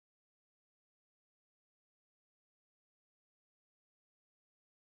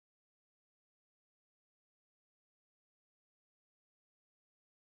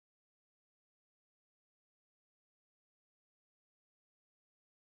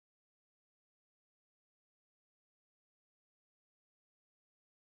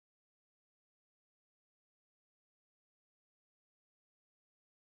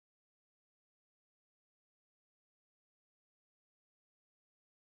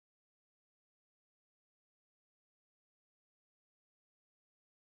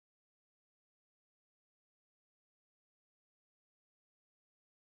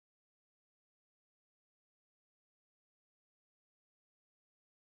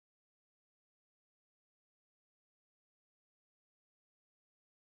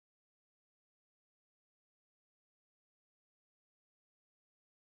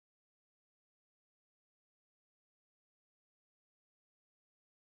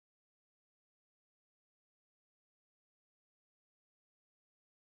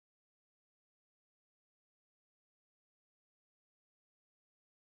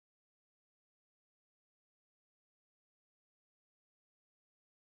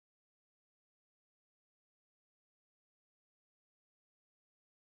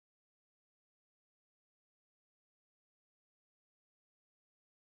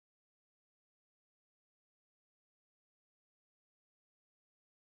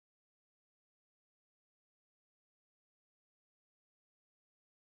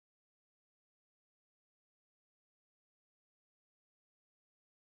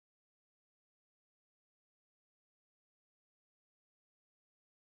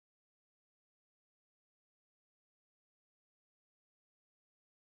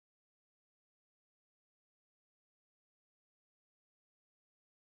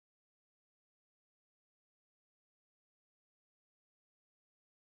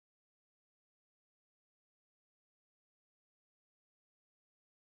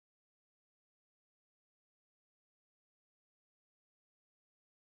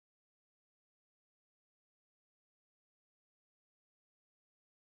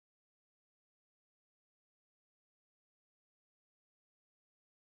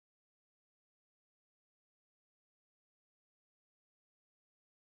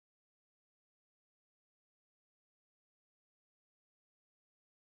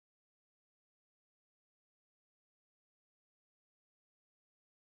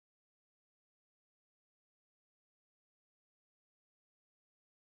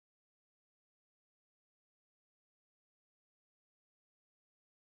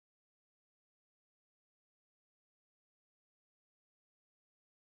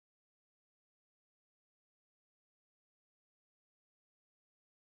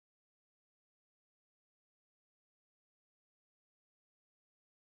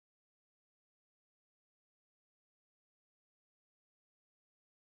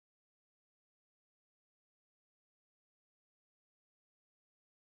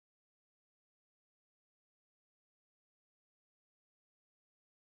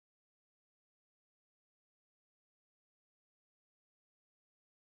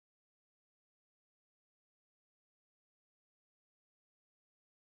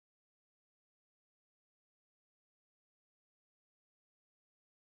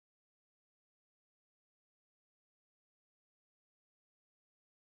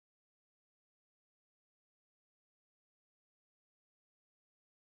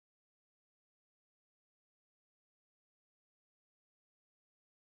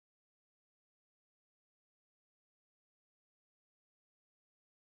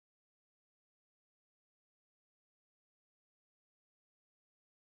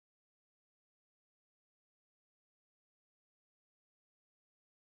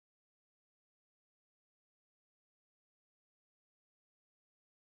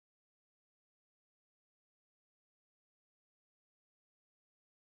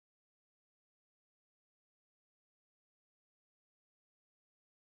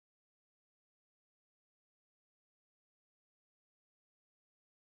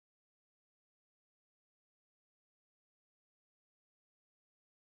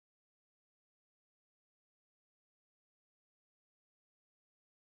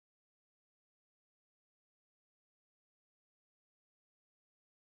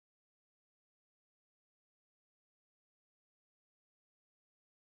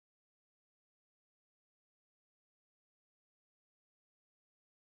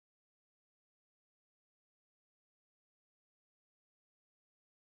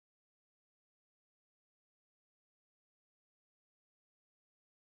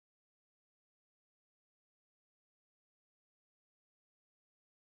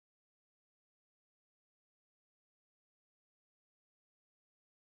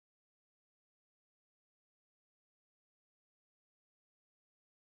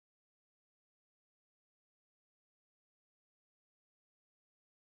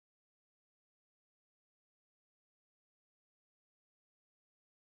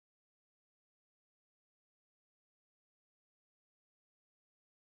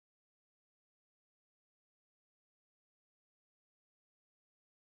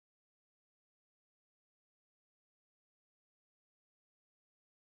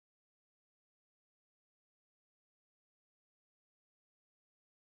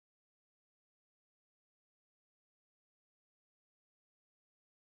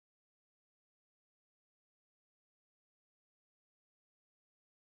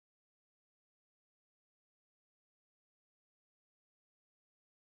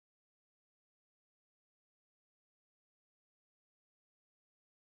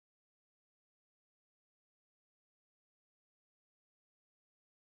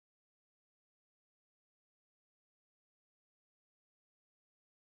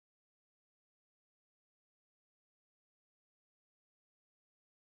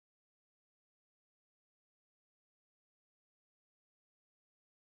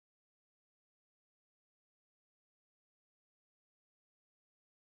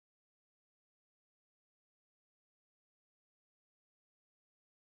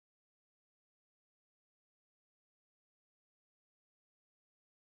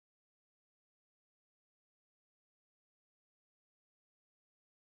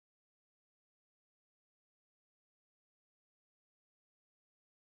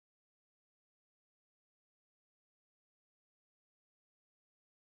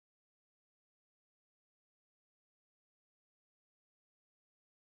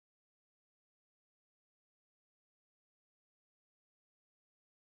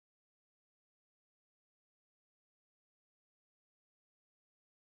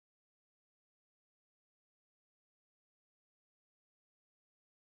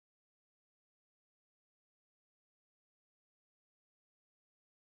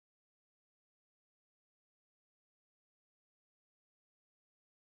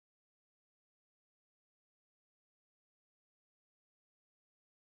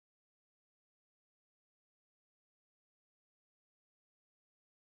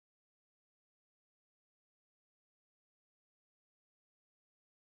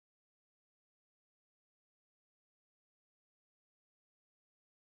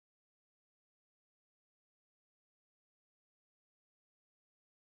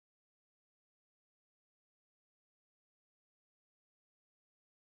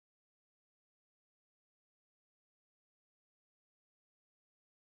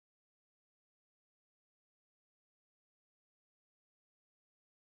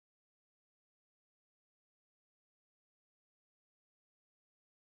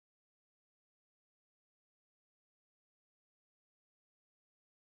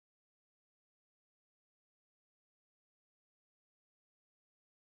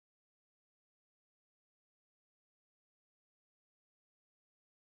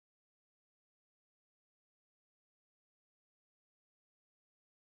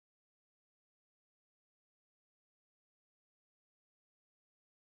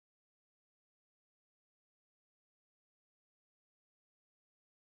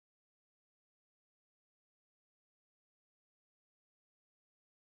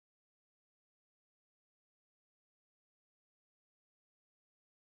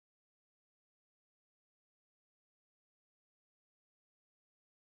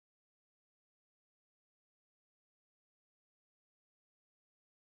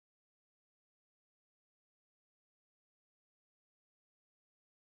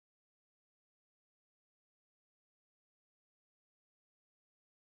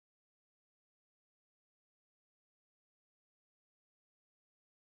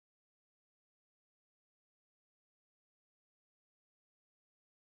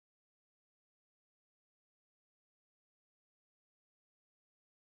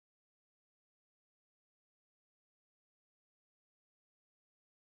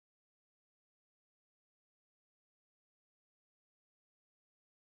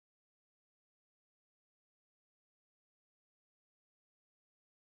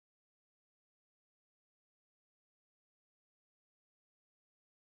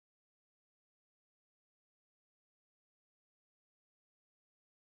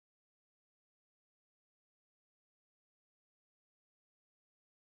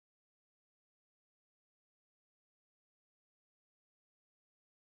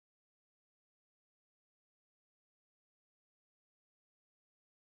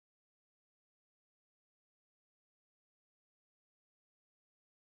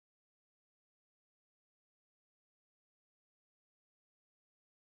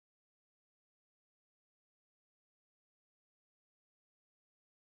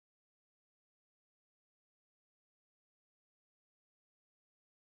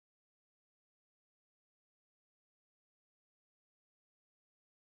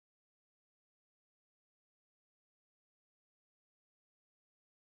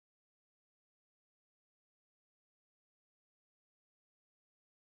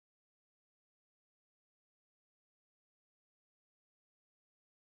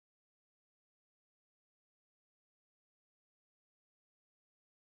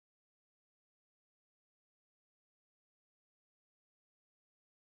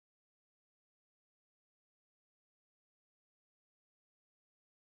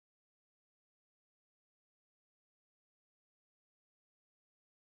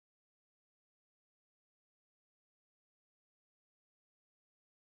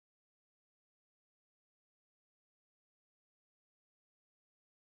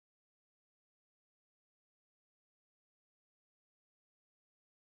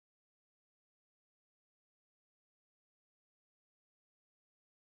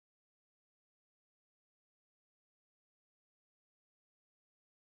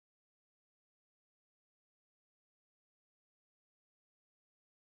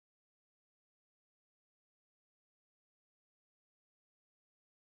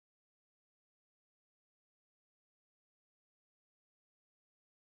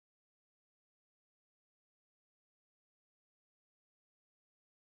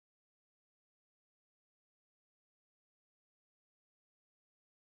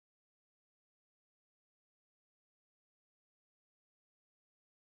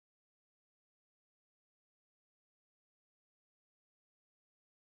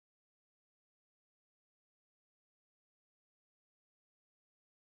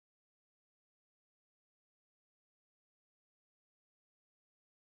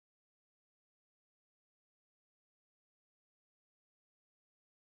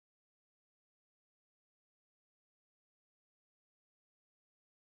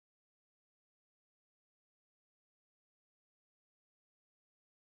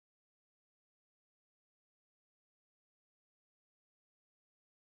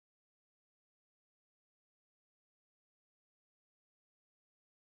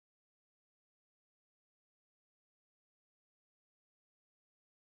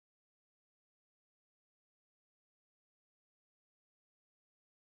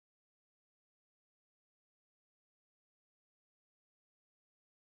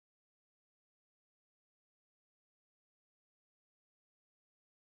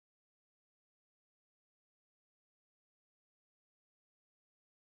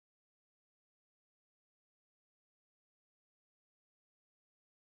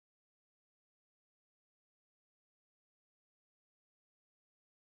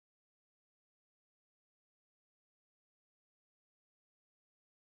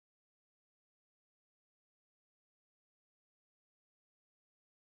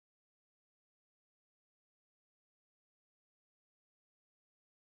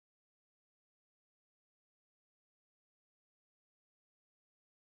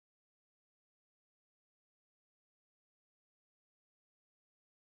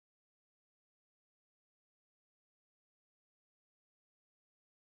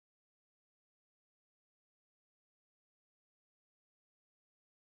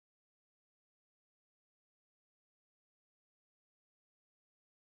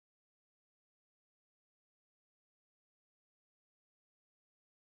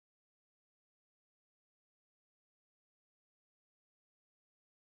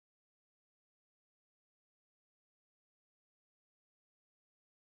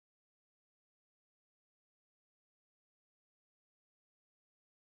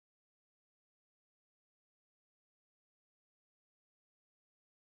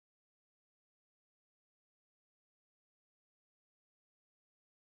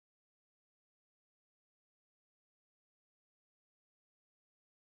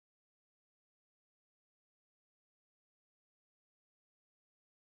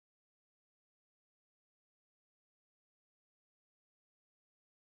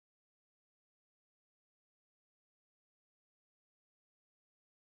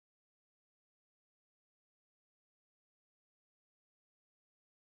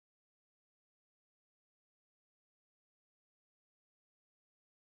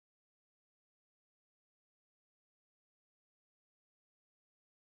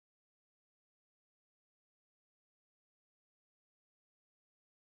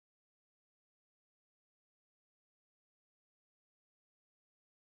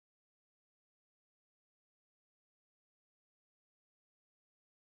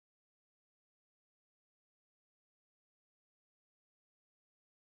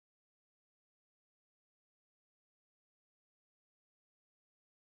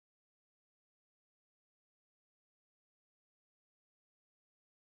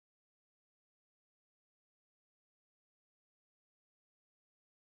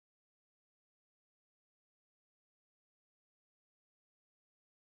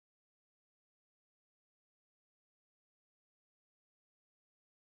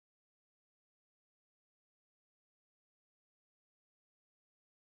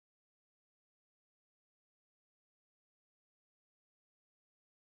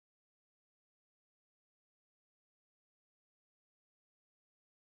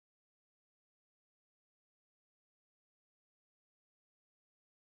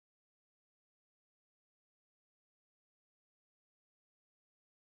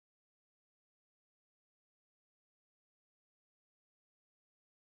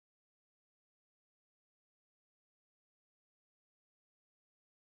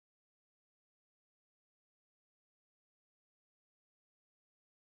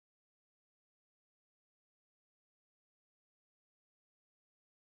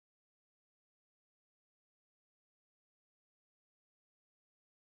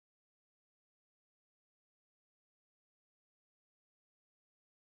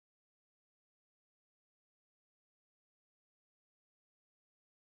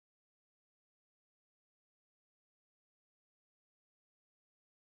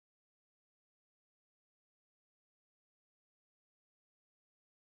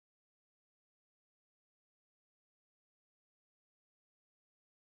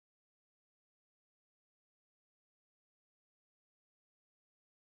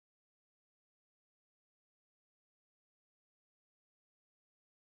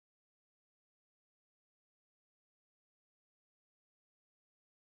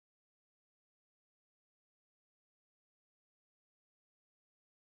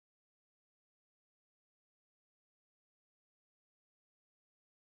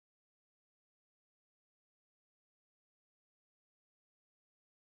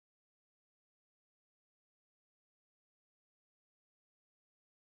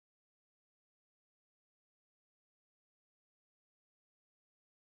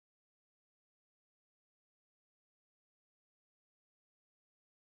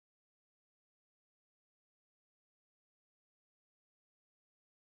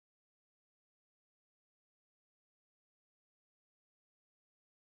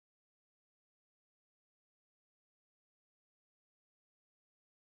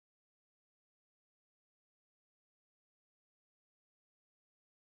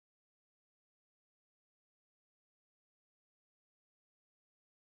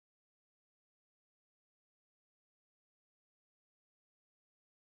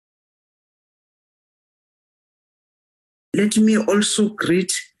Let me also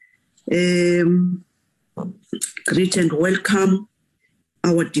greet and welcome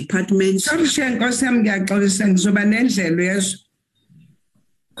our departments. Okay.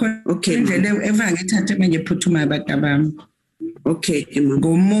 Okay.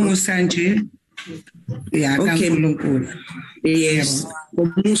 Yes.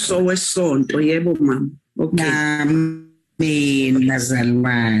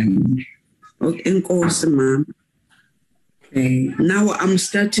 Okay, ma'am. Now I'm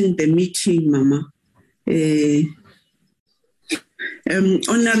starting the meeting, Mama.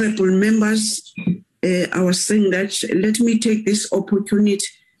 Honorable members, I was saying that let me take this opportunity.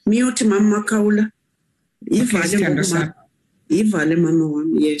 Mute Mama Kaula. Ivale Mama.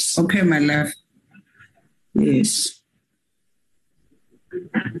 Yes. Okay, my love. Yes.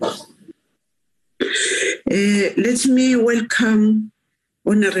 Let me welcome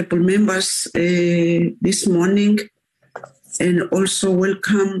honorable members this morning, and also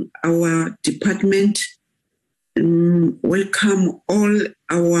welcome our department, welcome all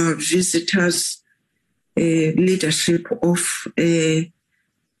our visitors, leadership of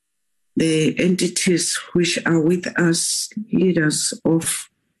the entities which are with us, leaders of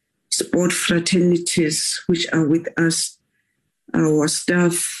sport fraternities which are with us, our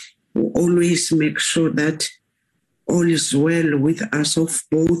staff who always make sure that all is well with us, of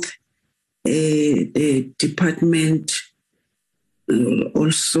both the department,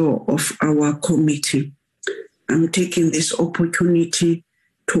 also of our committee. I'm taking this opportunity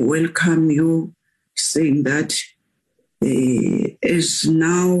to welcome you, saying that as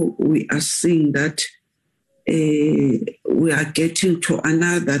now we are seeing that we are getting to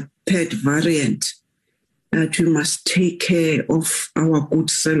another third variant, that we must take care of our good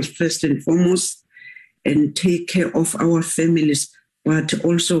self first and foremost, and take care of our families, but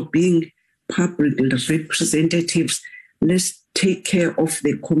also being public representatives. Let's take care of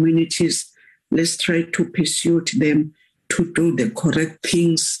the communities. Let's try to pursue them to do the correct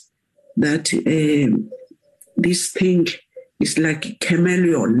things. That this thing is like a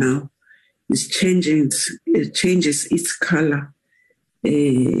chameleon now. It's changing. It changes its color.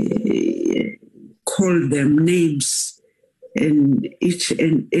 Call them names, and each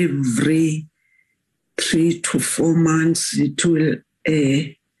and every 3 to 4 months it will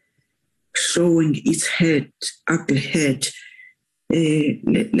showing its head, ugly head.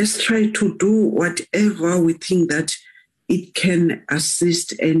 Let's try to do whatever we think that it can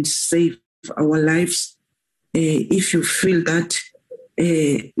assist and save our lives. If you feel that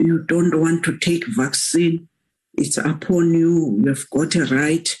you don't want to take vaccine, it's upon you. You've got a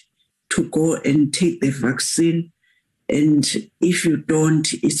right to go and take the vaccine. And if you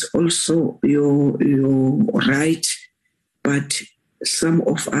don't, it's also your right. But some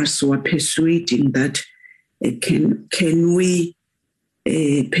of us were persuading that can we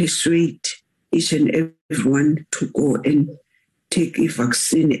persuade each and everyone to go and take a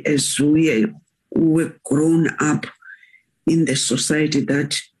vaccine, as we were grown up in the society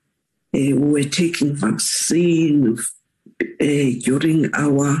that we were taking vaccine during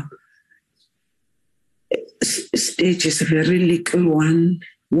our stages, very little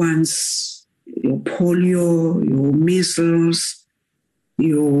ones, your polio, your measles,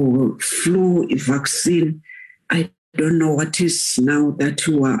 your flu vaccine. I don't know what is now that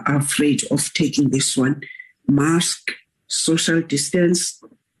you are afraid of taking this one. Mask, social distance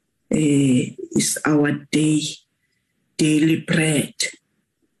is our daily bread.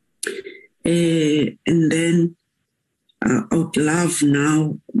 And then I would love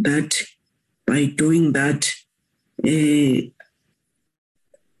now that by doing that, I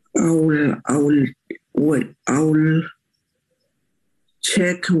will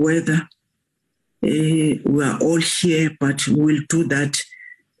check whether we are all here, but we'll do that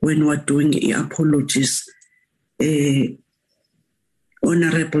when we're doing apologies.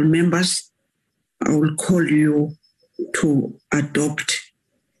 Honorable members, I will call you to adopt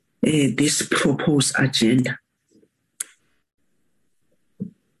this proposed agenda.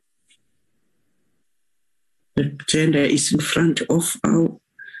 The agenda is in front of our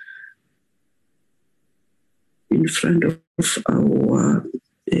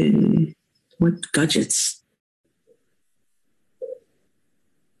gadgets.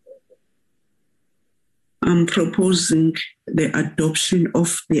 I'm proposing the adoption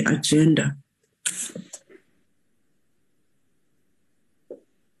of the agenda.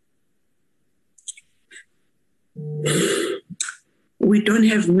 We don't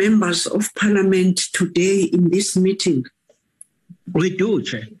have members of parliament today in this meeting. We do,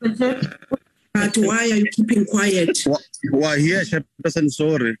 Chair. But why are you keeping quiet? Why, here, Chairperson,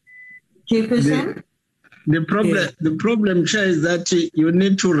 sorry. Chairperson? The problem, Chair, is that you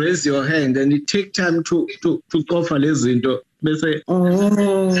need to raise your hand and it takes time to cover this into. But we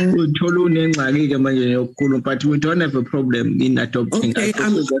don't have a problem in adopting. Okay,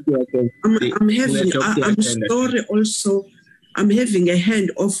 I'm sorry also. I'm having a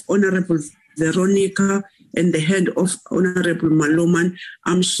hand of Honorable Veronica and the hand of Honorable Maloman.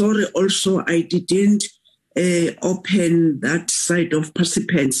 I'm sorry also I didn't open that side of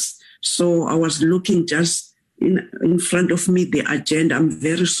participants. So I was looking just in front of me, the agenda. I'm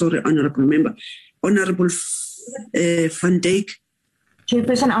very sorry, Honorable Member. Honorable Van Dijk.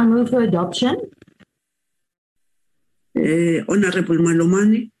 Chairperson, I'll move for adoption. Honorable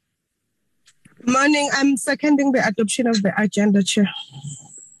Malomani. Morning, I'm seconding the adoption of the agenda, Chair.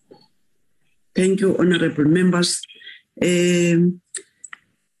 Thank you, Honorable Members. May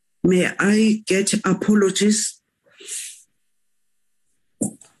I get apologies?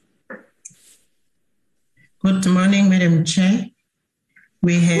 Good morning, Madam Chair.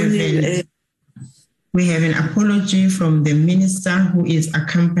 We have an apology from the Minister who is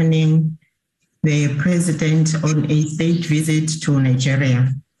accompanying the President on a state visit to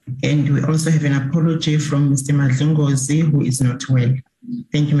Nigeria. And we also have an apology from Mr. Madlingozi, who is not well.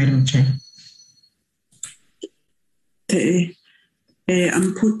 Thank you, Madam Chair.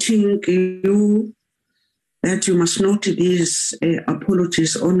 I'm putting you that you must note these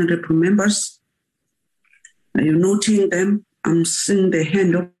apologies, Honorable Members. Are you noting them? I'm seeing the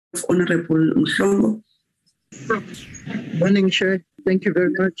hand of Honorable Mhlongo. Morning, Chair. Thank you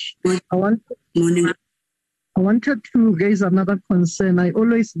very much. Morning. I wanted to raise another concern. I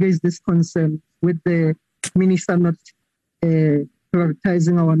always raise this concern with the Minister not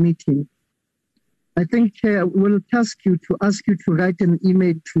prioritizing our meeting. I think, Chair, we'll ask you to write an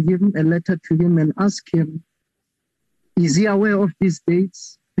email to him, a letter to him, and ask him, is he aware of these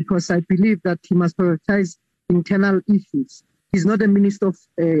dates? Because I believe that he must prioritize internal issues. He's not a Minister of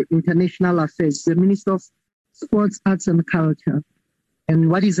International Affairs, he's a Minister of Sports, Arts and Culture. And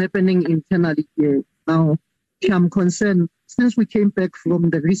what is happening internally here now, I'm concerned, since we came back from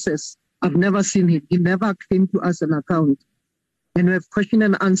the recess, I've never seen him. He never came to us an account. And we have question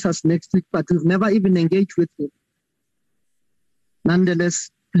and answers next week, but we've never even engaged with him.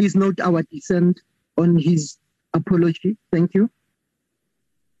 Nonetheless, please note our dissent on his apology. Thank you.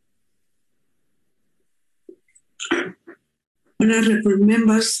 Honorable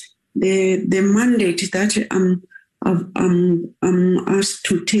Members, the mandate that I'm asked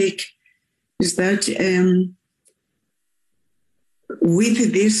to take is that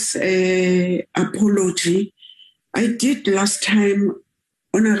with this apology, I did last time,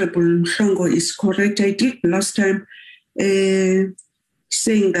 Honorable Mhlongo is correct, I did last time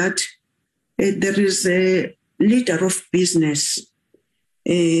saying that there is a leader of business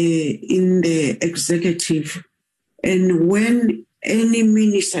in the executive, and when any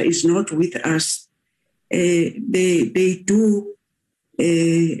minister is not with us, they do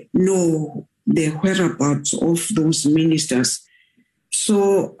know the whereabouts of those ministers.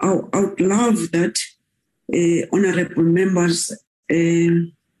 So I would love that, Honorable Members,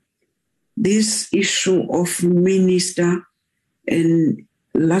 this issue of minister, and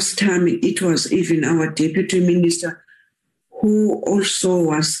last time it was even our deputy minister who also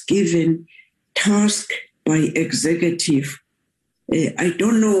was given task by executive. I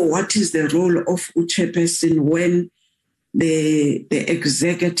don't know what is the role of chairperson when the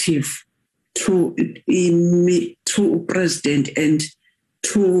executive to president and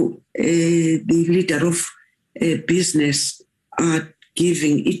to the leader of business are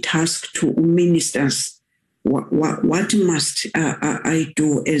giving a task to ministers. What must I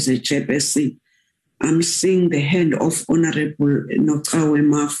do as a chairperson? I'm seeing the hand of Honorable Nokawe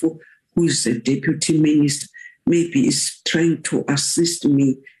Mafu, who is a deputy minister. Maybe is trying to assist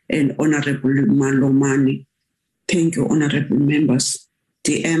me, and Honorable Malomani. Thank you, Honorable Members.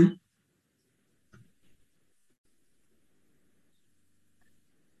 DM.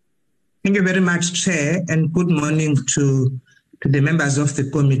 Thank you very much, Chair, and good morning to the members of the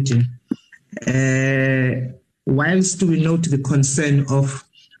committee. Whilst we note the concern of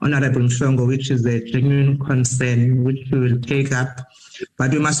Honorable Mhlongo, which is a genuine concern, which we will take up, but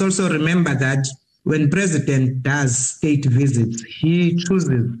we must also remember that when President does state visits, he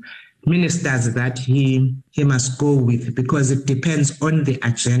chooses ministers that he must go with, because it depends on the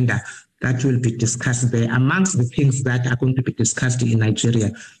agenda that will be discussed there. Amongst the things that are going to be discussed in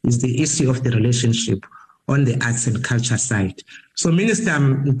Nigeria is the issue of the relationship on the arts and culture side. So Minister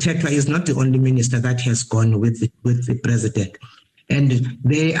Mthethwa is not the only minister that has gone with the president. And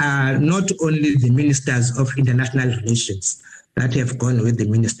they are not only the ministers of international relations. that have gone with the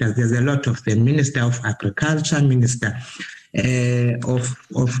ministers. There's a lot of them: Minister of Agriculture, Minister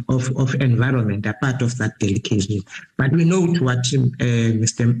of Environment are part of that delegation. But we know what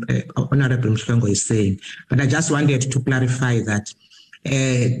Mr. Honorable Mhlongo is saying. But I just wanted to clarify that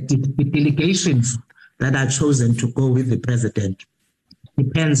the delegations that are chosen to go with the president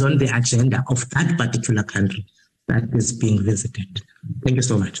depends on the agenda of that particular country that is being visited. Thank you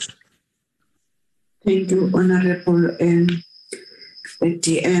so much. Thank you, Honorable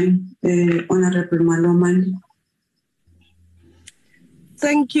DM, Honorable Maloman.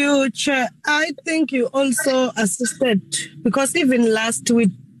 Thank you, Chair. I think you also assisted, because even last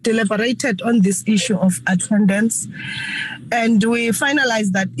week deliberated on this issue of attendance, and we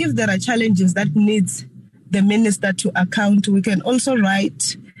finalized that if there are challenges that needs the minister to account, we can also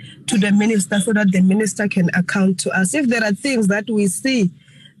write to the minister so that the minister can account to us. If there are things that we see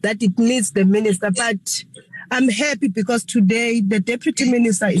that it needs the minister, but I'm happy because today the deputy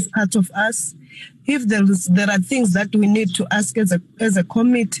minister is part of us. If there are things that we need to ask as a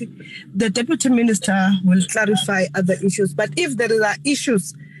committee, the deputy minister will clarify other issues. But if there are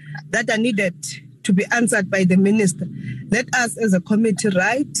issues that are needed to be answered by the minister, let us as a committee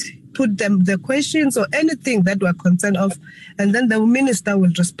write, put them the questions or anything that we're concerned of, and then the minister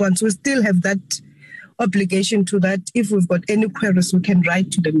will respond. So we still have that obligation to that. If we've got any queries, we can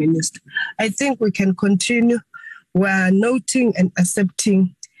write to the minister. I think we can continue. We're noting and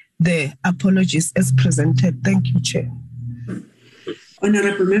accepting the apologies as presented. Thank you, Chair.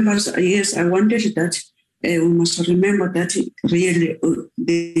 Honorable members, yes, I wanted that we must remember that really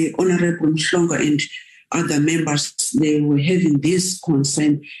the Honorable Mhlongo and other members, they were having this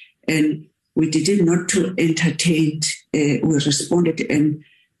concern, and we did not to entertain. We responded, and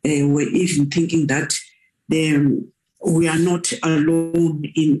we're even thinking that we are not alone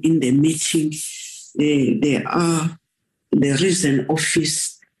in the meeting. There is an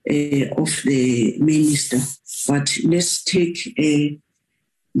office of the minister, but let's take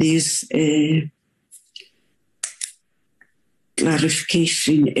this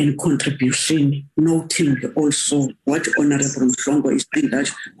clarification and contribution, noting also what Honorable Mhlongo is saying,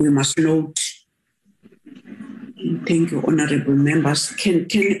 that we must note. Thank you, honorable members. Can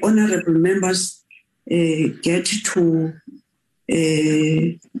honorable members get to?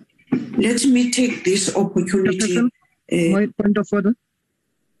 Let me take this opportunity. My point of order.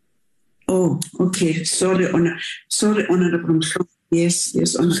 Oh, okay. Sorry, honorable Mhlongo. Yes,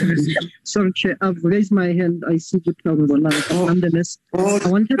 honorable. Sorry, Chair. I've raised my hand. I see the problem. Nonetheless,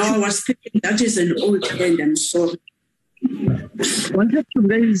 I was thinking that is an old hand. I'm sorry. I wanted to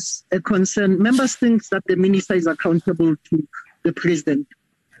raise a concern. Members think that the minister is accountable to the president.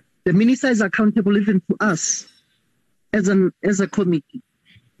 The minister is accountable even to us as a committee.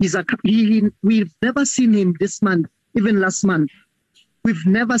 We've never seen him this month, even last month. We've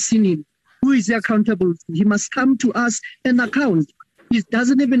never seen him. Who is he accountable to? He must come to us and account. He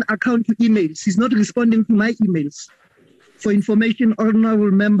doesn't even account to emails. He's not responding to my emails. For information,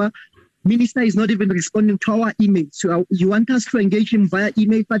 honorable member, minister is not even responding to our emails. So you want us to engage him via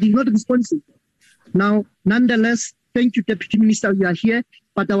email, but he's not responsive. Now, nonetheless, thank you, Deputy Minister, you are here.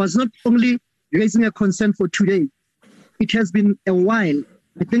 But I was not only raising a concern for today. It has been a while,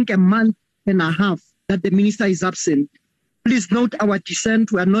 I think a month and a half, that the minister is absent. Please note our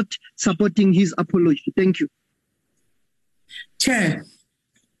dissent. We are not supporting his apology. Thank you.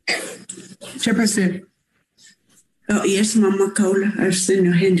 Chairperson. Oh, yes, Mama Kaula, I've seen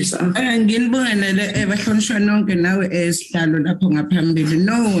your hand is up. Ngilibongelele abahlonishwa nonke nawe esihlalo lapho ngaphambili.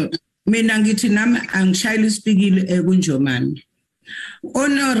 No, mina ngithi nami angishayile isipikile kunjomani.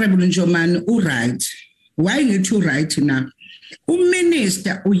 Honorable Njomani right. Why ngithi right now?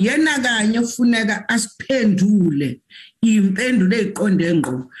 Uminister uyena kanye ufuneka asiphendule impendulo eziqonde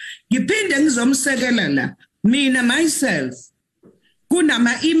ngqo. Ngiphinde ngizomsekela la mina myself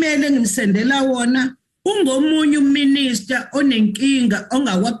kunama email engimsendela wona ungomunye uminister onenkinga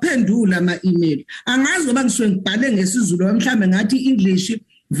ongawaphendula ama email. Angazi ngoba ngisuke ngibhale ngesizulu mhlambe ngathi English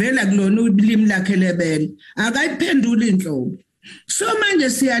vela kulona ulimi lakhe lebele akayiphendula inhlobo. So manje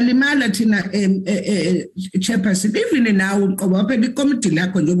siyalimala thina chairperson, even now uqobo phela icommittee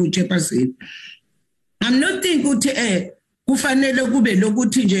lakho njengoba uchairperson. I'm not thinking ukuthi kufanele kube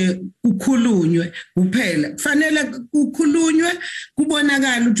lokuthi nje kukhulunywe kuphela. Kufanele kukhulunywe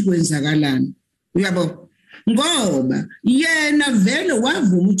kubonakala ukuthi kwenzakalani. Uyabo? Ngoba yena vele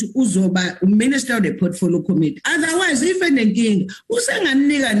wavuma ukuthi uzoba uminister of the portfolio committee. Otherwise even nenkinga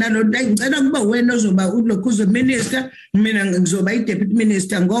usengamnika nalo ngicela kuba wena ozoba ulokhuzo minister, mina ngizoba i-deputy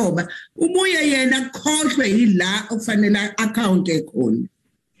minister ngoba ubuye yena khohlwe yila okufanele account ekhona.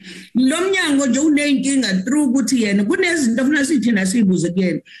 lo mnyango nje unenkinga through ukuthi yena kunezinto ofuna sithi nasibuze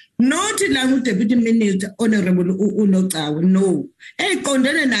kuyena not la u-deputy minister honorable uNocawe no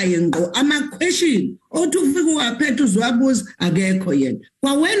eyiqondene naye ngqo ama-question othi ufike uwaphethe uziwabuza akekho yena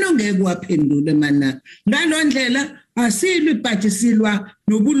kwawena ongeke waphendule mana ngalo ndlela asilwi ibhaji silwa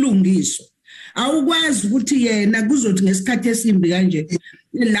nobulungiswa awukwazi ukuthi yena kuzothi ngesikhathi esimbi kanje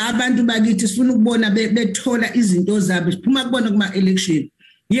la abantu bakithi sifuna ukubona bethola izinto zabo siphuma kubona kuma-election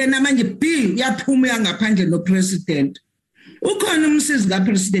yena manje bill yaphuma yangaphandle no-president ukhona umsizi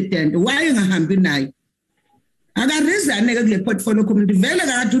ka-president wayengahambi naye akarizane-ke kule portfolio committee vele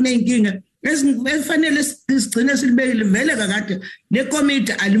kakade uney'nkinga efanele sigcine silibekile vele kakade le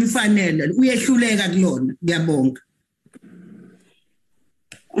committee alimfanele uyehluleka kulona ngiyabonga.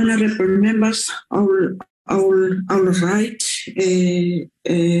 Honorable members, I'll write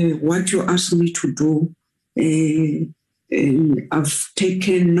what you asked me to do. And I've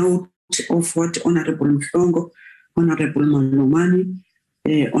taken note of what Honorable Mhlongo, Honorable Malomani,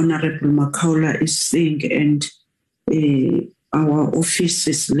 Honorable Makaula is saying, and our office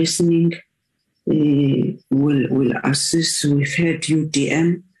is listening. Will assist. We've had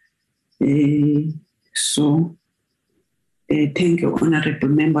UDM, so. Thank you, honorable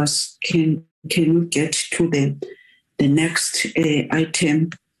members. Can you get to the next item?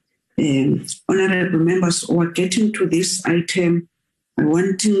 Honorable members, we're getting to this item. I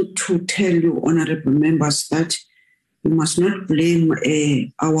want to tell you, honorable members, that you must not blame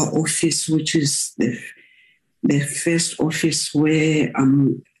our office, which is the first office where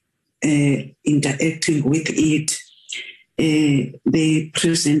I'm interacting with it. The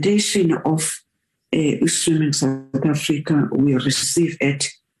presentation of Swimming South Africa we received at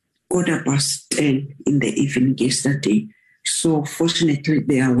 10:15 in the evening yesterday. So fortunately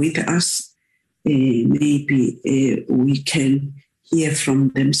they are with us. Maybe we can hear from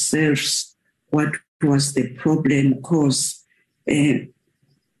themselves what was the problem cause.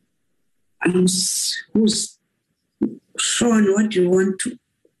 Who's Sean, what do you want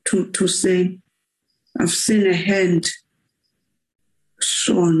to say? I've seen a hand.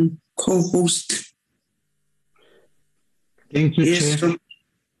 Sean, co-host. Thank you, Yes, Chair.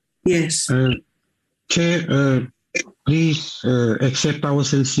 Yes. Chair, please accept our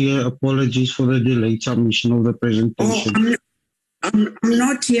sincere apologies for the delayed submission of the presentation. I'm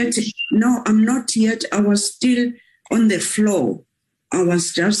not yet. No, I'm not yet. I was still on the floor. I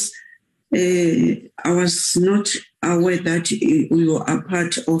was just. I was not aware that we were a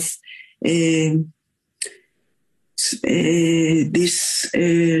part of this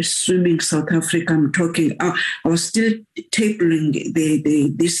Swimming South Africa. I'm talking. I was still tabling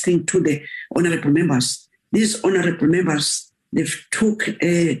this thing to the honourable members. These honourable members, they've took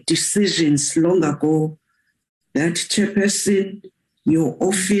decisions long ago that chairperson, your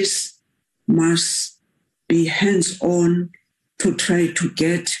office must be hands-on to try to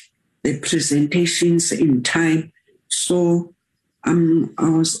get the presentations in time. So I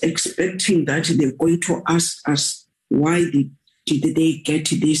was expecting that they're going to ask us why did they get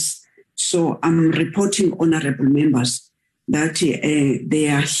this. So I'm reporting, honourable members, that they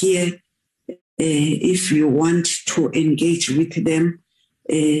are here. If you want to engage with them,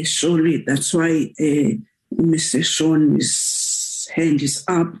 surely that's why Mr. Sean's hand is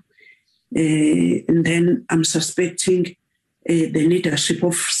up. And then I'm suspecting the leadership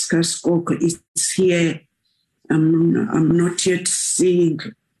of SASCOC is here. I'm not yet seeing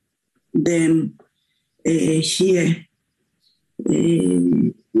them here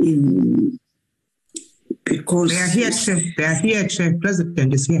because they are here, Chair. They are here, Chair.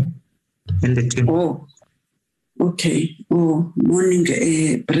 President is here in the team. Oh, okay. Oh, morning,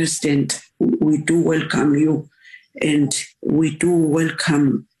 President. We do welcome you, and we do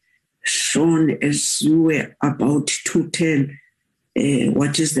welcome Sean as you were about to tell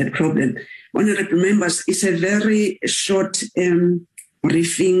what is the problem. Honourable members, it's a very short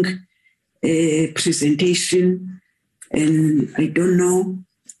briefing presentation, and I don't know,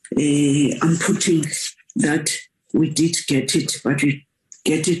 I'm putting that we did get it, but we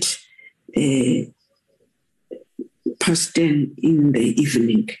get it past 10 in the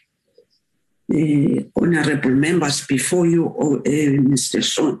evening. Honourable members, before you, Mr.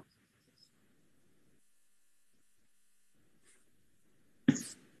 Sean.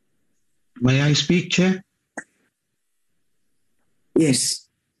 May I speak, Chair? Yes.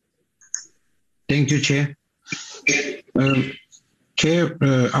 Thank you, Chair. Chair,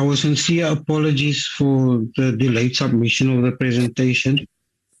 our sincere apologies for the delayed submission of the presentation.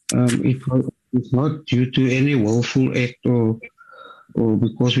 It's not due to any willful act or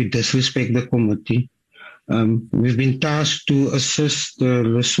because we disrespect the committee. We've been tasked to assist the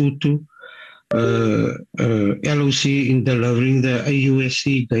Lesotho LOC in delivering the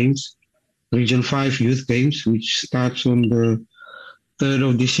AUSC Games, Region 5 Youth Games, which starts on the 3rd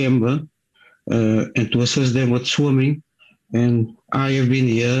of December, and to assist them with swimming. And I have been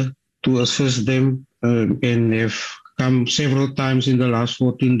here to assist them and have come several times in the last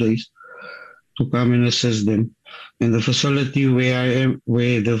 14 days to come and assist them. And the facility where I am,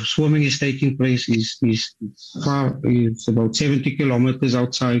 where the swimming is taking place, is far. It's about 70 kilometers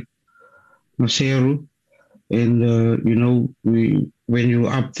outside Maseru. And when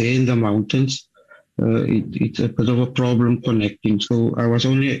you're up there in the mountains, it's a bit of a problem connecting. So I was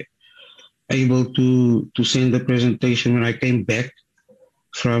only able to send the presentation when I came back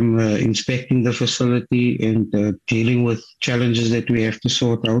from inspecting the facility and dealing with challenges that we have to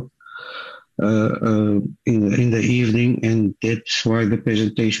sort out in the evening, and that's why the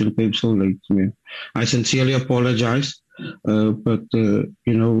presentation came so late. I sincerely apologize, but we're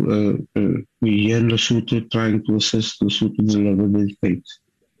here in Lesotho trying to assist Lesotho deliver these dates.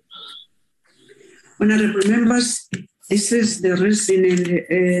 Honorable members, this is the reason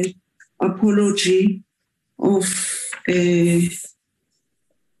and apology of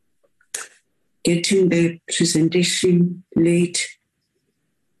getting the presentation late.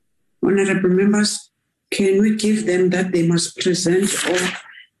 Honorable members, can we give them that they must present, or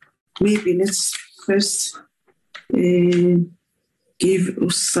maybe let's first give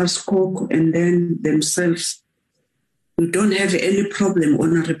SASCOC and then themselves? We don't have any problem,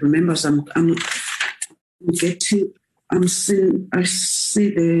 honorable members. I see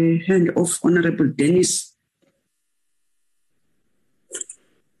the hand of Honorable Dennis.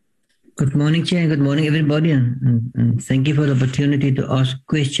 Good morning, Chair. Good morning, everybody. And thank you for the opportunity to ask a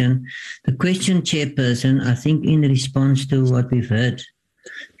question. The question, Chairperson, I think in response to what we've heard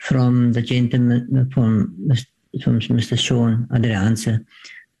from the gentleman, from Mr. Sean Adrianse,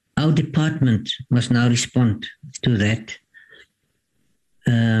 our department must now respond to that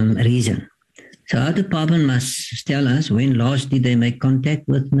reason. So our department must tell us when last did they make contact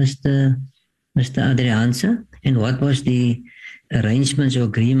with Mr. Adrianse, and what was the arrangements or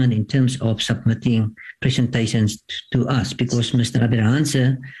agreement in terms of submitting presentations to us, because Mr.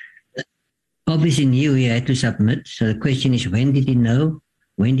 Adrianse obviously knew he had to submit. So the question is, when did he know?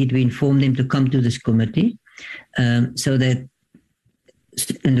 When did we inform them to come to this committee? So that,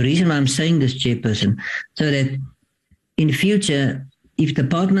 and the reason why I'm saying this, Chairperson, so that in future, if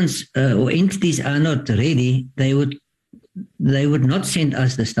departments or entities are not ready, they would not send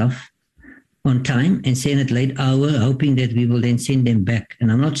us the stuff on time and send it late hour, hoping that we will then send them back.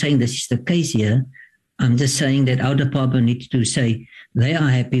 And I'm not saying this is the case here. I'm just saying that our department needs to say they are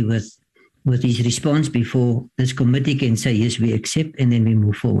happy with his response before this committee can say, yes, we accept, and then we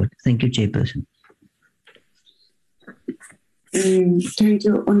move forward. Thank you, Chairperson. Thank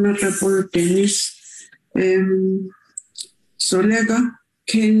you, Honorable Dennis. Solega,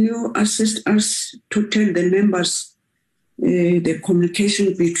 can you assist us to tell the members the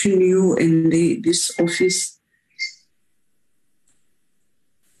communication between you and this office?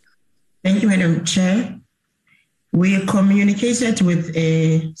 Thank you, Madam Chair. We communicated with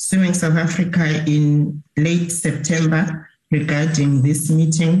Swimming South Africa in late September regarding this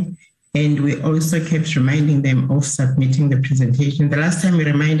meeting, and we also kept reminding them of submitting the presentation. The last time we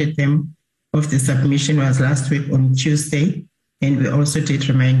reminded them of the submission was last week on Tuesday, and we also did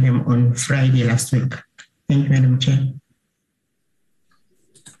remind them on Friday last week. Thank you, Madam Chair.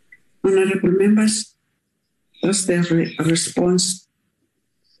 Honorable members, that's their response.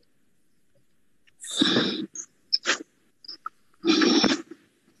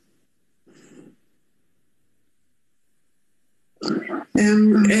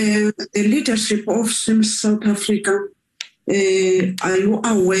 The leadership of Swim South Africa, are you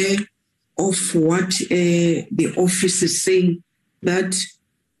aware of what the office is saying, that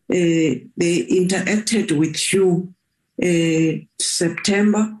they interacted with you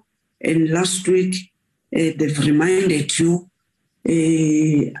September, and last week they've reminded you?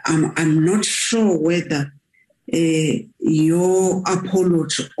 I'm not sure whether your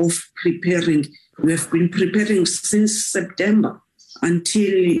apology of preparing, we have been preparing since September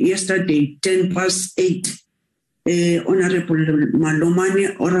until yesterday, 8:10. Honorable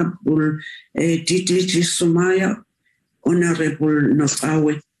Malomane, Honorable DDG Sumaya, Honorable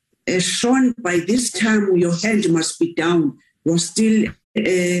Nosawe. Sean, by this time your hand must be down. You're still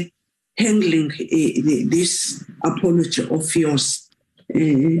handling this apology of yours.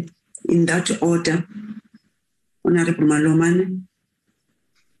 In that order, Honorable Malomane.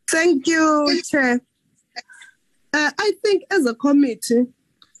 Thank you, Chair. I think as a committee,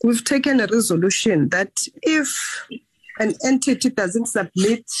 we've taken a resolution that if an entity doesn't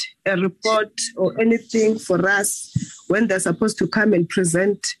submit a report or anything for us when they're supposed to come and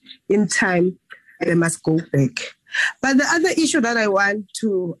present in time, they must go back. But the other issue that I want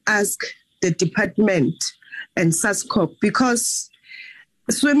to ask the department and SASCOC, because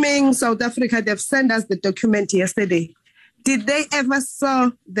Swimming South Africa, they've sent us the document yesterday. Did they ever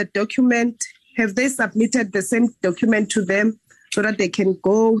saw the document? Have they submitted the same document to them so that they can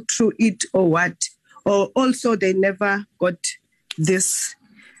go through it or what? Or also they never got this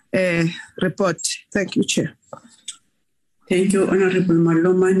report? Thank you, Chair. Thank you, Honorable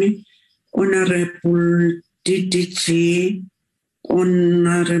Malomane. Honorable DDG,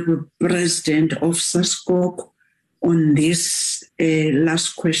 Honorable President of SASCOC on this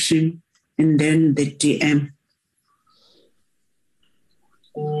last question, and then the DM.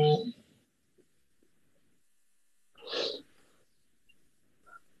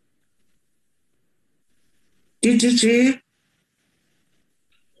 DDG.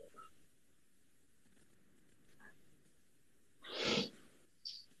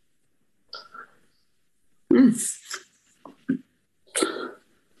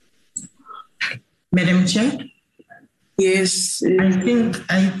 Madam Chair? Yes.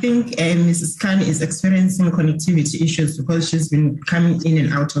 I think Mrs. Khan is experiencing connectivity issues because she's been coming in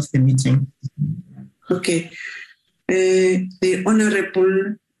and out of the meeting. Okay. The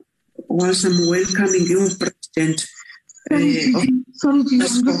Honorable, whilst I'm welcoming you, President. Sorry, I'm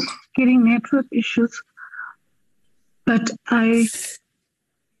just getting network issues. But I...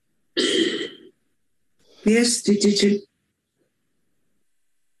 Yes, DDG.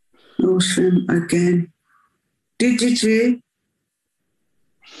 No shame again. DDG.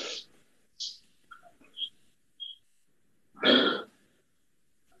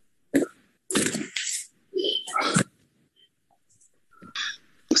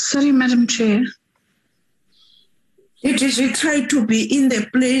 Sorry, Madam Chair. DDG, try to be in the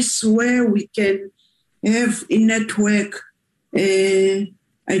place where we can have a network.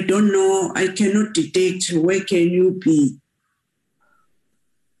 I don't know. I cannot detect. Where can you be?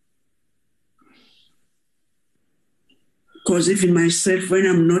 Because even myself, when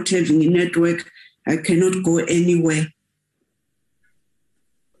I'm not having a network, I cannot go anywhere.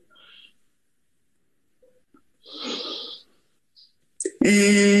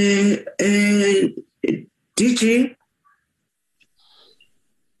 DJ?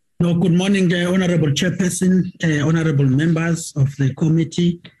 No, good morning, Honorable Chairperson, Honorable members of the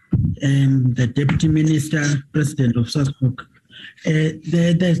committee, and the Deputy Minister, President of SASCOC.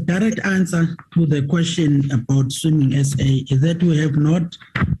 The direct answer to the question about Swimming SA is that we have not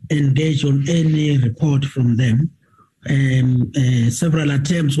engaged on any report from them. Several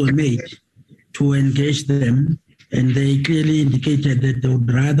attempts were made to engage them, and they clearly indicated that they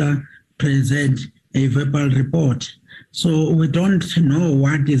would rather present a verbal report. So we don't know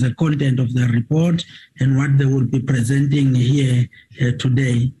what is the content of the report and what they will be presenting here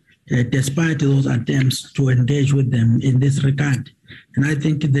today, despite those attempts to engage with them in this regard. And I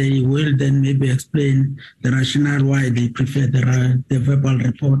think they will then maybe explain the rationale why they prefer the verbal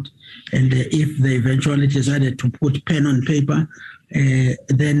report. And if they eventually decided to put pen on paper,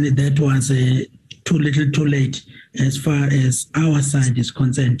 then that was too little too late as far as our side is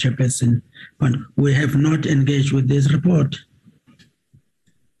concerned, Chairperson. But we have not engaged with this report.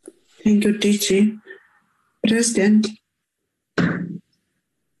 Thank you, DG. President.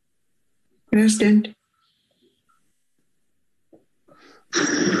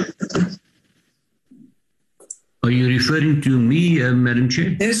 Are you referring to me, Madam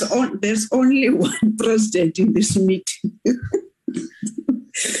Chair? There's only one president in this meeting.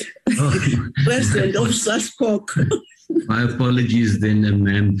 President of SASCOC. My apologies then,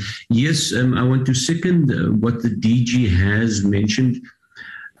 ma'am. Yes, I want to second what the DG has mentioned.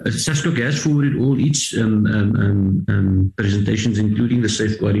 SASCOC has forwarded all its presentations, including the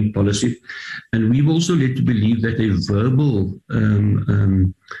safeguarding policy. And we've also led to believe that a verbal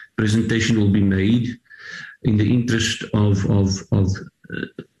presentation will be made in the interest of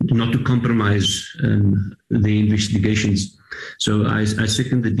not to compromise the investigations. So I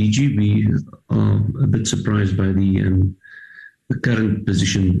second the DG. We are a bit surprised by the current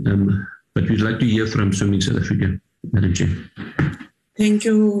position, but we'd like to hear from Swimming South Africa, Madam Chair. Thank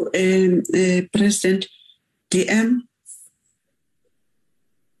you, President. DM.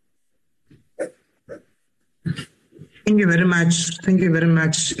 Thank you very much. Thank you very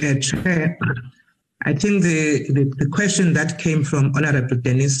much, Chair. I think the question that came from Honorable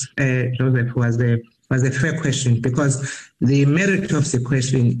Dennis Joseph was a fair question, because the merit of the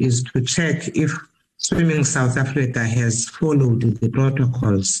question is to check if Swimming South Africa has followed the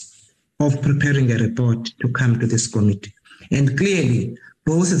protocols of preparing a report to come to this committee. And clearly,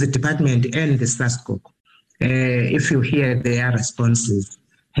 both the department and the SASCOC, if you hear their responses,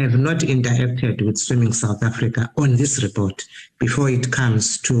 have not interacted with Swimming South Africa on this report before it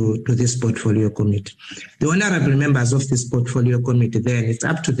comes to this portfolio committee. The honorable members of this portfolio committee, then it's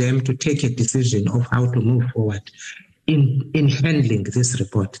up to them to take a decision of how to move forward in handling this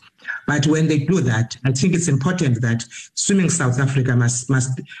report. But when they do that, I think it's important that Swimming South Africa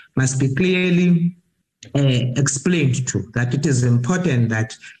must be clearly explained to that it is important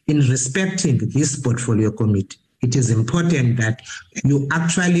that in respecting this portfolio committee, it is important that you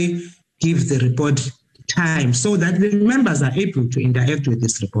actually give the report time so that the members are able to interact with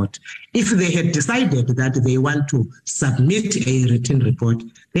this report. If they had decided that they want to submit a written report,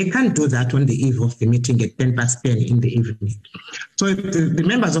 they can't do that on the eve of the meeting at 10:10 in the evening. So the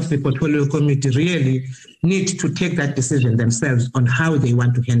members of the portfolio committee really need to take that decision themselves on how they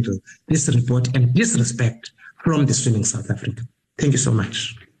want to handle this report and disrespect from the Swimming South Africa. Thank you so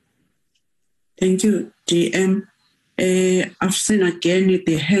much. Thank you, GM. I've seen again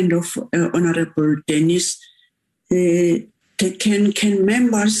the hand of Honorable Dennis. Can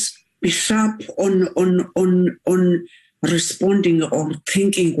members be sharp on responding or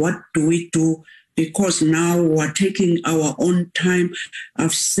thinking what do we do? Because now we're taking our own time.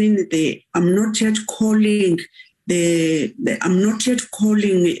 I've seen I'm not yet calling the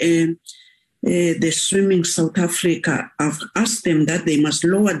Swimming South Africa. I've asked them that they must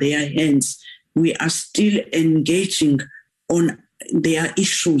lower their hands. We are still engaging on their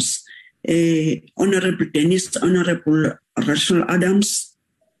issues. Honorable Dennis, Honorable Rachel Adams.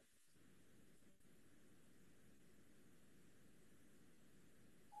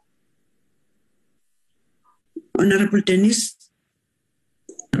 Honorable Dennis.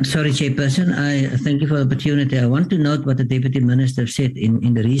 I'm sorry, Chairperson. I thank you for the opportunity. I want to note what the Deputy Minister said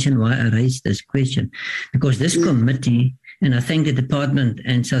in the reason why I raised this question, because this committee, and I thank the department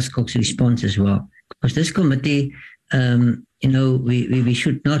and SASCOC's response as well, because this committee, we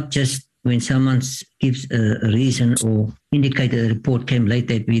should not just, when someone gives a reason or indicate that the report came late,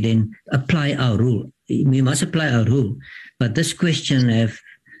 that we then apply our rule. We must apply our rule. But this question that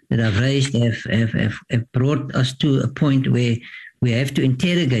I've raised have brought us to a point where we have to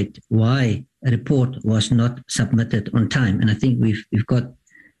interrogate why a report was not submitted on time. And I think we've got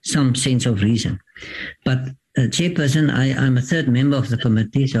some sense of reason. But Chairperson, I'm a third member of the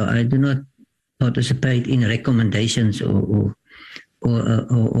committee, so I do not participate in recommendations or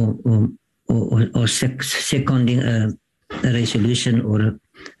seconding a resolution or a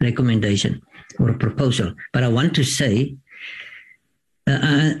recommendation or a proposal. But I want to say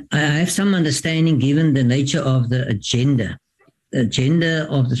I have some understanding, given the nature of the agenda. The agenda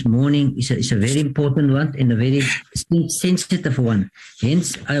of this morning is a very important one and a very sensitive one.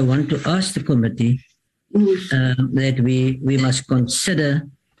 Hence, I want to ask the committee that we must consider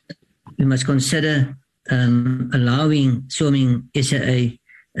allowing swimming SAA,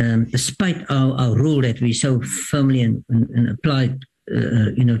 despite our rule that we so firmly and applied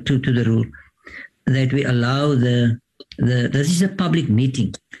to the rule, that we allow this is a public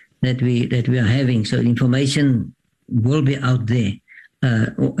meeting that we are having, so information will be out there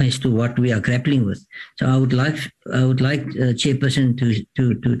as to what we are grappling with. So I would like Chairperson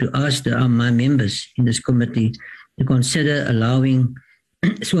to ask my members in this committee to consider allowing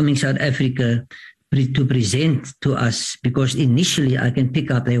Swimming South Africa to present to us, because initially I can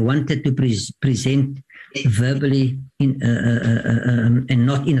pick up they wanted to present verbally and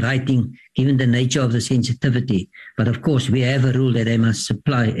not in writing, given the nature of the sensitivity. But of course, we have a rule that they must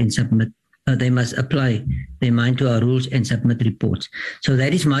supply and submit. They must apply their mind to our rules and submit reports. So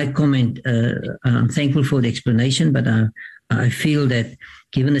that is my comment. I'm thankful for the explanation, but I feel that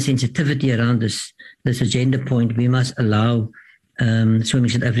given the sensitivity around this agenda point, we must allow Swimming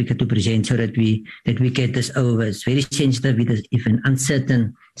South Africa to present so that we get this over. It's very sensitive. If an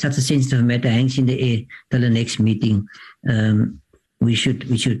uncertain, such a sensitive matter hangs in the air till the next meeting, we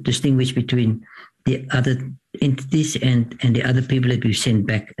should distinguish between the other entities and the other people that we've sent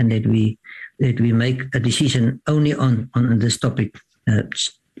back, and that we make a decision only on this topic,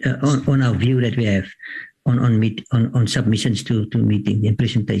 on our view that we have on submissions to meeting and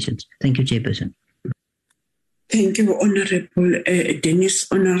presentations. Thank you, Chairperson. Thank you, Honorable Dennis.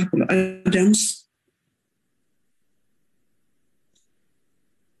 Honorable Adams.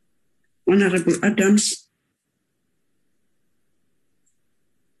 Honorable Adams.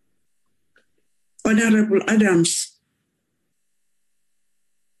 Honorable Adams.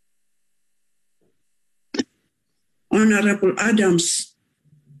 Honorable Adams.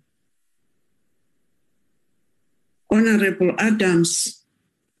 Honorable Adams.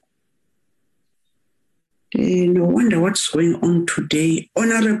 No wonder what's going on today.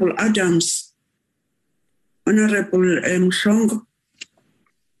 Honorable Adams. Honorable Mhlongo.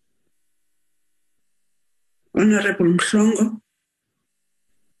 Honorable Mhlongo.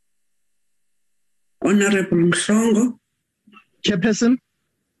 Honorable Mhlongo. Chairperson?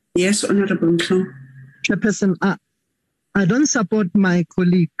 Yes, Honorable Mhlongo. Chairperson, I don't support my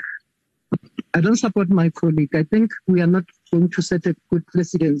colleague. I think we are not going to set a good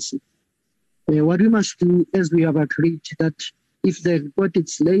presidency. What we must do, as we have agreed, that if the report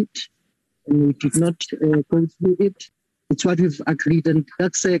is late and we did not go through it, it's what we've agreed, and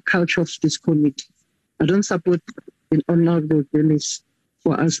that's a culture of this committee. I don't support an honorable Dennis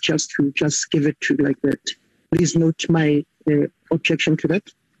for us just to give it to like that. Please note my objection to that.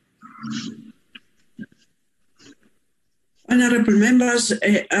 Honorable members,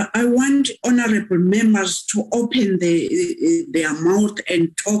 I want honorable members to open their mouth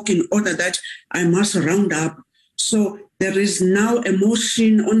and talk in order that I must round up. So there is now a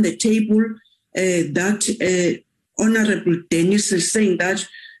motion on the table that Honorable Dennis is saying that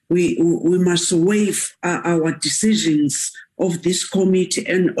we must waive our decisions of this committee,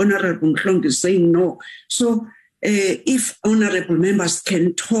 and Honorable Mhlongo is saying no. So if honorable members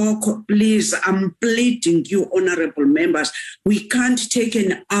can talk, please, I'm pleading you, honorable members. We can't take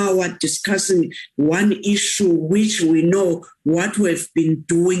an hour discussing one issue which we know what we've been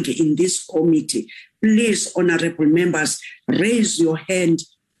doing in this committee. Please, honorable members, raise your hand,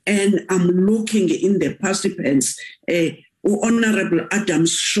 and I'm looking in the participants. Honorable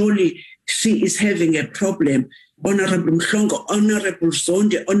Adams, surely she is having a problem. Honorable Mhlongo, Honorable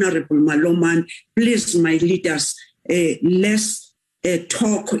Zondi, Honorable Maloman, please, my leaders, let's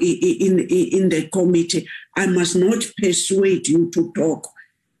talk in the committee. I must not persuade you to talk.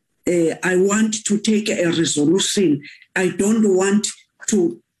 I want to take a resolution. I don't want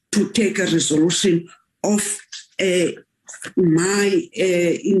to take a resolution of my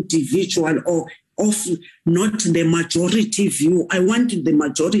individual or of not the majority view. I want the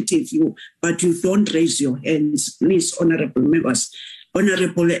majority view, but you don't raise your hands. Please, honorable members.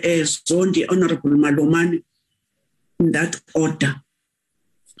 Honorable Zondi, Honorable Maloman, in that order.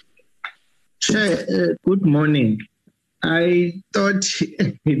 Chair, good morning. I thought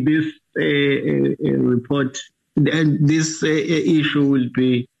this report and this issue will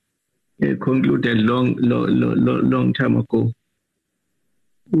be concluded long time ago.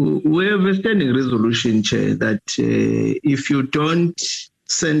 We have a standing resolution, Chair, that if you don't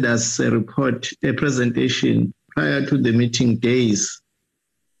send us a report, a presentation prior to the meeting days,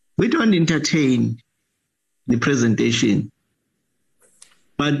 we don't entertain the presentation.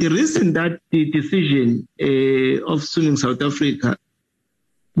 But the reason that the decision of Swimming South Africa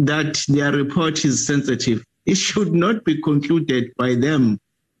that their report is sensitive, it should not be concluded by them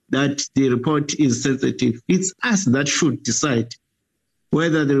that the report is sensitive. It's us that should decide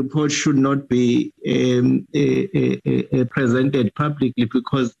whether the report should not be presented publicly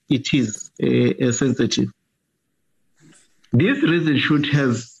because it is sensitive. This reason should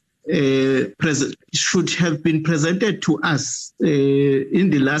have been presented to us in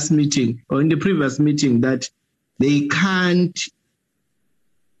the last meeting or in the previous meeting, that they can't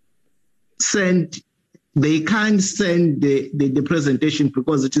send the presentation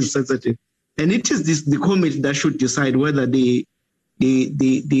because it is sensitive, and it is the committee that should decide whether the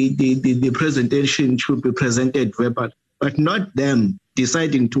presentation should be presented verbal, but not them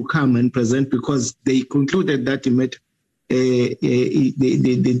deciding to come and present because they concluded that the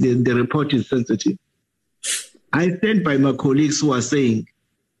report is sensitive. I stand by my colleagues who are saying,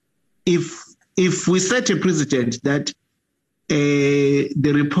 if we set a precedent that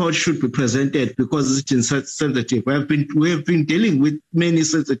the report should be presented because it is sensitive, we have been dealing with many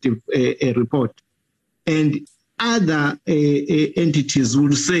sensitive reports, and other entities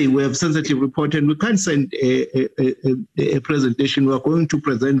will say we have sensitive report and we can't send a presentation. We are going to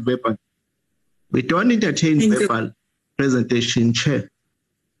present verbal. We don't entertain verbal presentation, Chair.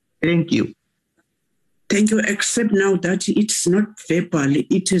 Thank you. Thank you. Except now that it's not verbal,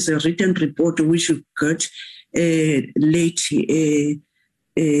 it is a written report which we got late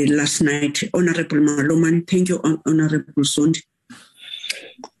last night. Honorable Maloman. Thank you, Honorable Zondi.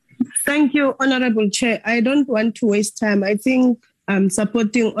 Thank you, Honorable Chair. I don't want to waste time. I think I'm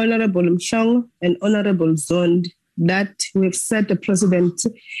supporting Honorable Mhlongo and Honorable Zondi that we've set a precedent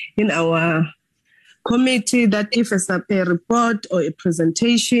in our committee that if a report or a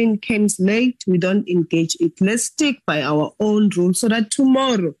presentation comes late, we don't engage it. Let's stick by our own rules so that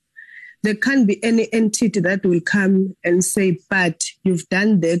tomorrow there can't be any entity that will come and say, but you've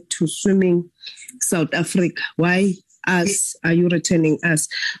done that to Swimming South Africa. Why us? Are you returning us?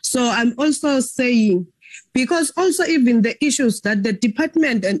 So I'm also saying, because also even the issues that the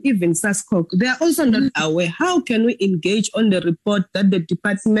department and even SASCOC, they are also not aware. How can we engage on the report that the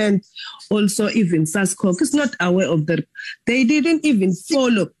department, also even SASCOC, is not aware of? They didn't even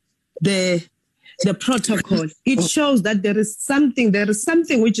follow the protocol. It shows that there is something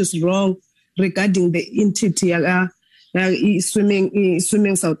which is wrong regarding the entity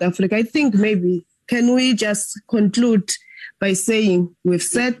Swimming South Africa. I think maybe can we just conclude by saying we've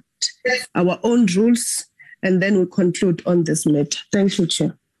set our own rules and then we conclude on this matter. Thank you,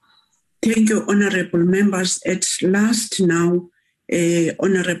 Chair. Thank you, honourable members. At last now,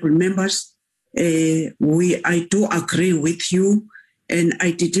 honourable members, I do agree with you, and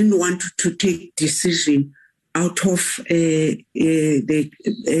I didn't want to take decision out of the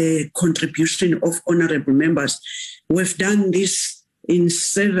contribution of honourable members. We've done this in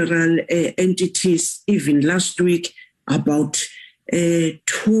several entities, even last week, about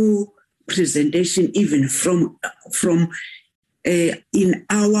 2 presentation even from in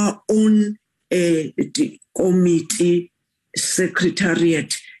our own committee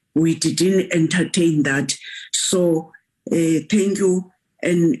secretariat. We didn't entertain that. So thank you.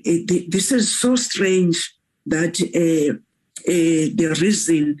 And this is so strange that the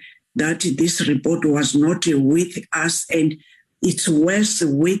reason that this report was not with us, and it's worse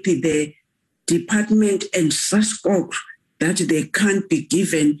with the department and SASCOC, that they can't be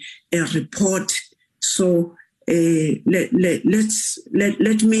given a report. So let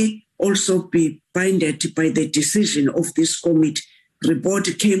me also be binded by the decision of this committee.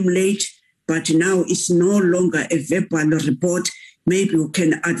 Report came late, but now it's no longer a verbal report. Maybe we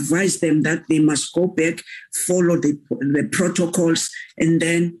can advise them that they must go back, follow the protocols, and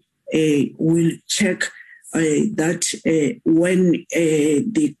then we'll check that when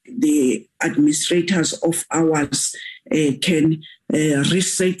the administrators of ours can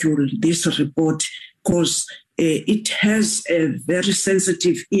reschedule this report, because it has a very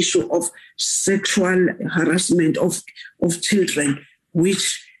sensitive issue of sexual harassment of children,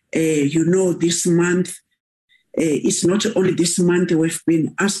 which, this month, it's not only this month, we've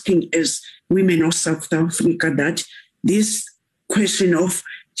been asking as women of South Africa that this question of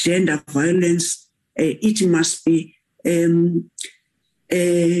gender violence, it must be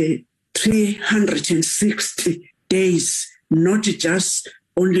 360 days, not just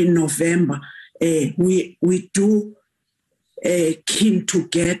only November. We do keen to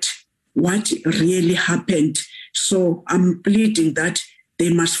get what really happened. So I'm pleading that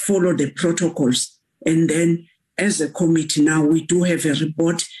they must follow the protocols. And then as a committee now, we do have a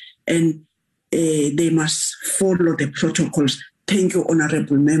report, and they must follow the protocols. Thank you,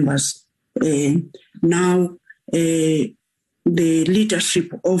 honorable members. Now, the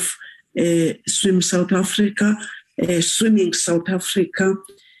leadership of Swimming South Africa,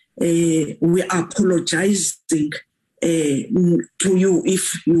 we are apologizing to you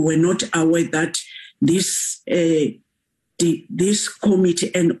if you were not aware that this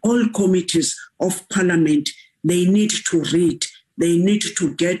committee and all committees of Parliament, they need to read, they need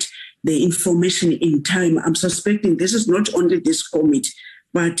to get the information in time. I'm suspecting this is not only this committee,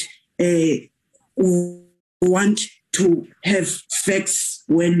 but we want to have facts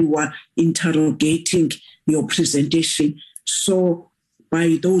when you are interrogating your presentation. So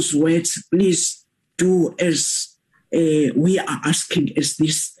by those words, please do as we are asking as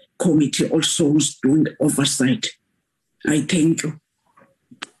this committee also is doing oversight. I thank you.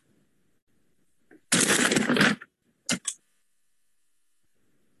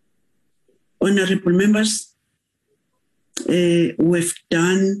 Honorable members, we've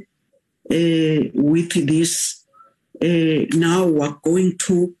done with this. Now we're going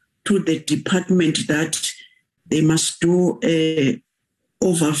to the department that they must do an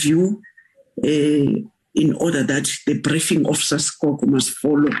overview in order that the briefing of SASCOC must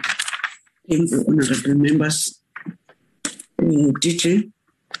follow. Thank you, honorable members. DJ,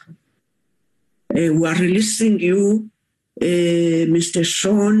 we are releasing you, Mr.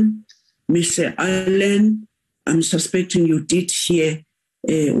 Sean, Mr. Allen. I'm suspecting you did hear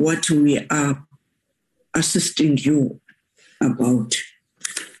what we are assisting you about.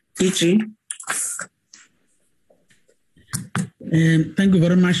 DJ. Thank you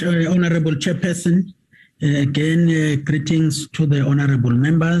very much, Honorable Chairperson. Again, greetings to the honorable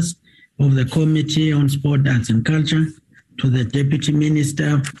members of the Committee on Sport, Arts and Culture, to the Deputy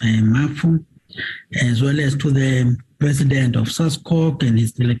Minister, Mafu, as well as to the President of SASCOC and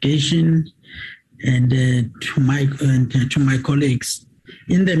his delegation, and to my colleagues.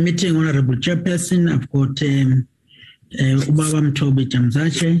 In the meeting, Honorable Chairperson, I've got Ubaba Mtobi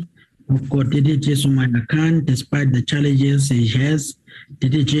Jamzache, we've got DDG Sumana Khan, despite the challenges he has,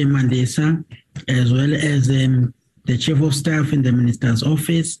 DDG Mandesa, as well as the Chief of Staff in the Minister's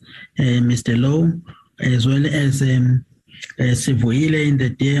Office, Mr. Lowe, as well as Sivuile in the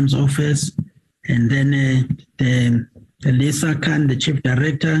DM's office, and then the Lisa Khan, the Chief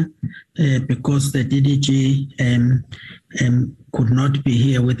Director, because the DDG could not be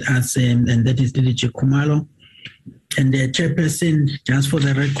here with us, and that is DDG Kumalo. And the Chairperson, just for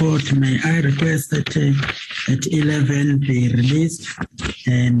the record, may I request that at 11 be released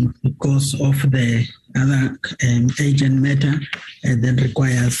because of the other agent matter that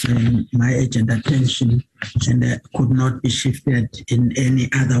requires my agent attention and could not be shifted in any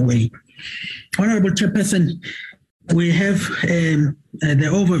other way. Honorable Chairperson, we have the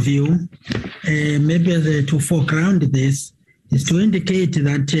overview. Maybe to foreground this is to indicate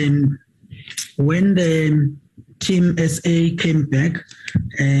that when the Team SA came back,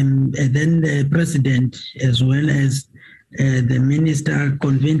 and then the President as well as the Minister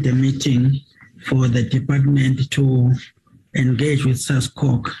convened a meeting for the department to engage with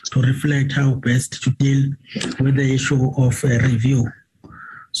SASCOC to reflect how best to deal with the issue of review.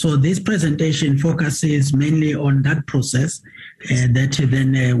 So this presentation focuses mainly on that process that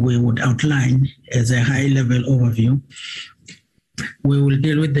then we would outline as a high-level overview. We will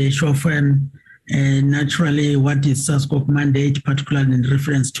deal with the issue of naturally what is SASCOC mandate, particularly in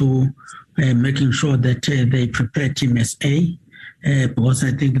reference to making sure that they prepare Team SA, because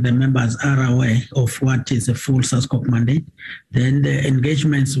I think the members are aware of what is a full SASCOC mandate. Then the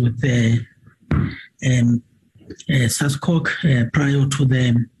engagements with the SASCOC prior to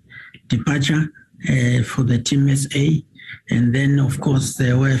the departure for the Team SA. And then, of course,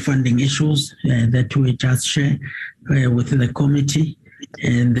 there were funding issues that we just share with the committee.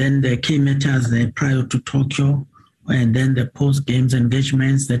 And then the key matters prior to Tokyo, and then the post-games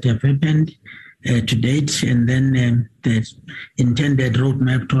engagements that have happened to date, and then the intended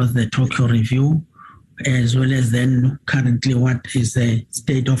roadmap towards the Tokyo review, as well as then currently what is the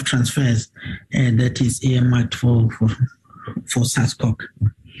state of transfers that is earmarked for SASCOC.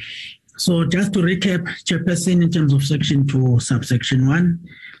 So just to recap, Chairperson, in terms of Section 2, Subsection 1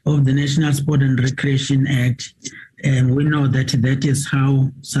 of the National Sport and Recreation Act, we know that that is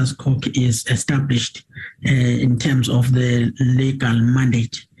how SASCOC is established in terms of the legal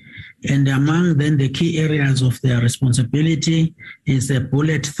mandate. And among then the key areas of their responsibility is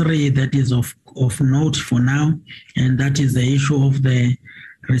bullet 3 that is of note for now, and that is the issue of the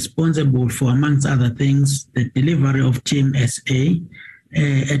responsible for, amongst other things, the delivery of Team SA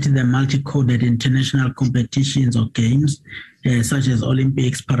at the multi-coded international competitions or games, such as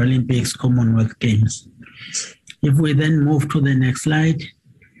Olympics, Paralympics, Commonwealth Games. If we then move to the next slide,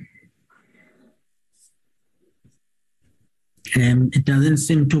 it doesn't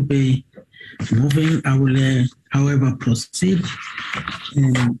seem to be moving. I will, however, proceed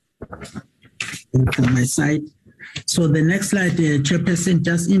from my side. So the next slide, Chairperson,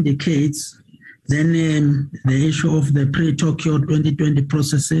 just indicates then the issue of the pre-Tokyo 2020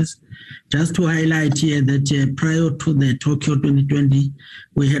 processes. Just to highlight here that prior to the Tokyo 2020,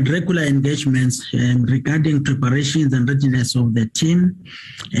 we had regular engagements regarding preparations and readiness of the team.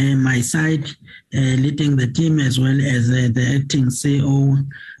 My side, leading the team, as well as the acting CEO,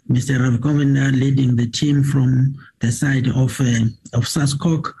 Mr. Ravikovina, leading the team from the side of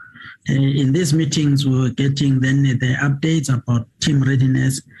SASCOC. In these meetings, we were getting then the updates about team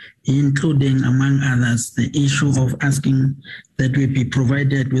readiness, including, among others, the issue of asking that we be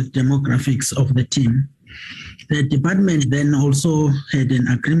provided with demographics of the team. The department then also had an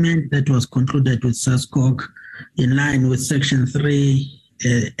agreement that was concluded with SASCOC in line with Section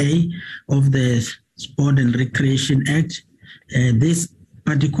 3A of the Sport and Recreation Act. This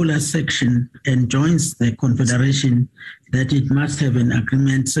particular section enjoins the Confederation that it must have an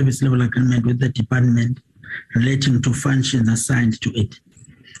agreement, service level agreement with the department relating to functions assigned to it.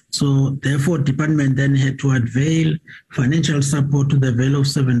 So therefore, department then had to avail financial support to the value of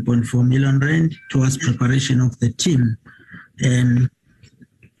 7.4 million rand towards preparation of the team. And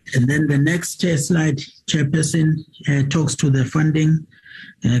then the next slide, Chairperson, talks to the funding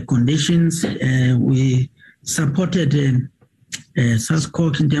conditions. We supported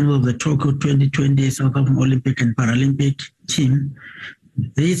SASCOC in terms of the Tokyo 2020 South African Olympic and Paralympic team.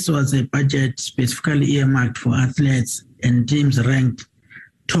 This was a budget specifically earmarked for athletes and teams ranked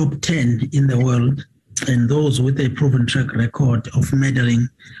top 10 in the world, and those with a proven track record of medaling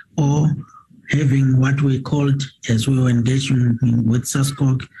or having what we called, as we were engaging with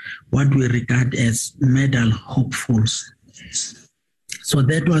SASCOC, what we regard as medal hopefuls. So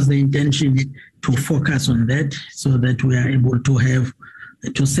that was the intention, to focus on that so that we are able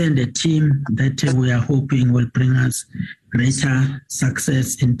to send a team that we are hoping will bring us greater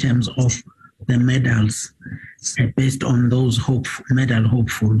success in terms of the medals based on those medal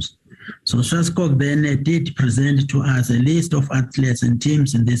hopefuls. So SASCOC then did present to us a list of athletes and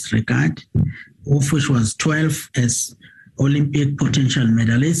teams in this regard, of which was 12 as Olympic potential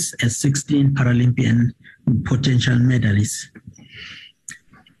medalists, as 16 Paralympian potential medalists.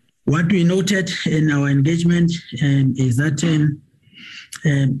 What we noted in our engagement is that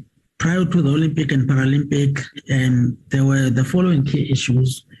prior to the Olympic and Paralympic, there were the following key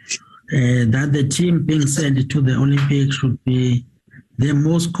issues: that the team being sent to the Olympics should be the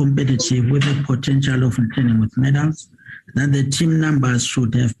most competitive with the potential of returning with medals, that the team numbers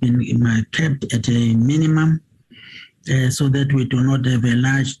should have been kept at a minimum so that we do not have a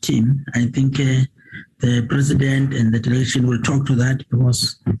large team. I think the president and the direction will talk to that,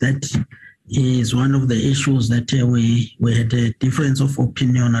 because that is one of the issues that we had a difference of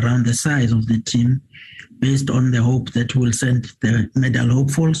opinion around the size of the team based on the hope that we'll send the medal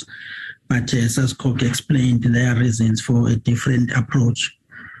hopefuls. But SASCOC explained their reasons for a different approach.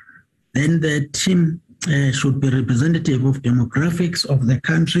 Then the team should be representative of demographics of the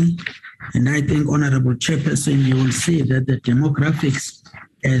country. And I think, Honorable Chairperson, you will see that the demographics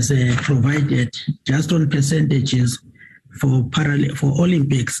as provided just on percentages for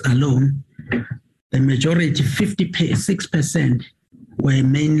Olympics alone, the majority, 56%, were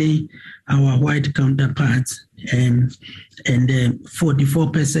mainly our white counterparts, and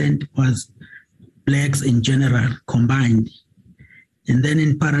 44% was blacks in general combined. And then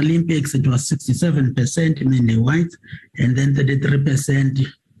in Paralympics, it was 67%, mainly white, and then 33%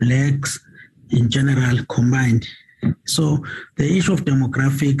 blacks in general combined. So the issue of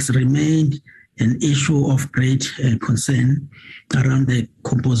demographics remained an issue of great concern around the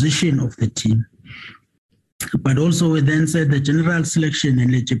composition of the team. But also we then said the general selection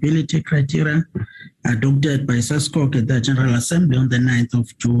and eligibility criteria adopted by SASCOC at the General Assembly on the 9th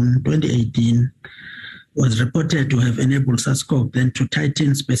of June 2018 was reported to have enabled SASCOC then to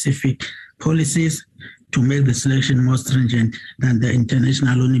tighten specific policies to make the selection more stringent than the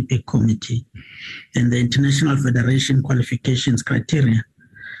International Olympic Committee and the International Federation qualifications criteria.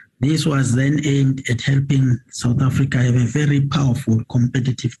 This was then aimed at helping South Africa have a very powerful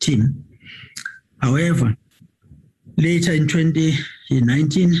competitive team. However, later in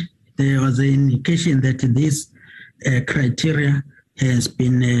 2019, there was an indication that this criteria has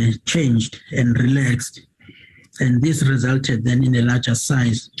been changed and relaxed, and this resulted then in a larger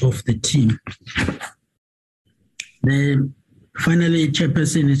size of the team. Finally,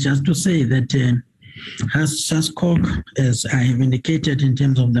 Chairperson, is just to say that SASCOC, as I have indicated in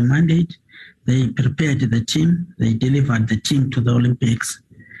terms of the mandate, they prepared the team, they delivered the team to the Olympics,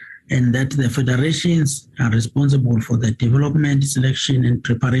 and that the federations are responsible for the development, selection, and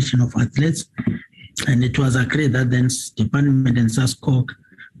preparation of athletes. And it was agreed that then Department and SASCOC,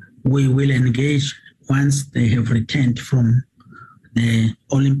 we will engage once they have returned from the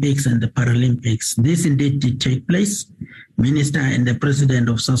Olympics and the Paralympics. This indeed did take place. Minister and the president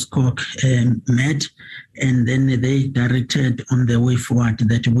of SASCOC met, and then they directed on the way forward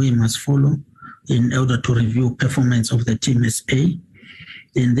that we must follow in order to review performance of the Team SA.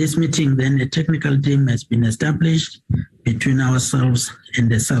 In this meeting, then a technical team has been established between ourselves and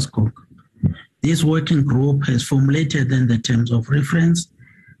the SASCOC. This working group has formulated then the terms of reference,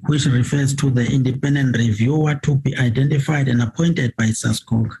 which refers to the independent reviewer to be identified and appointed by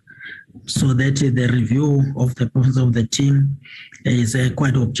SASCOC, so that the review of the performance of the team is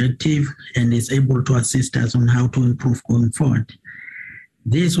quite objective and is able to assist us on how to improve going forward.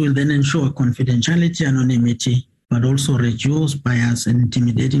 This will then ensure confidentiality, anonymity, but also reduce bias and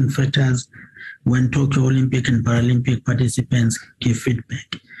intimidating factors when Tokyo Olympic and Paralympic participants give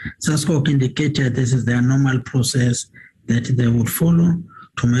feedback. SASCOC indicated this is their normal process that they would follow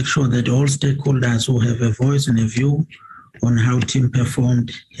to make sure that all stakeholders who have a voice and a view on how team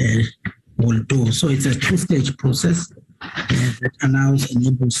performed will do. So it's a two-stage process that allows,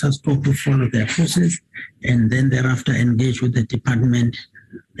 enables SASCOC to follow their process and then thereafter engage with the department,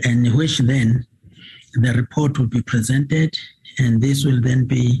 and which then the report will be presented, and this will then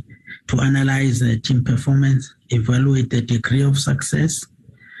be to analyze the team performance, evaluate the degree of success,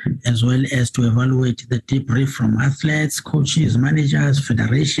 as well as to evaluate the debrief from athletes, coaches, managers,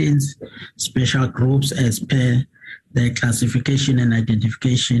 federations, special groups as per the classification and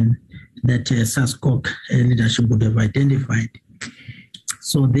identification that SASCOC leadership would have identified.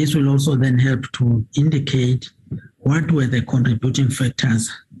 So this will also then help to indicate what were the contributing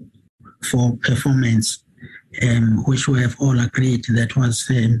factors for performance which we have all agreed that was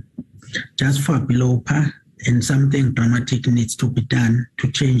just far below par, and something dramatic needs to be done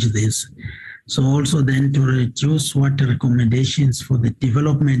to change this. So also then to reduce what the recommendations for the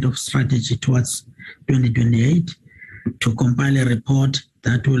development of strategy towards 2028, to compile a report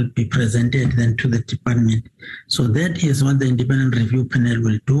that will be presented then to the department. So that is what the independent review panel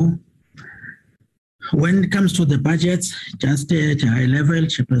will do. When it comes to the budgets, just at a high level,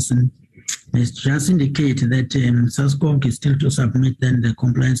 Chairperson, let's just indicate that SASCOC is still to submit then the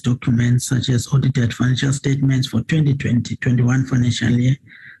compliance documents such as audited financial statements for 2020-21 financial year.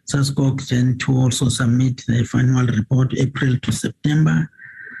 SASCOC then to also submit the final report April to September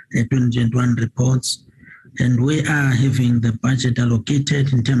 2021 reports. And we are having the budget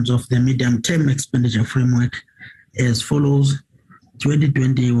allocated in terms of the medium-term expenditure framework as follows: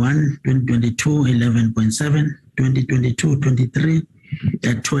 2021-2022, 11.7, 2022-23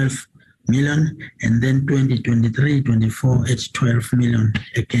 at 12 million, and then 2023-24 at 12 million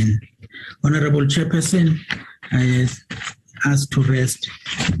again. Honorable Chairperson, I ask to rest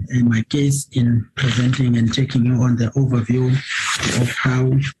my case in presenting and taking you on the overview of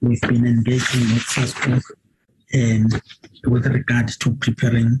how we've been engaging with SASCOC with regard to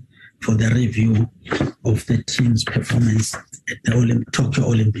preparing for the review of the team's performance at the Tokyo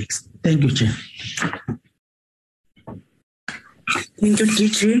Olympics. Thank you, Chair. Thank you,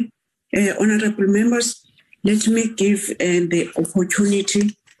 DG. Honorable members, let me give the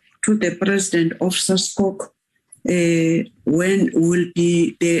opportunity to the President of SASCOC when will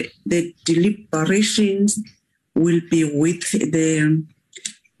be the deliberations will be with the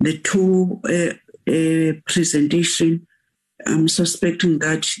two presentation. I'm suspecting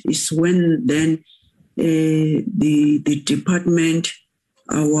that is when then the department,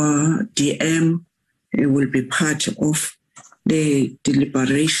 our DM, will be part of the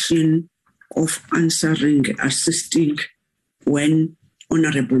deliberation of answering, assisting when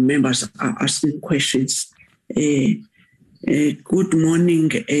honorable members are asking questions. Good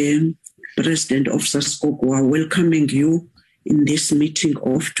morning, President of SASCOC. We are welcoming you in this meeting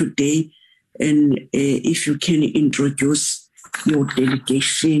of today. And if you can introduce your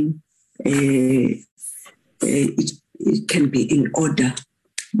delegation, it can be in order.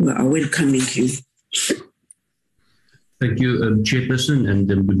 We are welcoming you. Thank you, Chairperson, and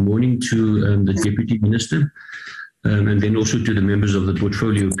good morning to the Deputy Minister, and then also to the members of the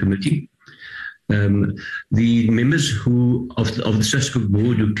Portfolio Committee. The members of the SASCOC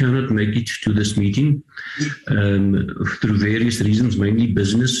board who cannot make it to this meeting through various reasons, mainly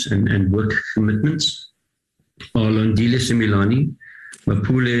business and work commitments, are Londile Semilani,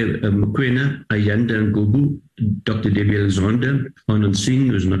 Mapule Mokoena, Ayanda Ngobu, Dr. Debbie Alexander, Anand Singh,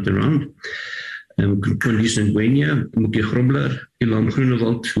 who's not around, Kondisa Ngwenya, Muke Grobler, Ilam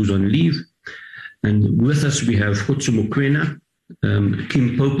Groenewald, who's on leave. And with us we have Khotso Mokoena,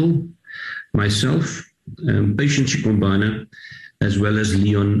 Kim Popel, myself, Patience Chikombana, as well as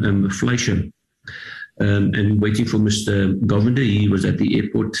Leon Fleischer. And waiting for Mr. Govender. He was at the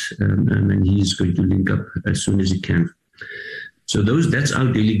airport and he's going to link up as soon as he can. So that's our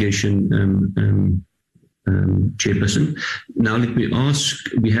delegation, Chairperson. Now let me ask,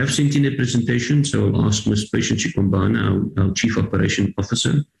 we have sent in a presentation, so I'll ask Ms. Patience Chikombana, our Chief Operation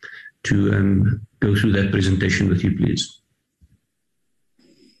Officer, to go through that presentation with you, please.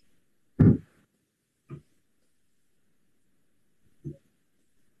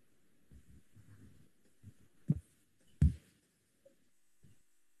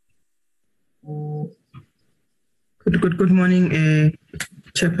 Good morning,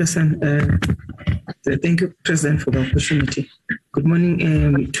 Chairperson. Thank you, President, for the opportunity. Good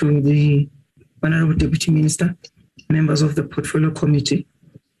morning to the Honorable Deputy Minister, members of the Portfolio Committee.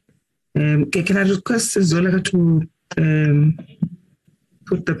 Can I request Zola to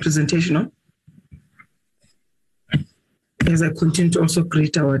put the presentation on? As I continue to also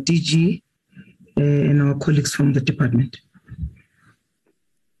greet our DG and our colleagues from the department.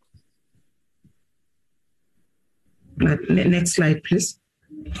 Next slide, please.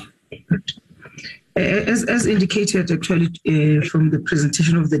 As indicated actually from the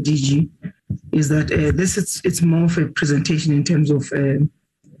presentation of the DG, is that it's more of a presentation in terms of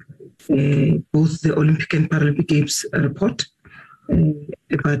both the Olympic and Paralympic Games report,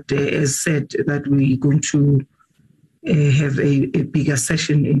 but as said that we're going to have a bigger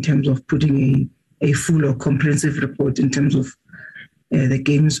session in terms of putting a full or comprehensive report in terms of the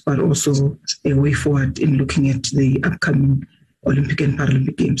games, but also a way forward in looking at the upcoming Olympic and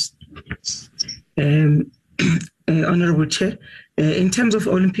Paralympic Games. Honorable Chair, in terms of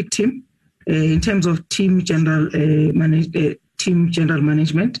Olympic team, in terms of team general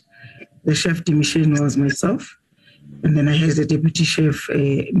management, The chef de mission was myself. And then I had the deputy chef,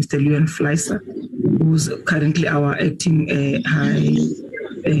 Mr. Leon Fleiser, who's currently our acting high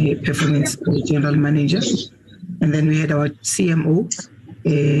performance general manager. And then we had our CMO,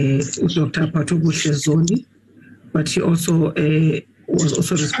 Dr. Patobo Shezoni, but she also was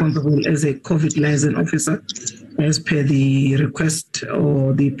also responsible as a COVID liaison officer as per the request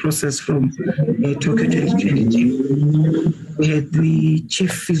or the process from Tokyo 2020. We had the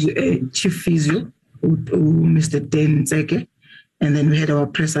chief physio, Mr. Dan Zeke, and then we had our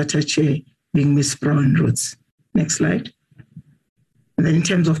press attaché being Miss Brown Rhodes. Next slide. And then in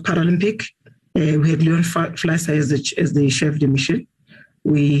terms of Paralympic, we had Leon Fleiser as the chef de mission.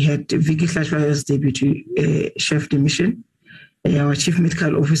 We had Vicky Hlashwa as deputy chef de mission. Our chief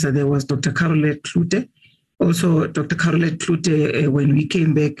medical officer there was Dr. Carolette Klute. Also, Dr. Carolette Klute, when we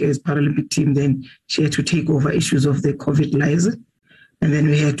came back as Paralympic team, then she had to take over issues of the COVID liaison. And then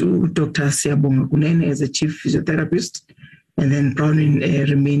we had Dr. Siabonga Kunene as a chief physiotherapist. And then Browning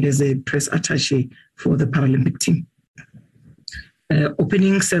remained as a press attaché for the Paralympic team.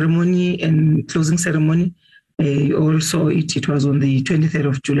 Opening ceremony and closing ceremony, you all saw it. It was on the 23rd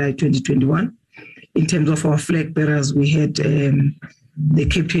of July, 2021. In terms of our flag bearers, we had the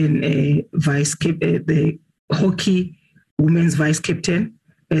captain, the hockey women's vice captain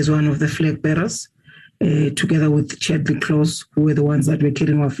as one of the flag bearers, together with Chadwick Close, who were the ones that were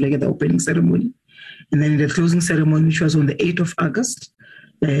carrying our flag at the opening ceremony. And then in the closing ceremony, which was on the 8th of August,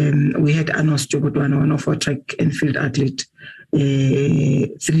 we had Anos Jogotwana, one of our track and field athlete,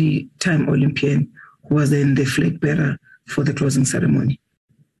 3-time Olympian, who was then the flag bearer for the closing ceremony.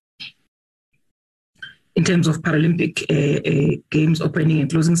 In terms of Paralympic Games opening and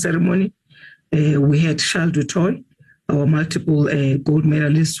closing ceremony, we had Charles Dutoy, our multiple gold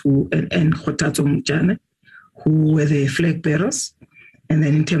medalists, and Khotato Mjane, who were the flag bearers. And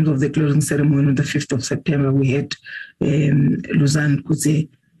then in terms of the closing ceremony on the 5th of September, we had Luzanne Kuze,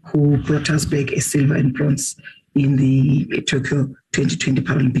 who brought us back a silver and bronze in the Tokyo 2020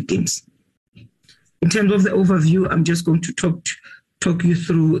 Paralympic Games. In terms of the overview, I'm just going to talk you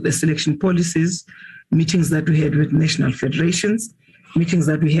through the selection policies, meetings that we had with national federations, meetings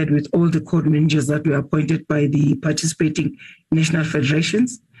that we had with all the court managers that were appointed by the participating national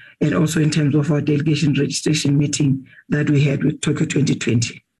federations, and also in terms of our delegation registration meeting that we had with Tokyo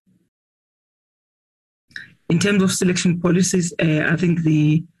 2020. In terms of selection policies, I think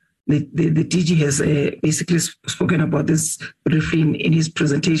the DG has basically spoken about this briefly in his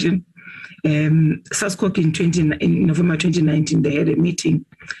presentation. SASCOC in November 2019, they had a meeting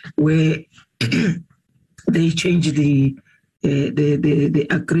where they changed the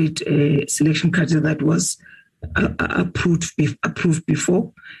agreed selection criteria that was approved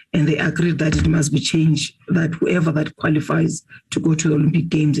before, and they agreed that it must be changed, that whoever that qualifies to go to the Olympic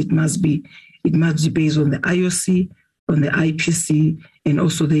Games, it must be based on the IOC, on the IPC, and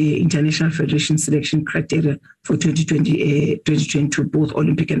also the International Federation selection criteria for 2022, both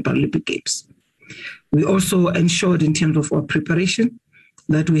Olympic and Paralympic Games. We also ensured in terms of our preparation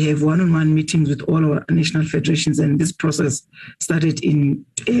that we have one-on-one meetings with all our national federations, and this process started in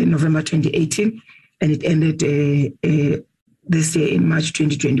November 2018, and it ended this year in March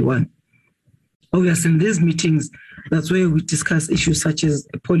 2021. Obviously, in these meetings, that's where we discuss issues such as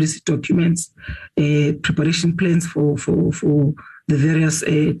policy documents, preparation plans for the various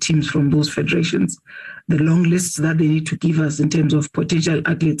teams from those federations, the long lists that they need to give us in terms of potential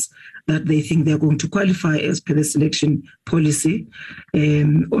athletes that they think they're going to qualify as per the selection policy.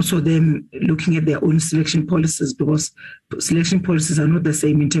 Also them looking at their own selection policies, because selection policies are not the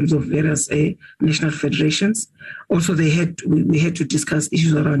same in terms of various national federations. Also, we had to discuss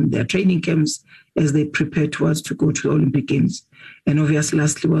issues around their training camps as they prepare towards to go to the Olympic Games. And obviously,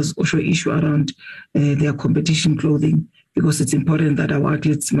 lastly, was also an issue around their competition clothing, because it's important that our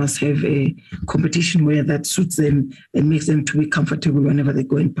athletes must have a competition wear that suits them and makes them to be comfortable whenever they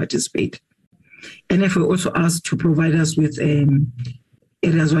go and participate. NFA also asked to provide us with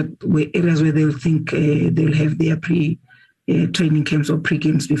areas where they'll think they'll have their training camps or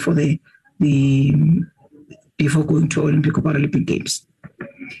pre-games before before going to Olympic or Paralympic Games.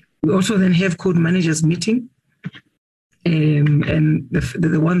 We also then have code managers meeting, and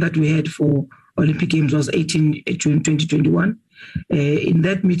the one that we had for Olympic Games was 18 June 2021. In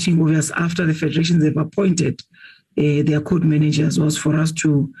that meeting, obviously, after the federations have appointed their code managers, was for us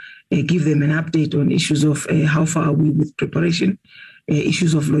to give them an update on issues of how far are we with preparation,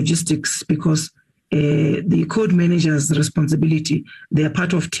 issues of logistics, because the code managers' responsibility, they are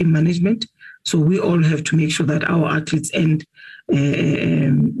part of team management. So we all have to make sure that our athletes and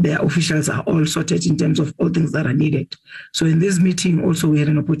their officials are all sorted in terms of all things that are needed. So in this meeting also we had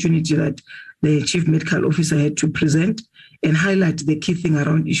an opportunity that the Chief Medical Officer had to present and highlight the key thing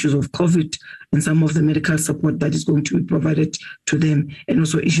around issues of COVID and some of the medical support that is going to be provided to them, and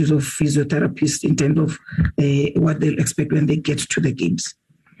also issues of physiotherapists in terms of what they'll expect when they get to the games.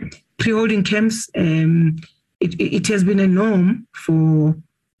 Pre-holding camps, it has been a norm for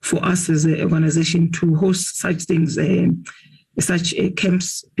us as an organization to host such things, such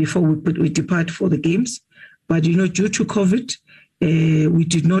camps before we depart for the games. But, due to COVID, we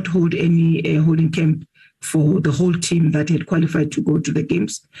did not hold any holding camp for the whole team that had qualified to go to the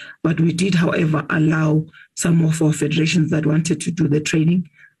games. But we did, however, allow some of our federations that wanted to do the training,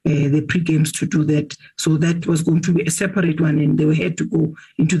 the pre-games, to do that. So that was going to be a separate one, and they had to go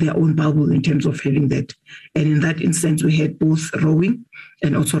into their own bubble in terms of having that. And in that instance, we had both rowing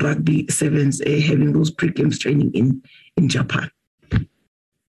and also rugby sevens having those pre-games training in Japan.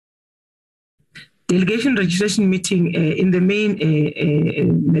 Delegation registration meeting in the main,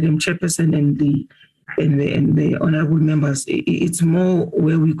 Madam Chairperson and the honourable members, it's more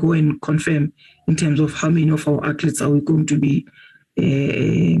where we go and confirm in terms of how many of our athletes are we going to be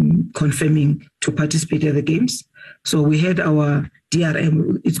confirming to participate at the games. So we had our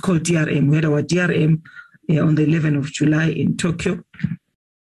DRM, it's called DRM. We had our DRM on the 11th of July in Tokyo.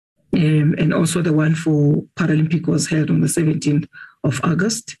 And also the one for Paralympic was held on the 17th of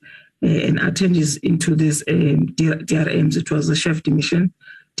August. And attendees into this DRMs, it was the chef de mission,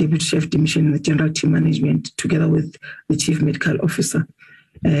 deputy chef de mission, and the general team management, together with the chief medical officer.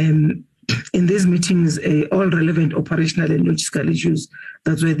 In these meetings, all relevant operational and logistical issues,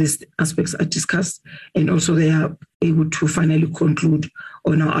 that's where these aspects are discussed. And also they are able to finally conclude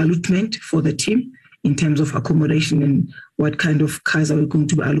on our allotment for the team in terms of accommodation and what kind of cars are we going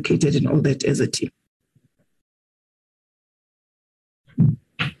to be allocated and all that as a team.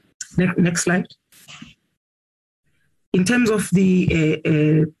 Next slide. In terms of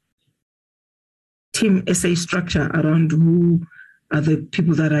the team SA structure around who are the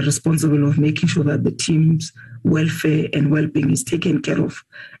people that are responsible of making sure that the team's welfare and well-being is taken care of,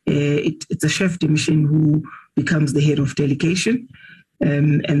 it's a chef de mission who becomes the head of delegation,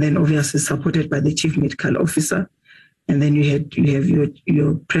 and then obviously supported by the chief medical officer. And then you have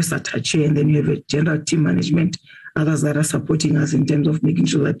your press attaché, and then you have a general team management, others that are supporting us in terms of making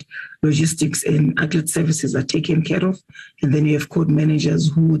sure that logistics and athlete services are taken care of. And then you have code managers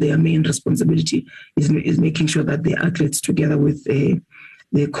who their main responsibility is making sure that the athletes together with the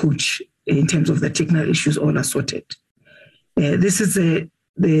coach in terms of the technical issues all are sorted. This is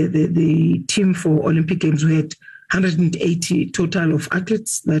the team for Olympic Games. We had 180 total of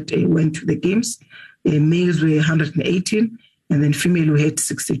athletes that went to the games. Males were 118, and then female we had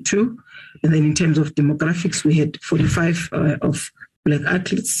 62. And then in terms of demographics, we had 45 of black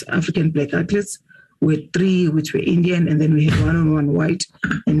athletes, African black athletes. We had 3 which were Indian, and then we had 1 white,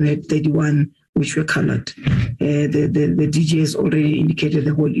 and we had 31 which were colored. The DJ has already indicated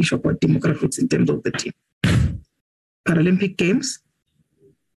the whole issue about demographics in terms of the team. Paralympic Games.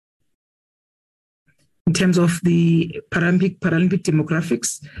 In terms of the Paralympic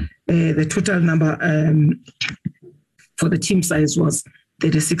demographics, the total number for the team size was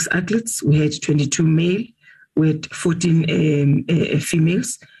 36 athletes. We had 22 male, we had 14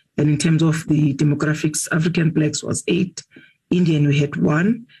 females. And in terms of the demographics, African blacks was 8, Indian we had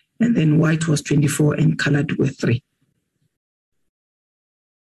 1, and then white was 24, and colored were 3.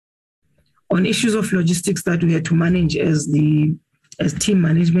 On issues of logistics that we had to manage as team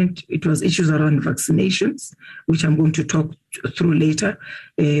management, it was issues around vaccinations, which I'm going to talk through later,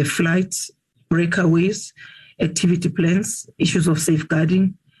 flights, breakaways, activity plans, issues of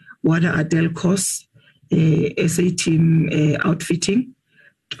safeguarding, water ADEL costs, SA team outfitting,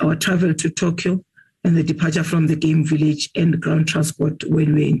 our travel to Tokyo, and the departure from the game village and ground transport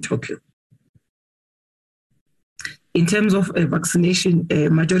when we're in Tokyo. In terms of vaccination,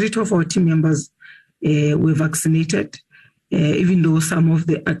 majority of our team members were vaccinated, even though some of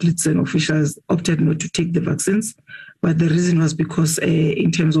the athletes and officials opted not to take the vaccines. But the reason was because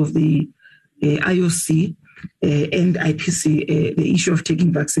in terms of the IOC and IPC, the issue of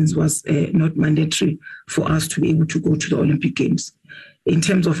taking vaccines was not mandatory for us to be able to go to the Olympic Games. In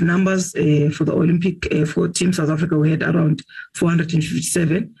terms of numbers for the Olympic, for Team South Africa, we had around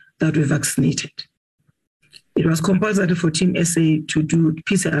 457 that were vaccinated. It was compulsory for Team SA to do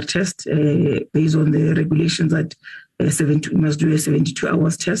PCR test based on the regulations that we must do a 72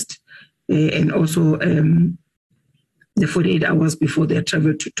 hours test, and also the 48 hours before their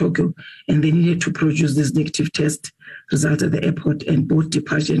travel to Tokyo, and they needed to produce this negative test result at the airport, and both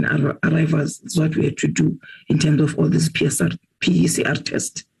departure and arrivals is what we had to do in terms of all these PCR PCR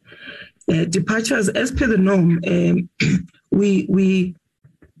test. Departures, as per the norm, we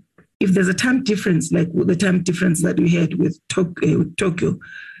if there's a time difference, like the time difference that we had with Tokyo,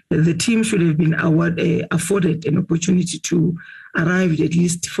 the team should have been afforded an opportunity to arrive at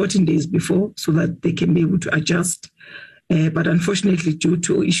least 14 days before so that they can be able to adjust. But unfortunately, due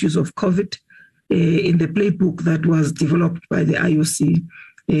to issues of COVID, in the playbook that was developed by the IOC,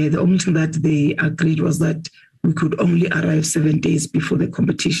 the only thing that they agreed was that we could only arrive 7 days before the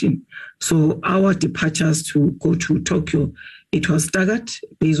competition. So our departures to go to Tokyo, it was staggered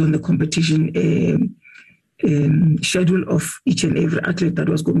based on the competition schedule of each and every athlete that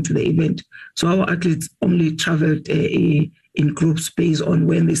was going to the event. So our athletes only traveled in groups based on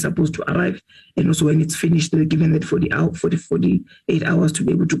when they're supposed to arrive, and also when it's finished, they're given that 48 hours to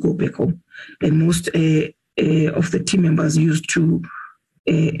be able to go back home. And most of the team members used two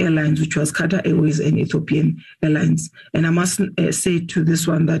airlines, which was Qatar Airways and Ethiopian Airlines. And I must say to this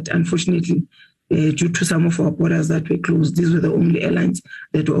one that unfortunately, due to some of our borders that were closed, these were the only airlines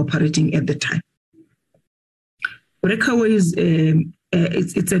that were operating at the time. Breakaways,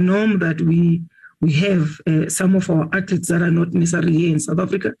 it's a norm that we have some of our athletes that are not necessarily here in South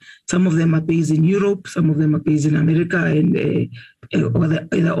Africa. Some of them are based in Europe, some of them are based in America and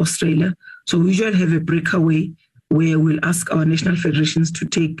either Australia. So we usually have a breakaway where we'll ask our national federations to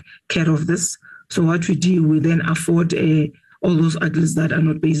take care of this. So what we do, we then afford all those athletes that are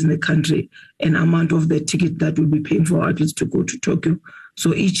not based in the country an amount of the ticket that we'll be paying for athletes to go to Tokyo.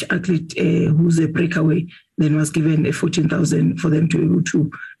 So each athlete who's a breakaway then was given a 14,000 for them to be able to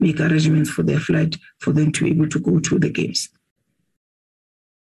make arrangements for their flight, for them to be able to go to the games.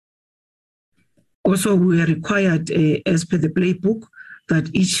 Also, we are required, as per the playbook, that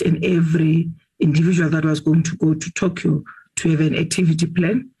each and every individual that was going to go to Tokyo to have an activity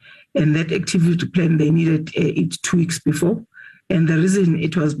plan. And that activity plan, they needed it 2 weeks before. And the reason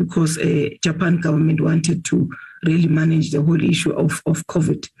it was because Japan government wanted to really manage the whole issue of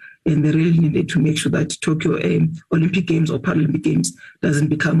COVID. And they really needed to make sure that Tokyo Olympic Games or Paralympic Games doesn't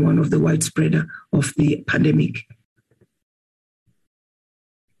become one of the widespreader of the pandemic.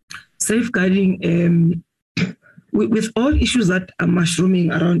 Safeguarding, with all issues that are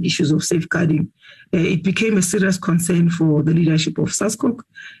mushrooming around issues of safeguarding, it became a serious concern for the leadership of SASCOC,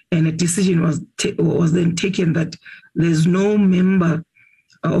 and a decision was then taken that there's no member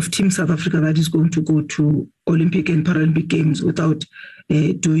of Team South Africa that is going to go to Olympic and Paralympic Games without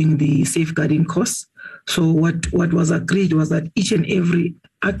doing the safeguarding course. So what was agreed was that each and every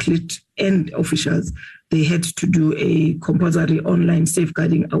athlete and officials, they had to do a compulsory online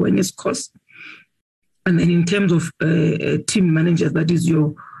safeguarding awareness course. And then in terms of team managers, that is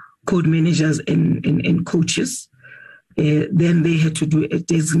your code managers and coaches, then they had to do a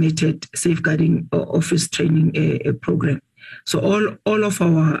designated safeguarding office training program. So all of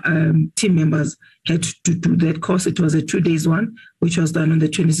our team members had to do that course. It was a 2 days one, which was done on the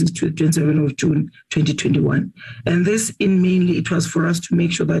 26th to 27th of June, 2021. And this mainly, it was for us to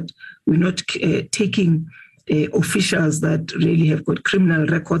make sure that we're not taking officials that really have got criminal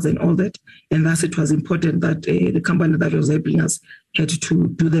records and all that. And thus it was important that the company that was helping us had to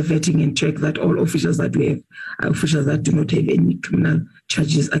do the vetting and check that all officials that we have are officials that do not have any criminal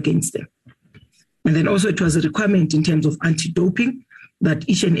charges against them. And then also it was a requirement in terms of anti-doping that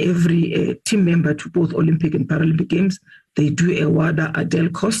each and every team member to both Olympic and Paralympic Games, they do a WADA ADEL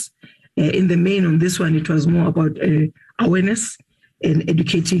course. In the main on this one, it was more about awareness and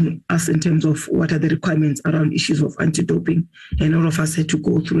educating us in terms of what are the requirements around issues of anti-doping. And all of us had to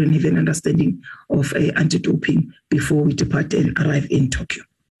go through and have an understanding of anti-doping before we depart and arrive in Tokyo.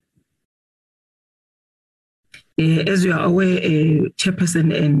 As you are aware,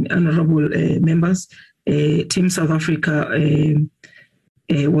 Chairperson and honorable members, Team South Africa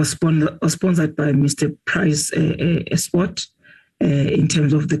was sponsored by Mr. Price Sport in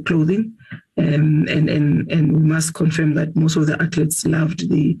terms of the clothing. And we must confirm that most of the athletes loved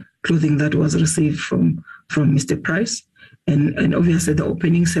the clothing that was received from Mr. Price. And obviously the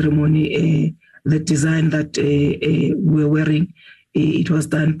opening ceremony, the design that we're wearing, it was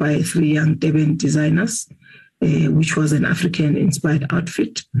done by 3 young Durban designers, which was an African-inspired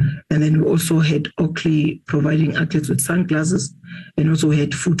outfit. And then we also had Oakley providing athletes with sunglasses, and also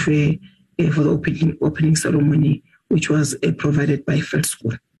had footwear for the opening ceremony, which was provided by Felt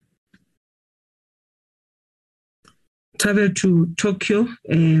School. Travel to Tokyo,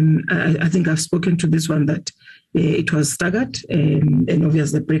 I think I've spoken to this one that it was staggered, and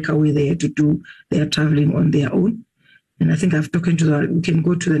obviously the breakaway they had to do their traveling on their own. And I think I've spoken to that. We can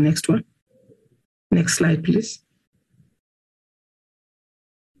go to the next one. Next slide, please.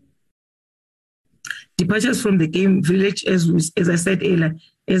 Departures from the game village, as I said earlier,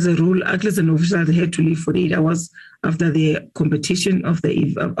 as a rule, athletes and officials had to leave 48 hours after the competition of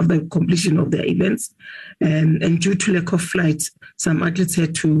the completion of their events. And due to lack of flights, some athletes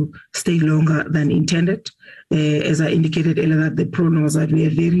had to stay longer than intended. As I indicated earlier, that the problem was that we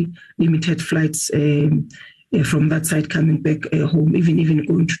had very limited flights from that side coming back home, even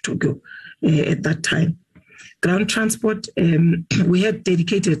going to Tokyo at that time. Ground transport, we had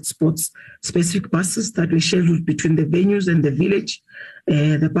dedicated sports-specific buses that were scheduled between the venues and the village.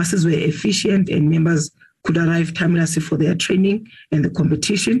 The buses were efficient and members could arrive timelessly for their training and the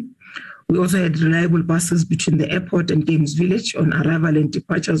competition. We also had reliable buses between the airport and Games Village on arrival and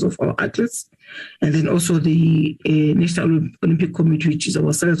departures of our athletes. And then also the National Olympic Committee, which is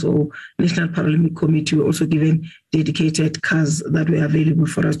ourselves, or National Paralympic Committee, were also given dedicated cars that were available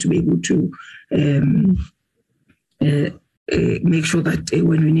for us to be able to make sure that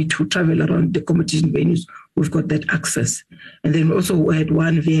when we need to travel around the competition venues, we've got that access. And then also we had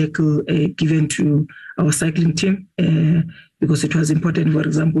one vehicle given to our cycling team because it was important, for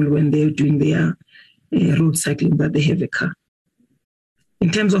example, when they're doing their road cycling, that they have a car. In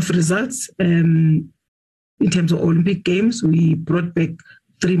terms of results, in terms of Olympic Games, we brought back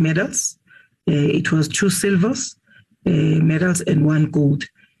 3 medals. It was 2 silvers medals and 1 gold.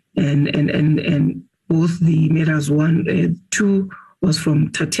 And both the medals, 2 was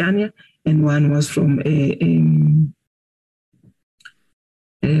from Tatiana and 1 was from,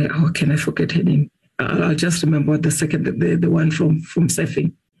 how can I forget her name? I'll just remember the second, the one from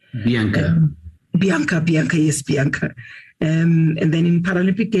surfing. Bianca. Bianca, yes, Bianca. And then in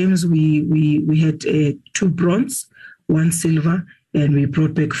Paralympic Games, we had 2 bronze, 1 silver, and we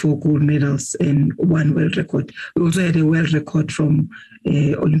brought back 4 gold medals and 1 world record. We also had a world record from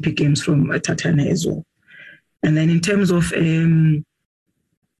Olympic Games from Tatiana as well. And then in terms of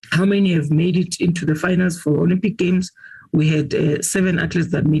how many have made it into the finals for Olympic Games, we had 7 athletes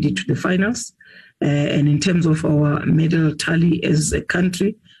that made it to the finals. And in terms of our medal tally as a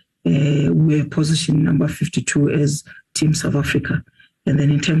country, we're position number 52 as Team South Africa. And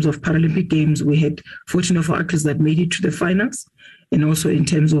then in terms of Paralympic Games, we had 14 of our athletes that made it to the finals. And also in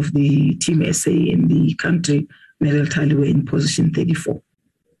terms of the Team SA in the country, medal tally, we're in position 34.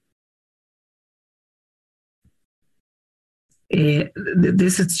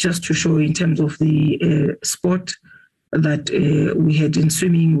 This is just to show in terms of the sport that we had in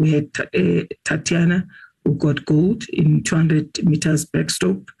swimming. We had Tatiana, who got gold in 200 meters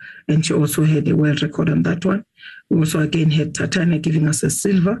backstroke, and she also had a world record on that one. We also again had Tatiana giving us a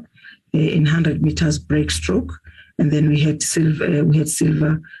silver in 100 meters breaststroke, and then we had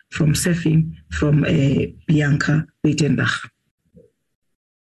silver from surfing from Bianca Weitenbach.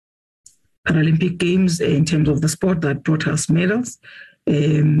 Paralympic Games, in terms of the sport that brought us medals,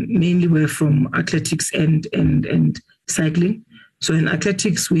 mainly were from athletics and cycling. So in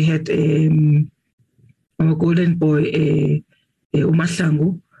athletics, we had our golden boy,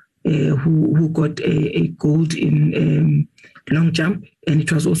 Umahlangu, who got a gold in long jump, and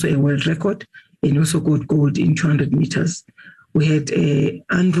it was also a world record, and also got gold in 200 meters. We had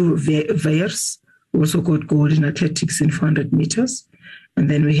Andrew Veyers, who also got gold in athletics in 400 meters. And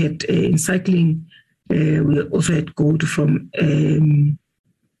then we had in cycling, we also had gold from,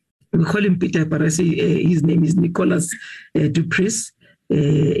 we call him Peter, but I say his name is Nicolas Dupris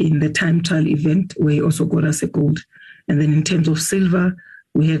in the time trial event, where he also got us a gold. And then in terms of silver,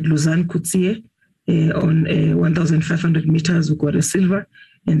 we had Lausanne Coutier on 1,500 meters, who got a silver.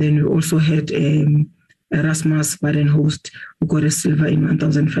 And then we also had Erasmus Badenhorst, who got a silver in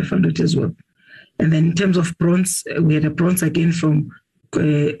 1,500 as well. And then in terms of bronze, we had a bronze again from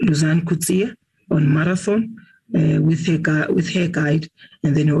Lausanne Coutier on marathon with her guide.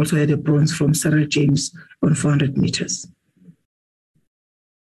 And then we also had a bronze from Sarah James on 400 meters.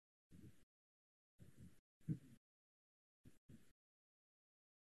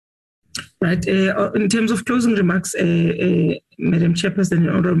 Right. In terms of closing remarks, Madam Chairperson and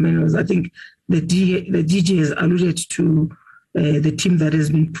honorable members, I think the DG has alluded to the team that has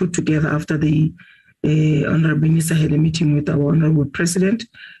been put together after the Honorable Minister had a meeting with our Honorable President,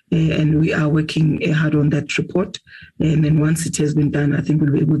 and we are working hard on that report. And then once it has been done, I think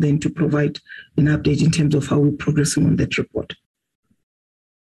we'll be able then to provide an update in terms of how we're progressing on that report.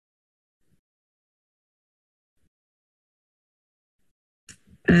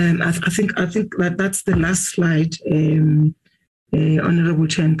 I think that's the last slide, Honorable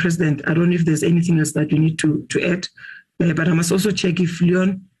Chair and President. I don't know if there's anything else that you need to add, but I must also check if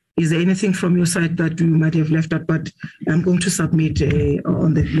Leon, is there anything from your side that you might have left out? But I'm going to submit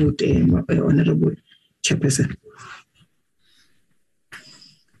on the note, Honorable Chairperson.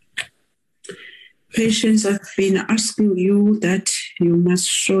 Patients have been asking you that you must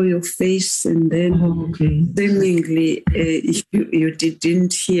show your face, and then seemingly you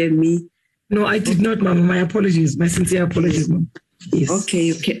didn't hear me. No, I did not, Mama. My apologies. My sincere apologies, Mama. Yes.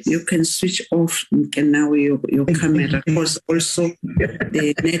 Okay, you can switch off now your camera, because also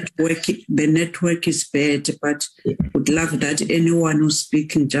the network is bad, but would love that anyone who's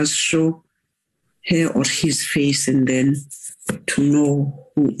speaking just show her or his face, and then to know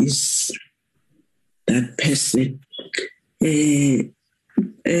who is that person.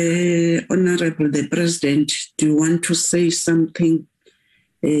 Honorable the President, do you want to say something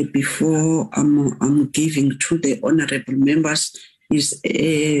before I'm giving to the honorable members? Is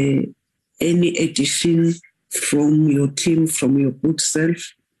any addition from your team, from your good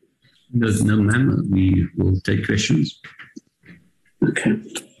self? No, ma'am. We will take questions. Okay.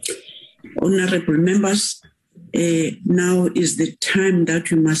 Honorable members, now is the time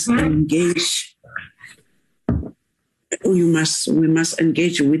that we must engage. We must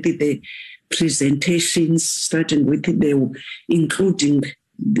engage with the presentations, starting with including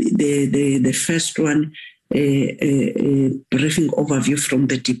the first one. A briefing overview from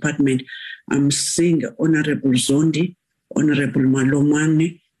the department. I'm seeing Honorable Zondi, Honorable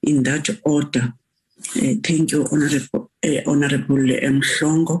Malomane, in that order. Thank you, Honorable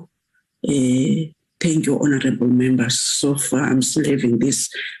Mhlongo. Thank you, Honorable members. So far, I'm still having this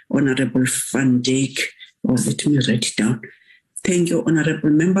Honorable Van Dijk. Let me write it down. Thank you, Honorable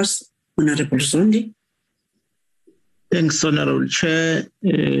members. Honorable Zondi. Thanks, Honorable Chair.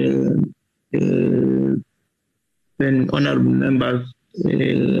 Then, honorable members,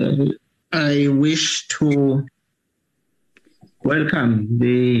 I wish to welcome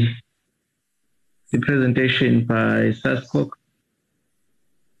the presentation by SASCOC.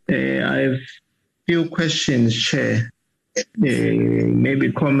 I have few questions, Chair.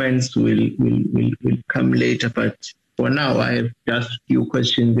 Maybe comments will come later, but for now I have just a few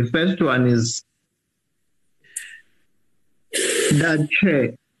questions. The first one is that,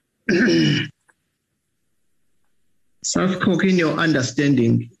 Chair, SASCOC, in your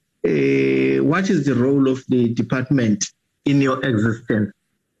understanding, what is the role of the department in your existence?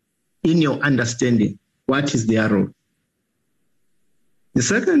 In your understanding, what is their role? The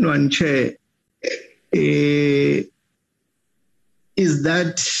second one, Chair, is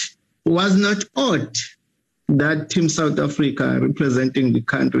that was not odd that Team South Africa, representing the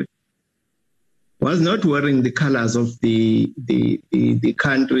country, was not wearing the colors of the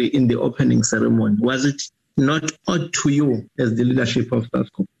country in the opening ceremony. Was it not odd to you as the leadership of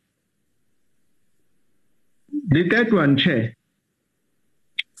SASCOC? The third one, Chair,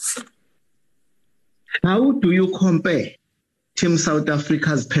 how do you compare Team South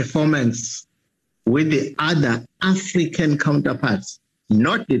Africa's performance with the other African counterparts,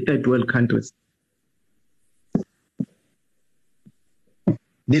 not the third world countries?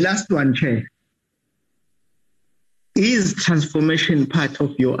 The last one, Chair, is transformation part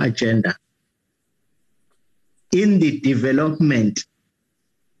of your agenda in the development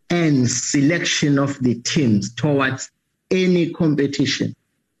and selection of the teams towards any competition?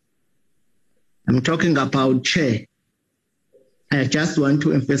 I'm talking about, Chair, I just want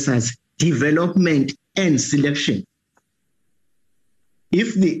to emphasize development and selection.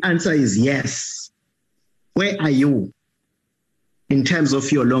 If the answer is yes, where are you in terms of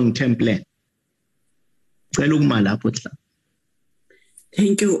your long-term plan? Thank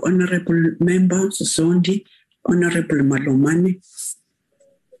you, Honorable Member Zondi. Honorable Malomane.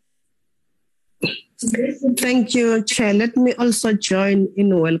 Thank you, Chair. Let me also join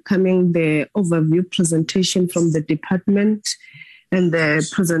in welcoming the overview presentation from the department and the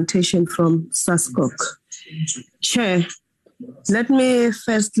presentation from SASCOC. Chair, let me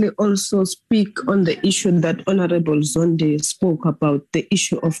firstly also speak on the issue that Honorable Zondi spoke about, the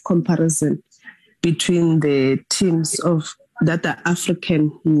issue of comparison between the teams of that are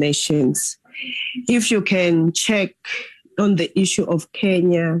African nations. If you can check on the issue of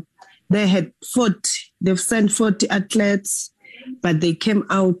Kenya, they've sent 40 athletes, but they came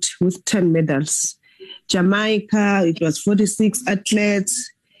out with 10 medals. Jamaica, it was 46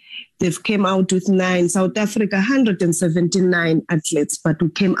 athletes. They've came out with 9. South Africa, 179 athletes, but we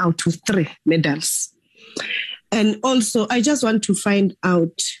came out with 3 medals. And also, I just want to find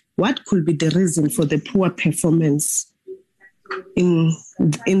out what could be the reason for the poor performance in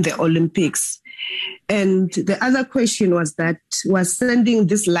the Olympics. And the other question was that was sending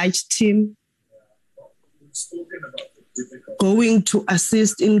this large team going to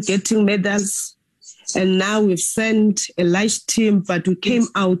assist in getting medals. And now we've sent a large team, but we came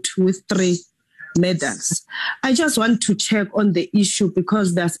out with 3 medals. I just want to check on the issue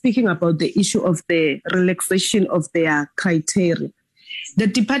because they're speaking about the issue of the relaxation of their criteria. The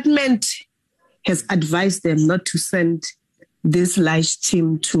department has advised them not to send this large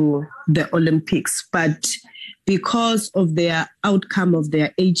team to the Olympics, but because of their outcome of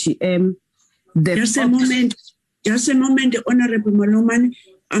their AGM, just a moment, Honorable Maloman.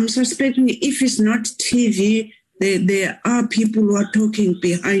 I'm suspecting if it's not TV, there are people who are talking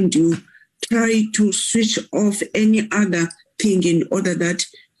behind you. Try to switch off any other thing in order that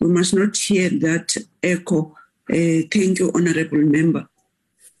we must not hear that echo. Thank you, Honorable Member.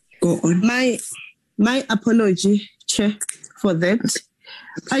 Go on. My apology, Chair, for that.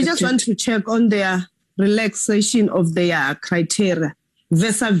 I just want to check on their relaxation of their criteria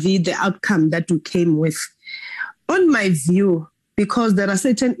vis-a-vis the outcome that we came with. On my view, because there are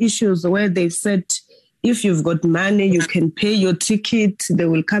certain issues where they said, if you've got money, you can pay your ticket, they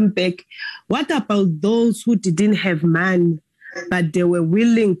will come back. What about those who didn't have money, but they were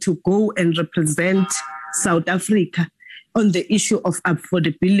willing to go and represent South Africa on the issue of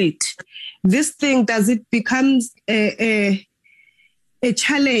affordability? This thing, does it become a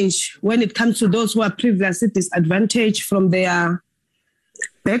challenge when it comes to those who are previously disadvantaged from their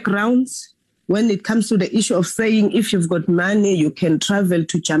backgrounds? When it comes to the issue of saying if you've got money, you can travel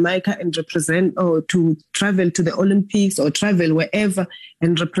to Jamaica and represent, or to travel to the Olympics or travel wherever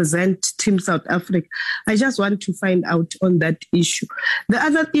and represent Team South Africa. I just want to find out on that issue. The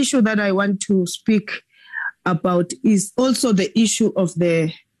other issue that I want to speak about is also the issue of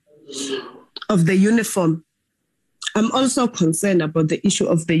the uniform. I'm also concerned about the issue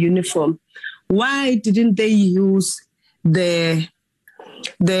of the uniform. Why didn't they use the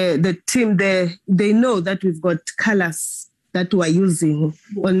team? They know that we've got colors that we're using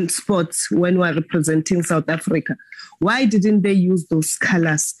on sports when we're representing South Africa. Why didn't they use those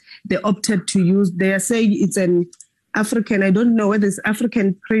colors? They opted to use, they are saying it's an African, I don't know whether it's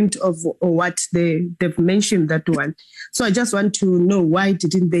African print or what, they've mentioned that one. So I just want to know why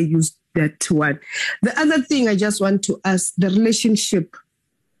didn't they use that one. The other thing I just want to ask, the relationship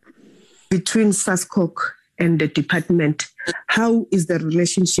between SASCOC and the department. How is the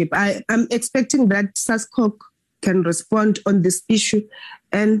relationship? I'm expecting that SASCOC can respond on this issue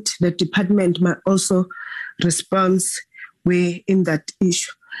and the department might also respond in that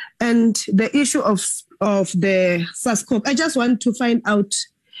issue. And the issue of the SASCOC, I just want to find out,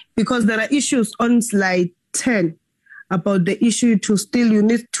 because there are issues on slide 10 about the issue to still, you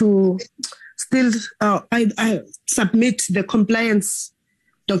need to still submit the compliance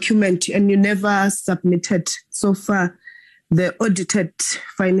document, and you never submitted so far the audited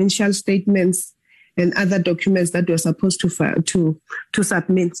financial statements and other documents that you're supposed to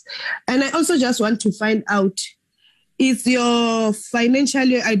submit. And I also just want to find out, is your financial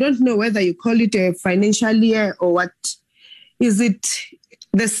year, I don't know whether you call it a financial year or what, is it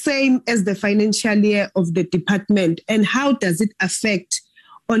the same as the financial year of the department? And how does it affect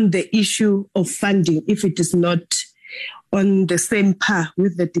on the issue of funding if it is not on the same par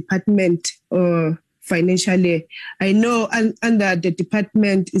with the department or financial year? I know under the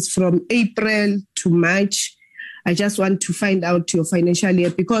department is from April to March. I just want to find out your financial year,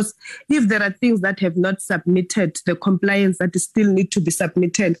 because if there are things that have not submitted, the compliance that still need to be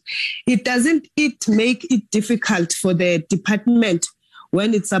submitted, doesn't it make it difficult for the department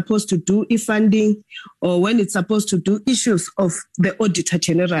when it's supposed to do e-funding or when it's supposed to do issues of the Auditor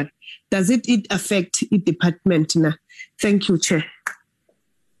General? Does it affect the department now? Thank you, Chair.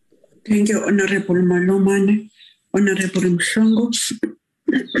 Thank you, Honorable Malomane. Honorable Mshongo.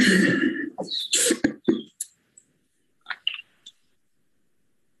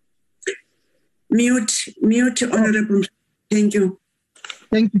 Mute, Honorable. Thank you.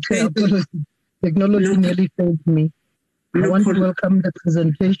 Thank you, Chair. Technology nearly failed me. I want to welcome the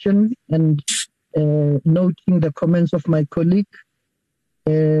presentation and noting the comments of my colleague.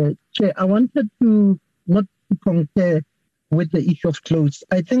 Chair, I wanted to not to compare with the issue of clothes.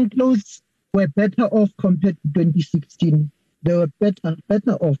 I think clothes were better off compared to 2016. They were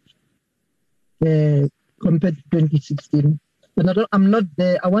better off compared to 2016. But I'm not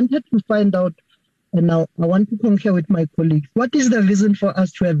there. I wanted to find out, and now I want to concur with my colleagues. What is the reason for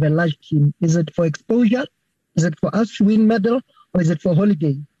us to have a large team? Is it for exposure? Is it for us to win medal? Or is it for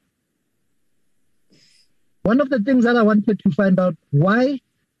holiday? One of the things that I wanted to find out, why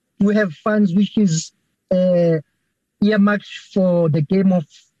do we have funds which is earmarked for the game of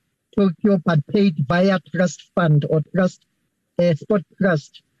Tokyo but paid via trust fund or trust sport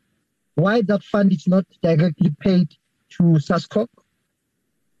trust? Why that fund is not directly paid to SASCOC?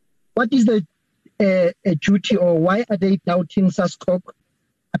 What is the duty, or why are they doubting SASCOC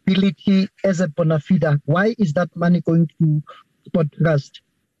eligibility as a bona fide, why is that money going to Sport Trust?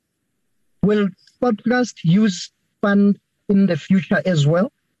 Will Sport Trust use fund in the future as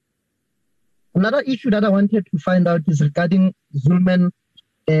well? Another issue that I wanted to find out is regarding Zulman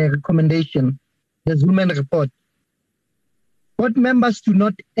recommendation, the Zulman report. Board members do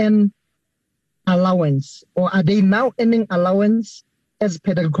not earn allowance, or are they now earning allowance as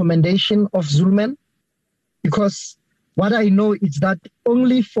per the recommendation of Zulman? Because what I know is that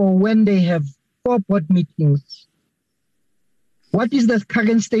only for when they have 4 board meetings. What is the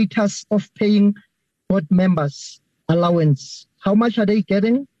current status of paying board members allowance? How much are they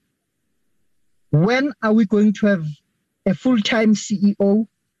getting? When are we going to have a full-time CEO?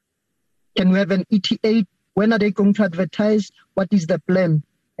 Can we have an ETA? When are they going to advertise? What is the plan?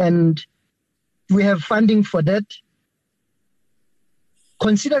 And do we have funding for that?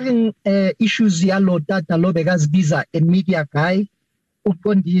 Considering issues yalo Tata Lobega's Biza, a media guy,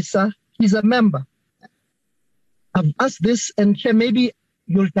 Upondisa, he's a member. I've asked this, and maybe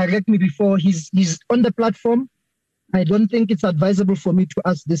you'll direct me before he's on the platform. I don't think it's advisable for me to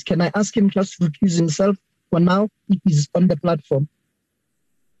ask this. Can I ask him just to recuse himself for now if he's on the platform?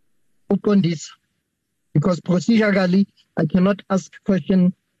 Upondisa. Because procedurally, I cannot ask a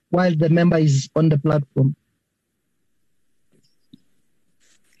question while the member is on the platform.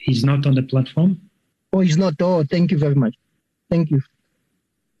 He's not on the platform? Oh, he's not. Oh, thank you very much. Thank you.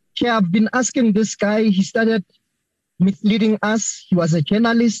 Chair, I've been asking this guy. He started misleading us. He was a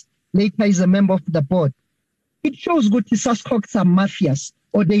journalist. Later, he's a member of the board. It shows good SASCOCs are mafias,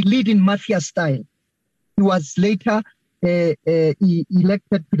 or they lead in mafia style. He was later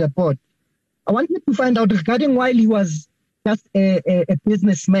elected to the board. I wanted to find out regarding while he was just a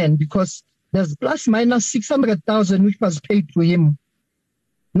businessman, because there's plus minus 600,000 which was paid to him.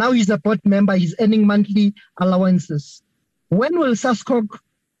 Now he's a board member, he's earning monthly allowances. When will SASCOC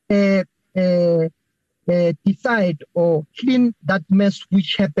decide or clean that mess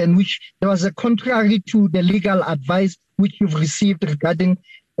which happened, which there was a contrary to the legal advice which you've received regarding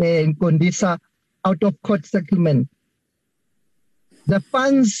Nkondisa out of court settlement? The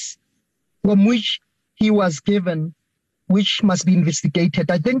funds from which he was given, which must be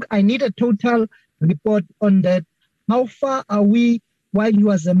investigated. I think I need a total report on that. How far are we while he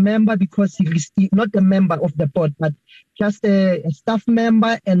was a member, because he received, not a member of the board, but just a staff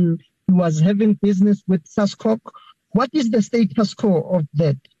member, and he was having business with SASCOC? What is the status quo of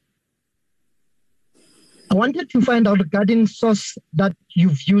that? I wanted to find out regarding source that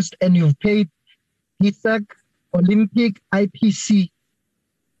you've used and you've paid PSAC, Olympic, IPC.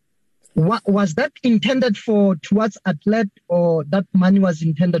 What, was that intended for towards athlete, or that money was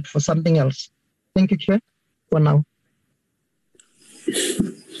intended for something else? Thank you, Chair, for now.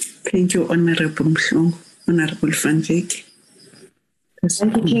 Thank you, Honorable Mhlongo. Honorable Van Wyk.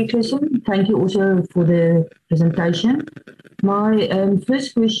 Thank you, Chairperson. Thank you also for the presentation. My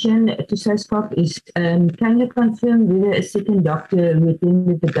first question to SASCOC is, can you confirm whether a second doctor who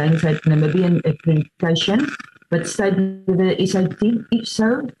attended the games had Namibian accreditation, but stayed with the SAT? If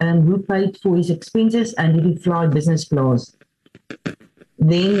so, who paid for his expenses, and did he fly business class?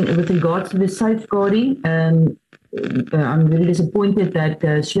 Then, with regards to the safeguarding, I'm really disappointed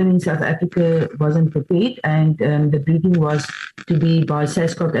that Swimming South Africa wasn't prepared, and the briefing was to be by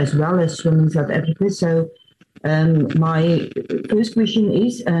SASCOC as well as Swimming South Africa. So my first question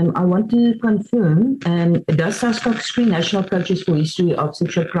is, I want to confirm, does SASCOC screen national coaches for history of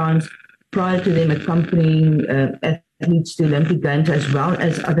sexual crimes prior to them accompanying athletes to Olympic Games as well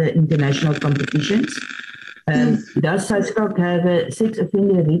as other international competitions? Does SASCOC have a sex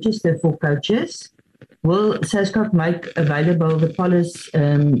offender register for coaches? Will SASCOC make available the police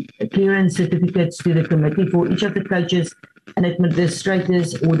clearance certificates to the committee for each of the coaches and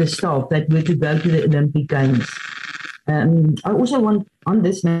administrators or the staff that were to go to the Olympic Games? I also want, on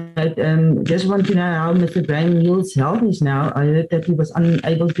this note, just want to know how Mr. Graham Hill's health is now. I heard that he was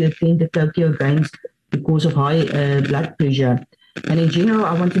unable to attend the Tokyo Games because of high blood pressure. And in general,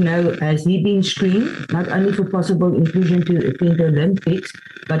 I want to know, has he been screened, not only for possible inclusion to attend the Olympics,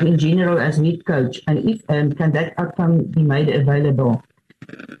 but in general as head coach? And if can that outcome be made available?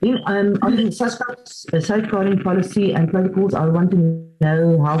 Then on the SASCOC's safeguarding policy and protocols, I want to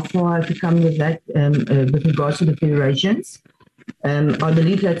know how far to come with that with regards to the federations. I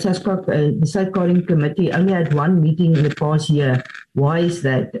believe that SASCOC, the safeguarding committee, only had one meeting in the past year. Why is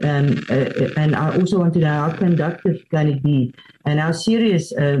that? And I also want to know how conductive can it be, and how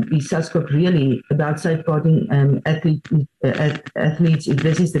serious is SASCOC really about safeguarding athletes if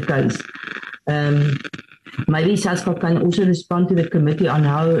this is the case. maybe SASCOC can also respond to the committee on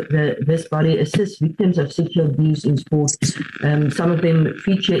how this body assists victims of sexual abuse in sport. Some of them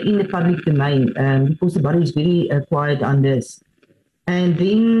feature in the public domain because the body is very quiet on this. And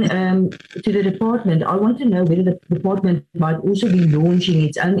then to the department, I want to know whether the department might also be launching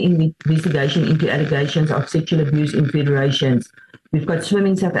its own investigation into allegations of sexual abuse in federations. We've got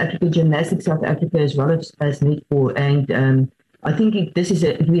Swimming South Africa, Gymnastics South Africa, as well as netball. And I think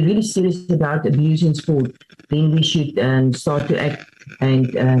if we're really serious about abuse in sport, then we should start to act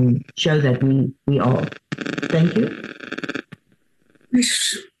and show that we are. Thank you.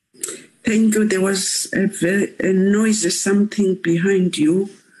 Thank you. There was a noise, something behind you,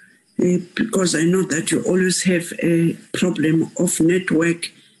 because I know that you always have a problem of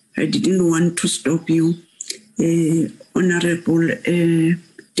network. I didn't want to stop you. Honorable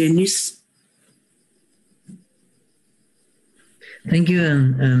Dennis. Thank you,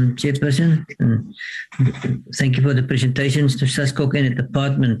 Chairperson. Thank you for the presentations to SASCOC and the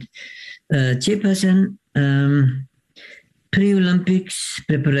department. Chairperson, pre-Olympics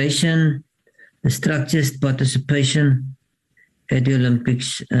preparation, the structures, participation at the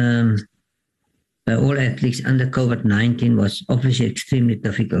Olympics by all athletes under COVID-19 was obviously extremely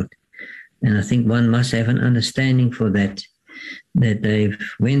difficult. And I think one must have an understanding for that they've,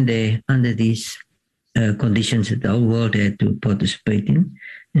 when they're under these conditions that the whole world had to participate in,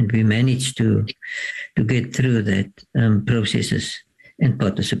 and we managed to get through that processes and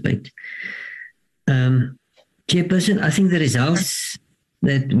participate. Chairperson, I think the results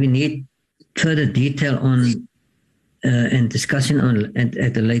that we need further detail on and discussion on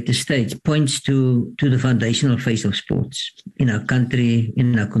at a later stage points to the foundational phase of sports in our country,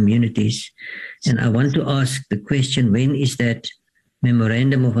 in our communities. And I want to ask the question, when is that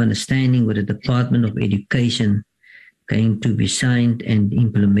memorandum of understanding with the Department of Education going to be signed and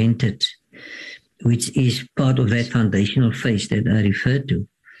implemented, which is part of that foundational phase that I referred to?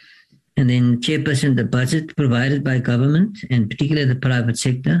 And then, Chairperson, the budget provided by government, and particularly the private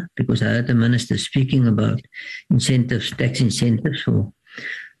sector, because I heard the Minister speaking about incentives, tax incentives for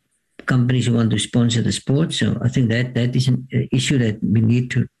companies who want to sponsor the sport. So I think that is an issue that we need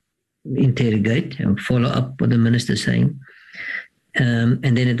to interrogate and follow up what the Minister is saying. And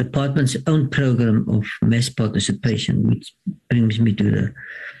then the department's own program of mass participation, which brings me to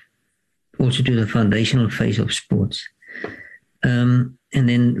the foundational phase of sports. And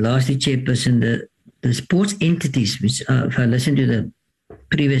then lastly, Chairperson, the sports entities, which if I listen to the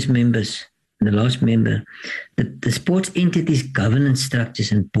previous members, the last member, the sports entities, governance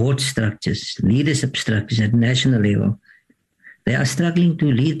structures and board structures, leadership structures at national level, they are struggling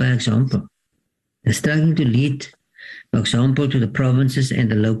to lead by example. They're struggling to lead by example to the provinces and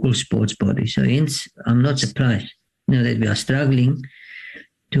the local sports bodies. So hence, I'm not surprised that we are struggling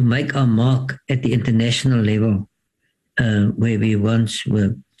to make our mark at the international level, where we once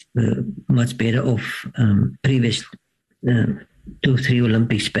were much better off previous 2-3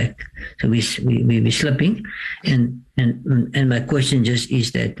 Olympics back. So we're slipping. And my question just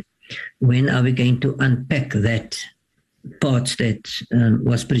is that when are we going to unpack that parts that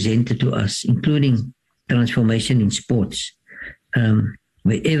was presented to us, including transformation in sports,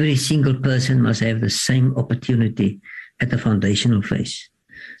 where every single person must have the same opportunity at the foundational phase?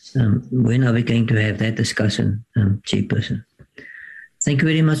 When are we going to have that discussion, Chairperson? Thank you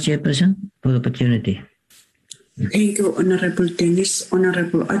very much, Chairperson, for the opportunity. Thank you, Honorable Dennis.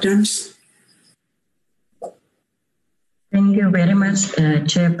 Honorable Adams. Thank you very much,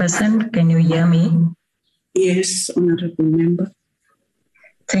 Chairperson. Can you hear me? Yes, Honorable Member.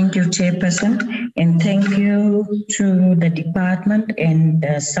 Thank you, Chairperson, and thank you to the department and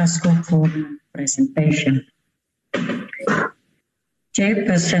SASCOC for the presentation.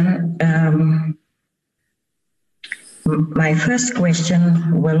 Chairperson, my first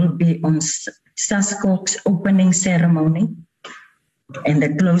question will be on SASCOC's opening ceremony and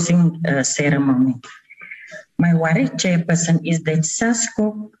the closing ceremony. My worry, Chairperson, is that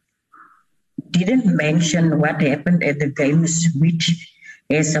SASCOC didn't mention what happened at the Games, which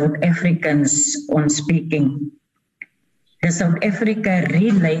as South Africans on speaking. The South Africa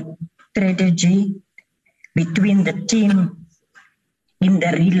relay strategy between the team in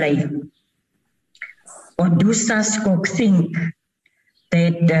the relay. Or do SASCOC think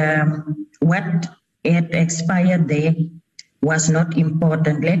that what had expired there was not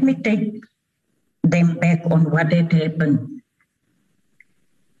important? Let me take them back on what had happened.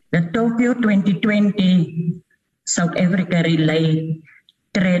 The Tokyo 2020 South Africa relay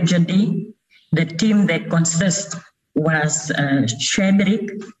tragedy, the team that consists was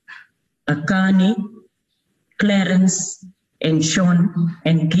Shadrick, Akani, Clarence, and Sean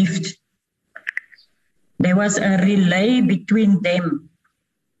and Gift. There was a relay between them.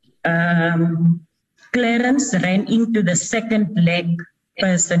 Clarence ran into the second leg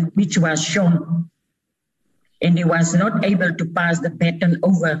person, which was Sean, and he was not able to pass the baton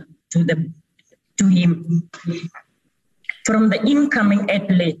over to him. From the incoming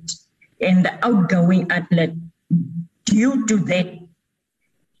athlete and the outgoing athlete, due to that,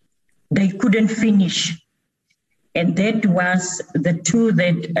 they couldn't finish. And that was the two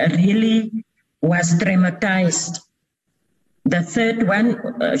that really was traumatized. The third one,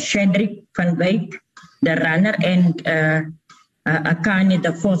 Shedrick van Wyk, the runner, and Akani,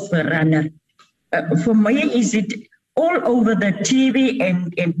 the fourth runner. For me, is it all over the TV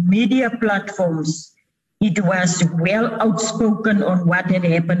and media platforms? It was well outspoken on what had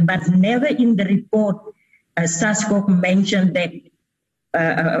happened, but never in the report SASCOC mentioned that.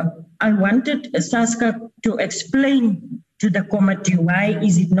 I wanted SASCOC to explain to the committee why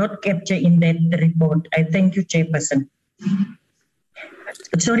is it not captured in that report. I thank you, Chairperson.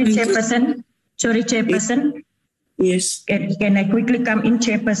 Sorry, Chairperson. Sorry, Chairperson. Yes. Can I quickly come in,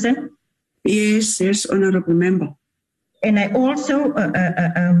 Chairperson? Yes, Honourable Member. And I also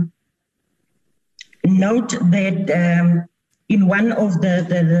note that in one of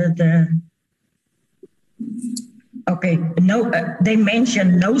they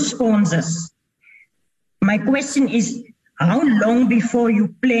mentioned no sponsors. My question is, how long before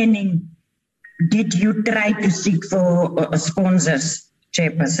you planning did you try to seek for sponsors,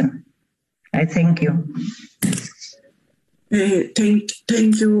 Chairperson? I thank you.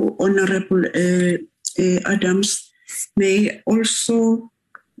 Thank you, Honourable Adams. May I also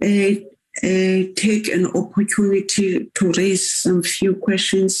take an opportunity to raise some few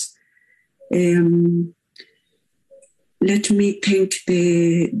questions. Let me thank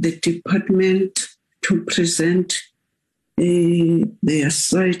the department to present their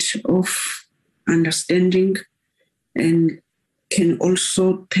side of understanding, and can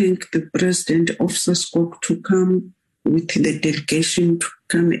also thank the President of SASCOC to come with the delegation to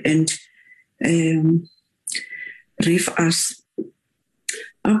come and brief us.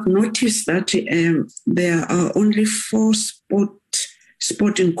 I've noticed that there are only 4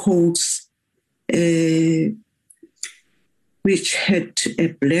 sporting codes which had a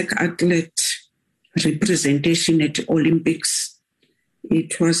black athlete representation at Olympics.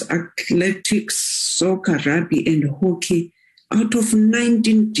 It was athletics, soccer, rugby, and hockey out of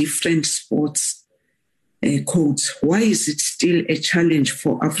 19 different sports codes. Why is it still a challenge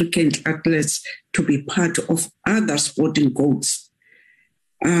for African athletes to be part of other sporting codes?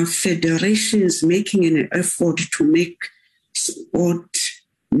 Are federations making an effort to make sport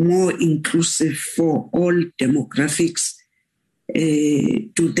more inclusive for all demographics?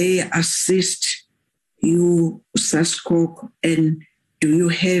 Do they assist you, SASCOC, and do you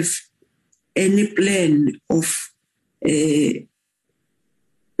have any plan of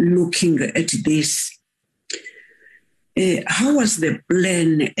looking at this? How was the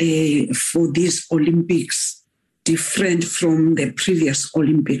plan for these Olympics different from the previous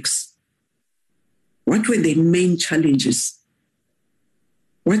Olympics? What were the main challenges?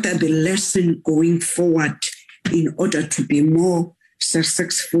 What are the lessons going forward in order to be more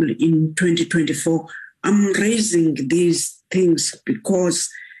successful in 2024? I'm raising these things because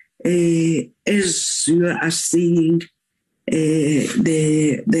as you are seeing,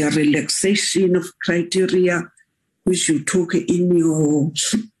 the relaxation of criteria which you took in your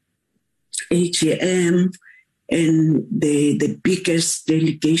AGM, and the biggest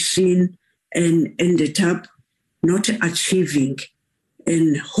delegation, and ended up not achieving,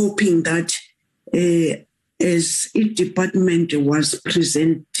 and hoping that as each department was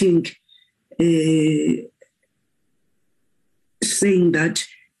presenting, saying that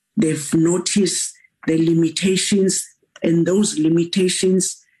they've noticed the limitations, and those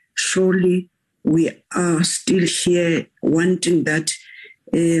limitations, surely we are still here wanting that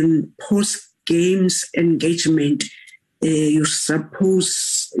post-games engagement, you're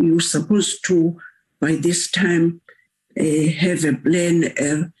supposed to, by this time, have a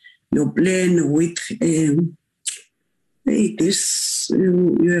plan, your plan with this.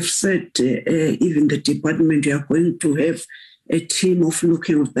 You have said, even the department, you are going to have a team of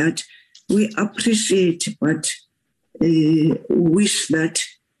looking at that. We appreciate, but wish that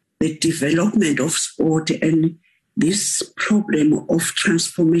the development of sport and this problem of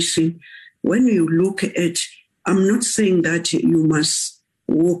transformation, when you look at, I'm not saying that you must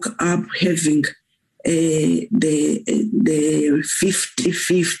walk up having the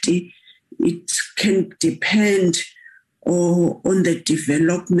 50-50. It can depend on the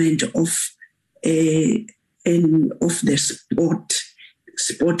development of the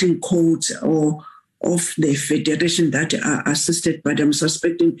sporting codes or of the federation that are assisted, but I'm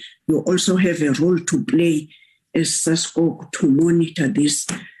suspecting you also have a role to play as SASCOC to monitor this.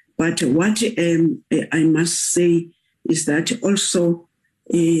 But what I must say is that also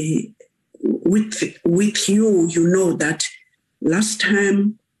with you, you know that last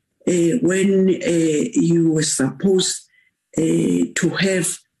time when you were supposed to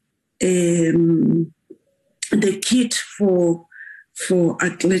have the kit for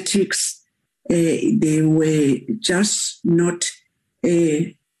athletics, they were just not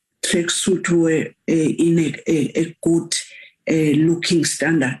tracksuit were in a good looking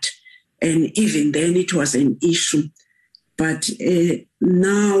standard. And even then it was an issue. But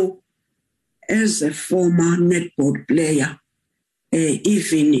now, as a former netball player,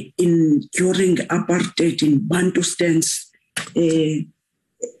 even during apartheid in Bantustan's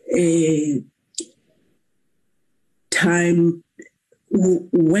time,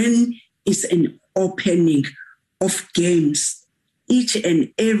 when is an opening of games, each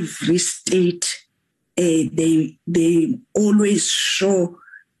and every state, they always show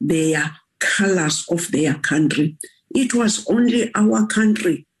their colors of their country. It was only our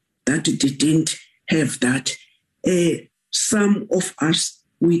country that didn't have that. Some of us,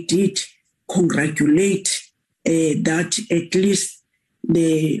 we did congratulate that at least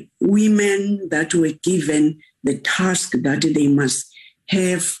the women that were given the task that they must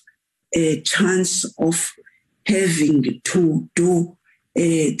have a chance of having to do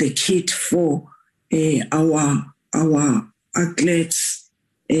the kit for our athletes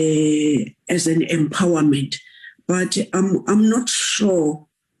as an empowerment. But I'm not sure.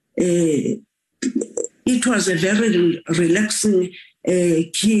 It was a very relaxing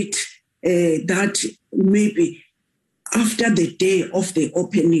kit that maybe after the day of the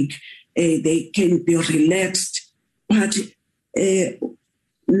opening, they can be relaxed. But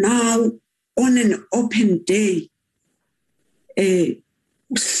now, on an open day,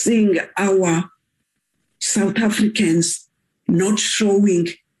 seeing our South Africans not showing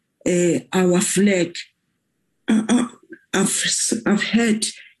our flag, I've heard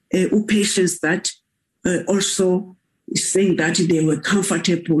patients that also saying that they were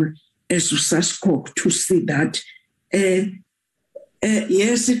comfortable as SASCOC to see that.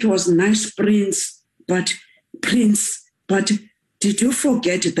 Yes, it was nice, Prince, but did you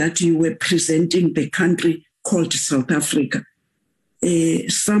forget that you were presenting the country called South Africa?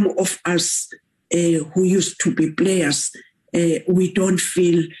 Some of us who used to be players, we don't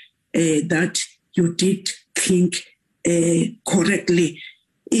feel that you did think correctly.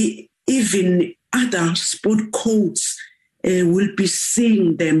 Even other sport codes will be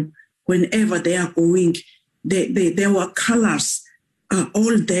seeing them whenever they are going. Their colors are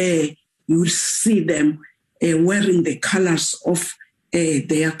all there. You will see them wearing the colors of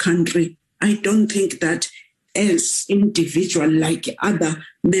their country. I don't think that as individual, like other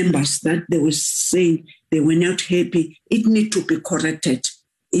members that they were saying they were not happy, it needs to be corrected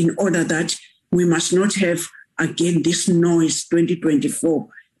in order that we must not have again this noise 2024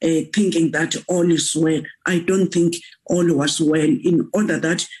 thinking that all is well. I don't think all was well, in order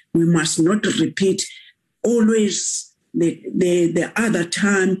that we must not repeat always the other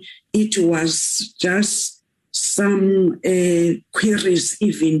time. It was just some queries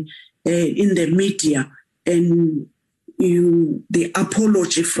even in the media, and the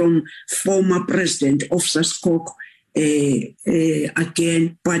apology from former president of SASCOC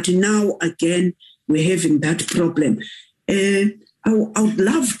again. But now again, we're having that problem. I would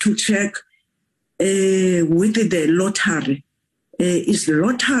love to check with the lottery. Is the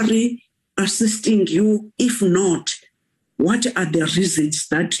lottery assisting you? If not, what are the reasons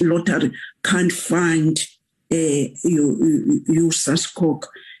that lottery can't find you SASCOC,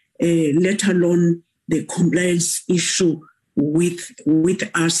 let alone the compliance issue with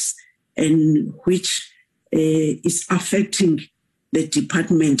us, and which is affecting the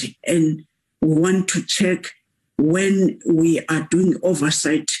department? And we want to check when we are doing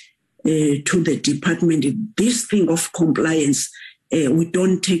oversight to the department. This thing of compliance, we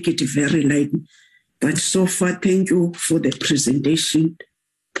don't take it very lightly. But so far, thank you for the presentation.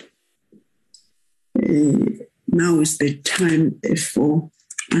 Now is the time for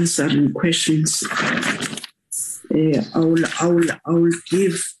answering questions. I will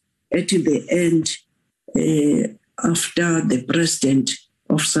give at the end, after the president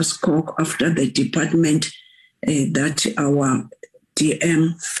of SASCOC, after the department, that our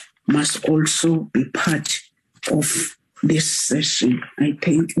DM must also be part of this session. I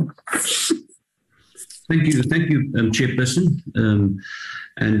thank you. Thank you, Chairperson.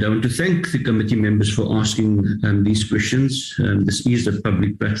 And I want to thank the committee members for asking these questions. This is a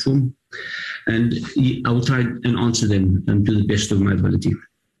public platform, and I will try and answer them to the best of my ability.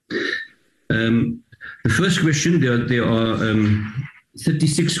 The first question, there are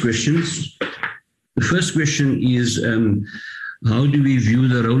 36 questions. The first question is, how do we view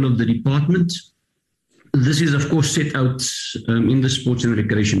the role of the department? This is, of course, set out in the Sports and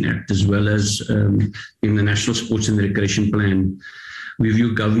Recreation Act, as well as in the National Sports and Recreation Plan. We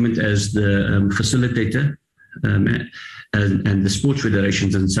view government as the facilitator and the sports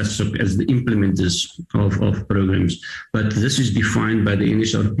federations and SASCOC as the implementers of programs. But this is defined by the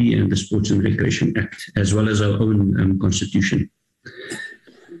NSRP and the Sports and Recreation Act, as well as our own constitution.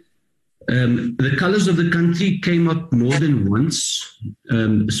 The colors of the country came up more than once.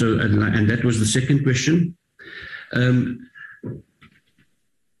 And that was the second question.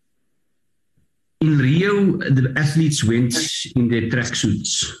 In Rio, the athletes went in their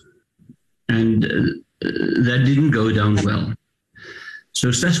tracksuits, and that didn't go down well. So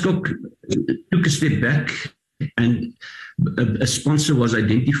SASCOC took a step back, and a sponsor was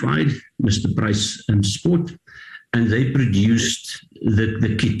identified, Mr. Price Sport, and they produced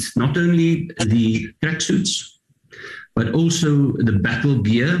the kit, not only the tracksuits, but also the battle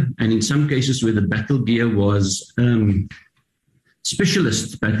gear, and in some cases where the battle gear was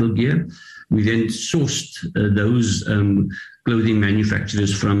specialist battle gear, we then sourced those clothing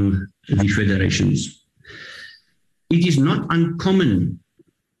manufacturers from the federations. It is not uncommon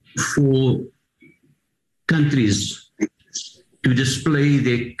for countries to display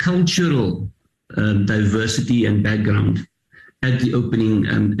their cultural diversity and background at the opening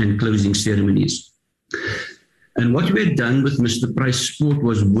and closing ceremonies. And what we had done with Mr. Price Sport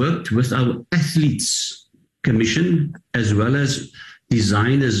was worked with our Athletes Commission as well as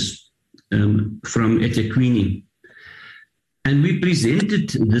designers from eThekwini. And we presented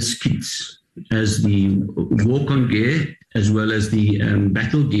this kit as the walk-on gear as well as the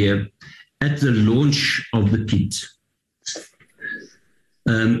battle gear at the launch of the kit.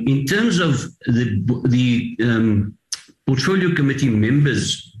 In terms of the portfolio committee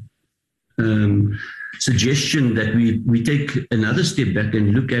members' suggestion that we take another step back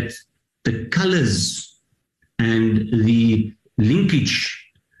and look at the colors and the linkage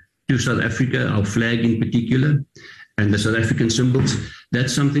to South Africa, our flag in particular, and the South African symbols,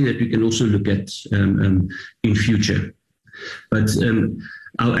 that's something that we can also look at in future. But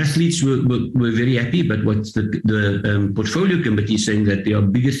our athletes were very happy, but what the portfolio committee is saying that there are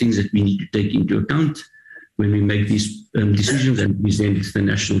bigger things that we need to take into account when we make these decisions and present the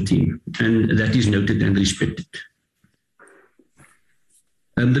national team. And that is noted and respected.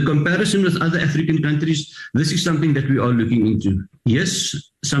 The comparison with other African countries, this is something that we are looking into. Yes,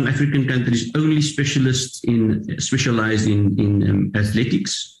 some African countries only specialize in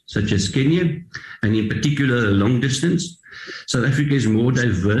athletics, such as Kenya, and in particular long distance. South Africa is more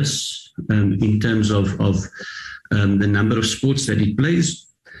diverse in terms of the number of sports that it plays.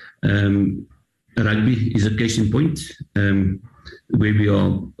 Rugby is a case in point, where we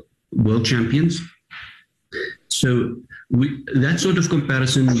are world champions. So that sort of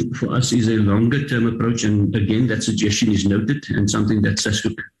comparison for us is a longer term approach. And again, that suggestion is noted and something that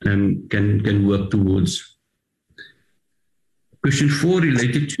SASCOC can work towards. Question 4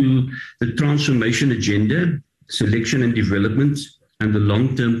 related to the transformation agenda, selection and development, and the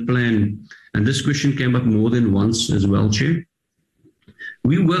long-term plan. And this question came up more than once as well, Chair.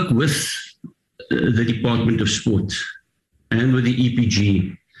 We work with the Department of Sport and with the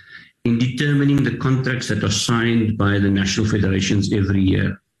EPG in determining the contracts that are signed by the national federations every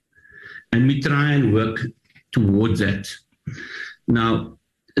year. And we try and work towards that. Now,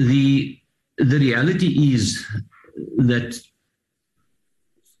 the reality is that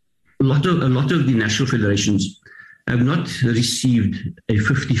a lot of the national federations have not received a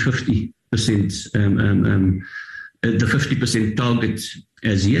 50-50%, the 50% target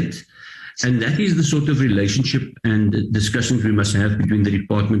as yet. And that is the sort of relationship and discussions we must have between the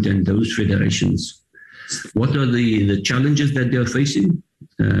department and those federations. What are the challenges that they are facing?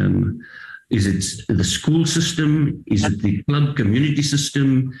 Is it the school system? Is it the club community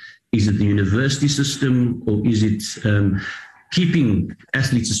system? Is it the university system? Or is it keeping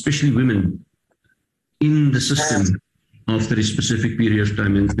athletes, especially women, in the system after a specific period of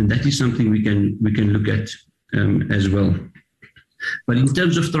time? And that is something we can look at as well. But in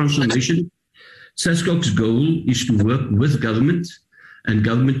terms of transformation, SASCOC's goal is to work with government, and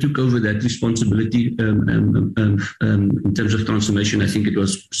government took over that responsibility in terms of transformation. I think it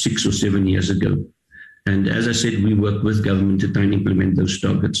was 6 or 7 years ago. And as I said, we work with government to try and implement those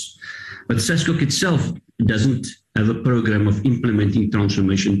targets. But SASCOC itself doesn't have a program of implementing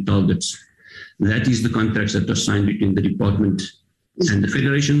transformation targets. That is the contracts that are signed between the department and the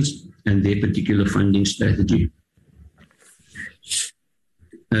federations and their particular funding strategy.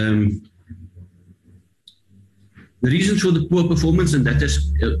 The reasons for the poor performance, and that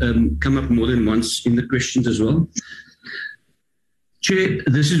has come up more than once in the questions as well. Chair,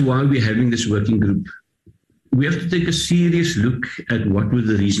 this is why we're having this working group. We have to take a serious look at what were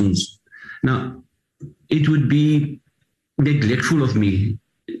the reasons. Now, it would be neglectful of me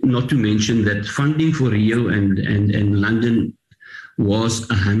not to mention that funding for Rio and London was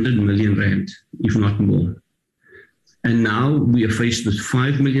 100 million rand, if not more. And now we are faced with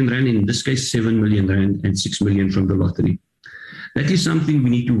 5 million rand, in this case 7 million rand and 6 million from the lottery. That is something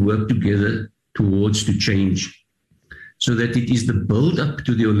we need to work together towards to change, so that it is the build-up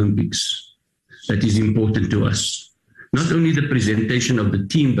to the Olympics that is important to us. Not only the presentation of the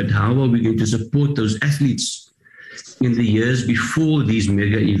team, but how are we going to support those athletes in the years before these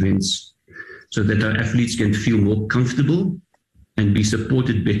mega events, so that our athletes can feel more comfortable and be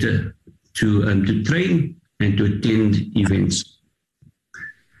supported better to train and to attend events.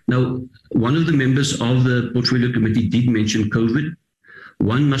 Now, one of the members of the Portfolio Committee did mention COVID.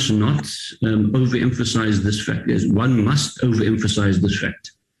 One must not overemphasize this fact. One must overemphasize this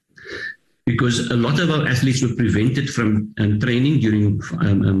fact, because a lot of our athletes were prevented from training during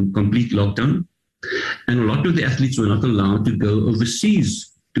complete lockdown, and a lot of the athletes were not allowed to go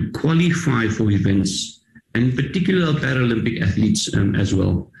overseas to qualify for events, and in particular our Paralympic athletes as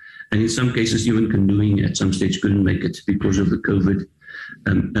well. And in some cases, even canoeing at some stage couldn't make it because of the COVID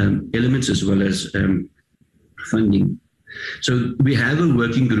elements as well as funding. So we have a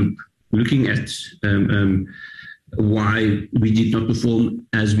working group looking at why we did not perform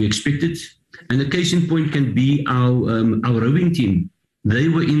as we expected. And a case in point can be our rowing team. They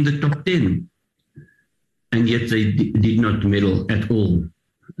were in the top 10, and yet they did not medal at all.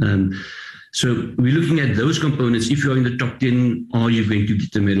 So we're looking at those components. If you're in the top 10, are you going to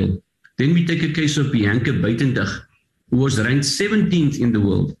get a medal? Then we take a case of Bianca Buitendag, who was ranked 17th in the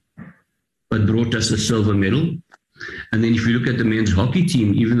world, but brought us a silver medal. And then if you look at the men's hockey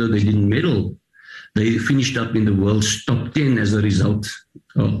team, even though they didn't medal, they finished up in the world's top 10 as a result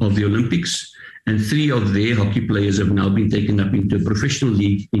of the Olympics. And 3 of their hockey players have now been taken up into a professional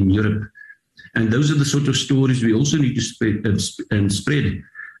league in Europe. And those are the sort of stories we also need to spread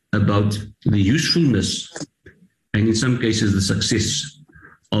about the usefulness and in some cases the success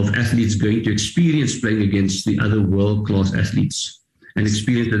of athletes going to experience playing against the other world-class athletes, and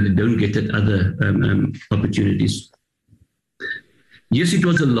experience that they don't get at other opportunities. Yes, it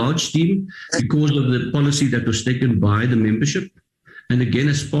was a large team because of the policy that was taken by the membership. And again,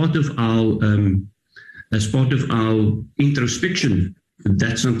 as part of our introspection,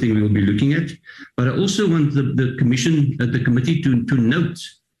 that's something we'll be looking at. But I also want the committee to note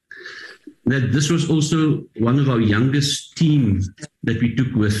that this was also one of our youngest team that we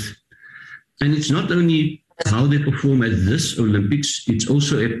took with. And it's not only how they perform at this Olympics, it's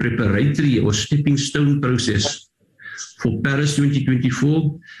also a preparatory or stepping stone process for Paris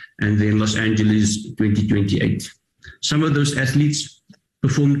 2024 and then Los Angeles 2028. Some of those athletes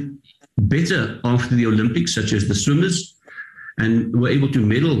performed better after the Olympics, such as the swimmers, and were able to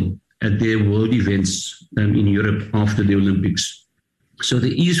medal at their world events in Europe after the Olympics. So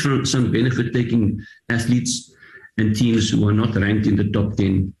there is some benefit taking athletes and teams who are not ranked in the top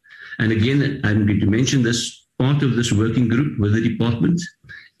 10. And again, I'm going to mention this, part of this working group with the department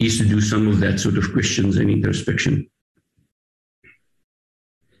is to do some of that sort of questions and introspection.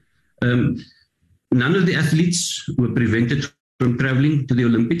 None of the athletes were prevented from traveling to the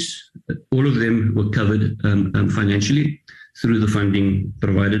Olympics. All of them were covered financially through the funding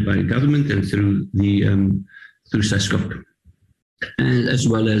provided by government and through SASCOC, and as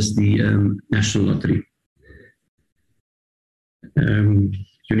well as the National Lottery.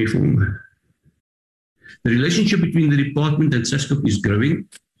 Uniform. The relationship between the department and SASCOC is growing,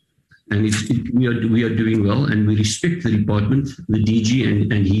 and we are doing well, and we respect the department, the DG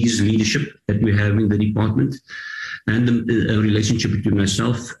and his leadership that we have in the department, and the relationship between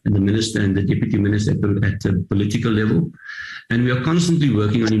myself and the minister and the deputy minister at a political level. And we are constantly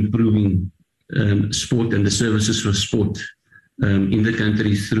working on improving sport and the services for sport in the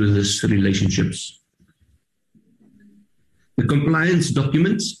country through these relationships. The compliance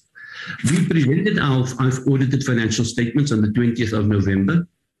documents, we presented our audited financial statements on the 20th of November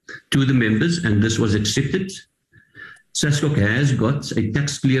to the members, and this was accepted. SASCOC has got a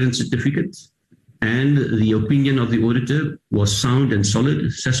tax clearance certificate, and the opinion of the auditor was sound and solid.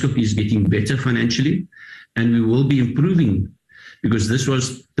 SASCOC is getting better financially, and we will be improving, because this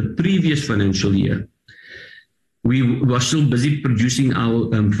was the previous financial year. We are still busy producing our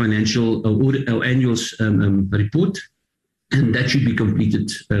financial our annual report, and that should be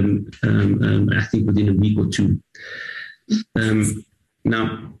completed, I think, within a week or two.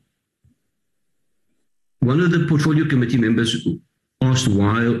 Now, one of the portfolio committee members asked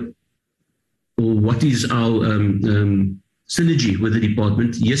why, or what is our synergy with the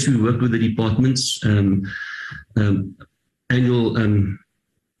department. Yes, we work with the department's annual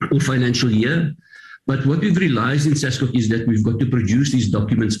or financial year. But what we've realized in SASCOC is that we've got to produce these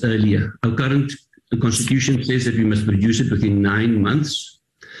documents earlier. Our current constitution says that we must produce it within 9 months.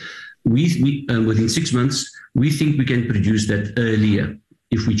 Within 6 months, we think we can produce that earlier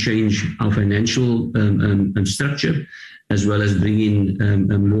if we change our financial structure, as well as bring in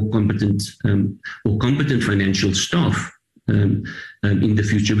more competent or competent financial staff in the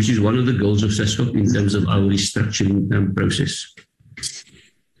future, which is one of the goals of SASCOC in terms of our restructuring process.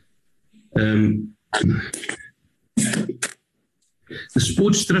 The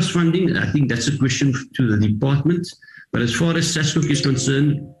sports trust funding, I think that's a question to the department. But as far as SASCOC is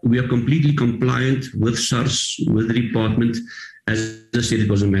concerned, we are completely compliant with SARS, with the department. As I said, it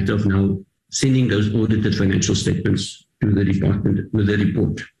was a matter of now sending those audited financial statements to the department with the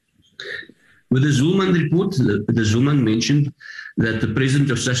report. With the Zulman report, the Zulman mentioned that the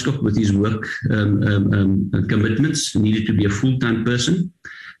president of SASCOC, with his work commitments, needed to be a full-time person,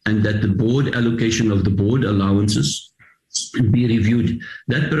 and that the board allocation of the board allowances be reviewed.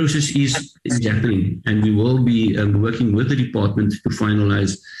 That process is happening, and we will be working with the department to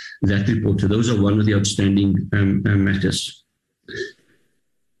finalize that report. So those are one of the outstanding matters.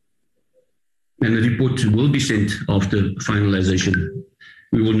 And the report will be sent after finalization.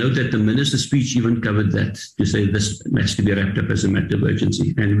 We will note that the minister's speech even covered that, to say this has to be wrapped up as a matter of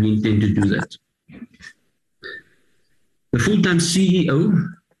urgency, and we intend to do that. The full-time CEO,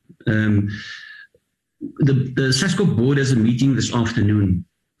 the SASCOC board has a meeting this afternoon.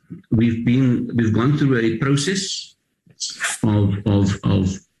 We've gone through a process of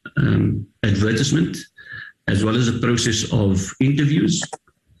advertisement, as well as a process of interviews,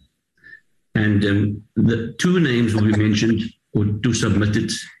 and the two names will be mentioned or to submit it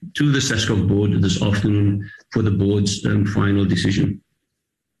to the SASCOC board this afternoon for the board's final decision.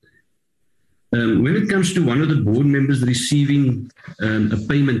 When it comes to one of the board members receiving a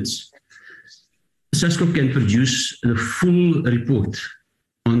payment, SASCOC can produce the full report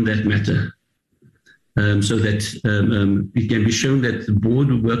on that matter, so that it can be shown that the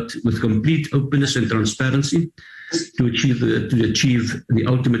board worked with complete openness and transparency to achieve the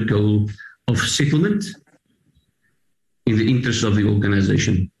ultimate goal of settlement in the interest of the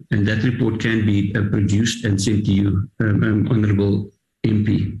organization. And that report can be produced and sent to you, Honorable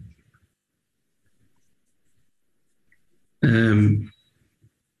MP.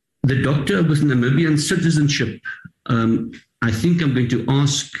 The doctor with Namibian citizenship, I think I'm going to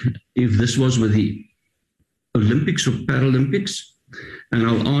ask if this was with the Olympics or Paralympics, and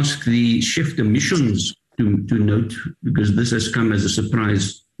I'll ask the chef de missions to note, because this has come as a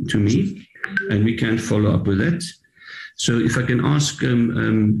surprise to me, and we can follow up with that. So if I can ask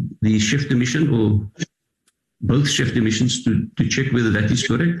the chef de mission or both chef de missions to check whether that is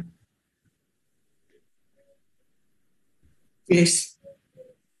correct. Yes.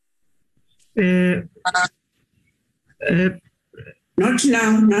 Not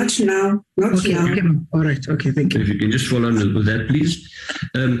now. Okay. All right. Okay, thank you. If you can just follow on with that, please.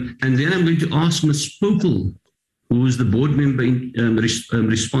 And then I'm going to ask Ms. Popel, who is the board member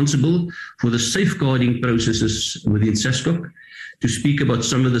responsible for the safeguarding processes within SASCOC, to speak about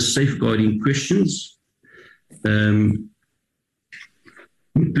some of the safeguarding questions,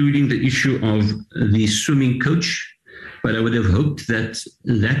 including the issue of the swimming coach. But I would have hoped that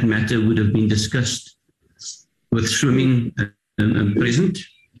that matter would have been discussed with swimming present.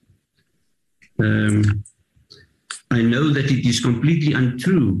 I know that it is completely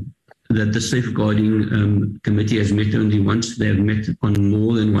untrue that the safeguarding committee has met only once. They have met on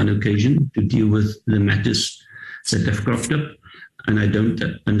more than one occasion to deal with the matters that have cropped up. And I don't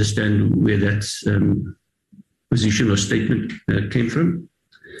understand where that position or statement came from.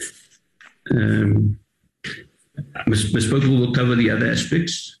 Ms. Popel will cover the other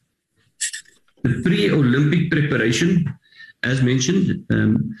aspects. The pre-Olympic preparation, as mentioned,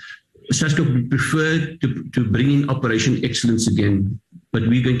 SASCOC would prefer to bring in Operation Excellence again, but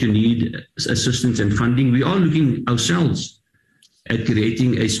we're going to need assistance and funding. We are looking ourselves at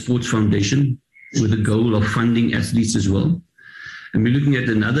creating a sports foundation with the goal of funding athletes as well. And we're looking at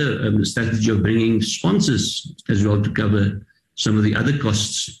another strategy of bringing sponsors as well to cover some of the other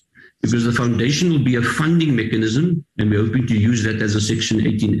costs, because the foundation will be a funding mechanism, and we're hoping to use that as a Section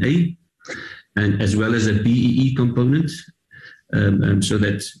 18A. and as well as a BEE component, so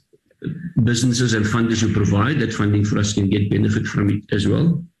that businesses and funders who provide that funding for us can get benefit from it as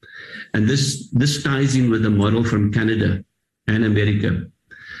well. And this ties in with the model from Canada and America.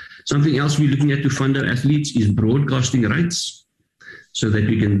 Something else we're looking at to fund our athletes is broadcasting rights, so that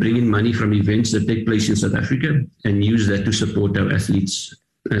we can bring in money from events that take place in South Africa and use that to support our athletes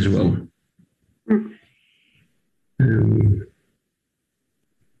as well.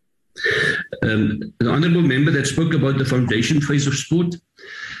 The honourable member that spoke about the foundation phase of sport,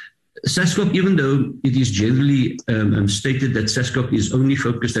 SASCOC, even though it is generally stated that SASCOC is only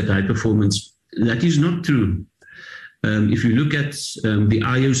focused at high performance, that is not true. If you look at the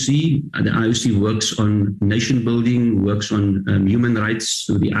IOC works on nation building, works on human rights,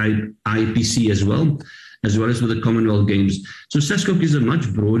 so the IPC as well as with the Commonwealth Games. So SASCOC is a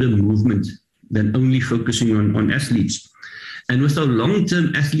much broader movement than only focusing on athletes. And with our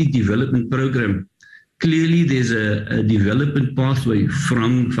long-term athlete development program, clearly there's a development pathway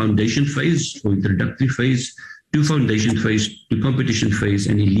from foundation phase or introductory phase to foundation phase to competition phase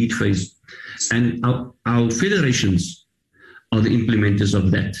and elite phase. And our federations are the implementers of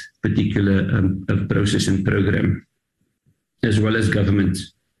that particular process and program, as well as government.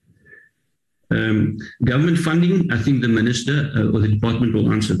 Government funding, I think the minister or the department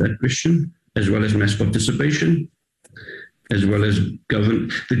will answer that question, as well as mass participation, as well as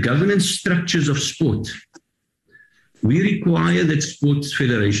the governance structures of sport. We require that sports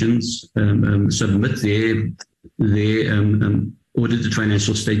federations submit their audited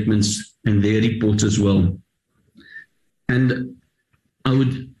financial statements and their reports as well. And I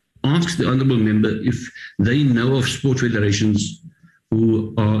would ask the honourable member if they know of sport federations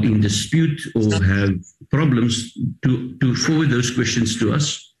who are in dispute or have problems to forward those questions to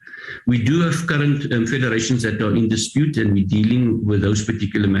us. We do have current federations that are in dispute, and we're dealing with those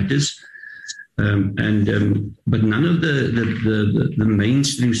particular matters. But none of the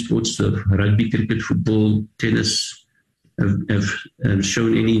mainstream sports of rugby, cricket, football, tennis have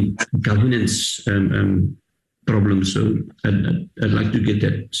shown any governance problems. So I'd like to get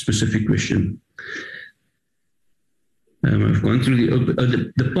that specific question. I've gone through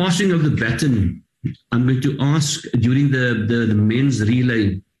the passing of the baton. I'm going to ask during the men's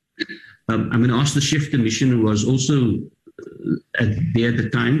relay. I'm going to ask the chef commission, who was also there at the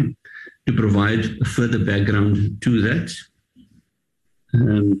time, to provide further background to that.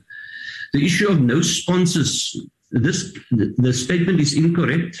 The issue of no sponsors. The statement is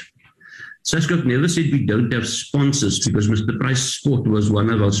incorrect. SASCOC never said we don't have sponsors, because Mr. Price Sport was one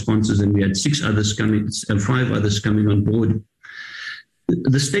of our sponsors, and we had 5 others coming on board.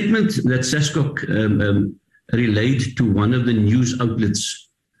 The statement that SASCOC relayed to one of the news outlets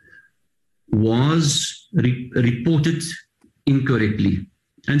was reported incorrectly.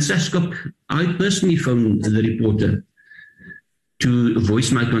 And SASCOC, I personally phoned the reporter to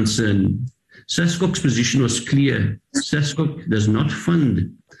voice my concern. SASCOC's position was clear. SASCOC does not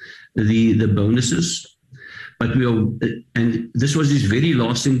fund the bonuses, but and this was his very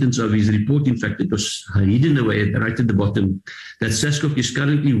last sentence of his report. In fact, it was hidden away right at the bottom, that SASCOC is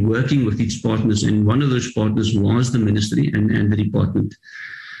currently working with its partners, and one of those partners was the ministry and the department.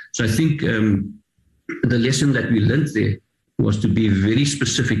 So I think the lesson that we learned there was to be very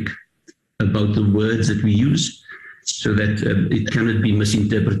specific about the words that we use, so that it cannot be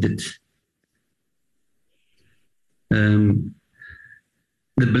misinterpreted.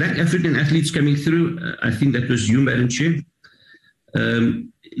 The Black African athletes coming through, I think that was you, Madam Chair.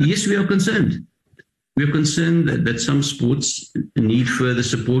 Yes, we are concerned. We are concerned that some sports need further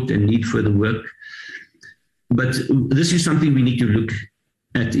support and need further work. But this is something we need to look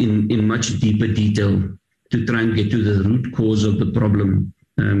at in much deeper detail to try and get to the root cause of the problem.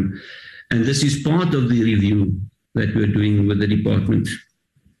 And this is part of the review that we're doing with the department.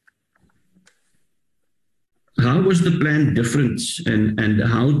 How was the plan different, and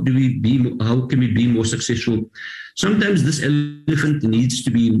how can we be more successful? Sometimes this elephant needs to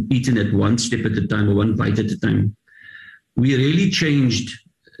be eaten at one step at a time, or one bite at a time. We really changed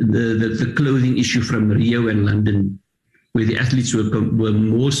the clothing issue from Rio and London, where the athletes were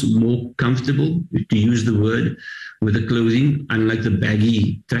more comfortable, to use the word, with the clothing, unlike the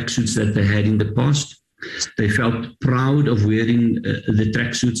baggy tracksuits that they had in the past. They felt proud of wearing the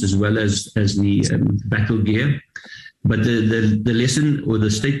tracksuits as well as the battle gear. But the lesson or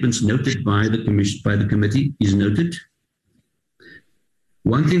the statements noted by the committee is noted.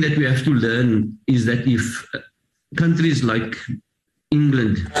 One thing that we have to learn is that if countries like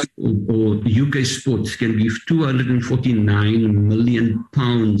England or UK sport can give £249 million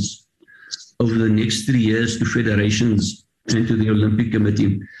over the next 3 years to federations and to the Olympic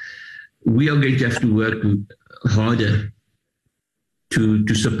Committee, we are going to have to work harder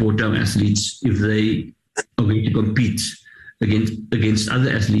to support our athletes if they are going to compete against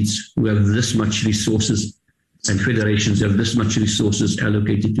other athletes who have this much resources and federations have this much resources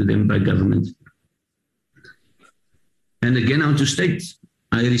allocated to them by government. And again, I want to state,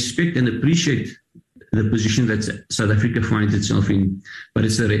 I respect and appreciate the position that South Africa finds itself in, but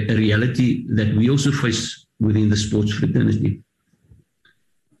it's a reality that we also face within the sports fraternity.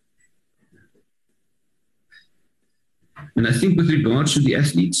 And I think with regards to the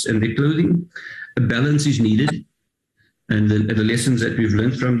athletes and their clothing, a balance is needed. And the lessons that we've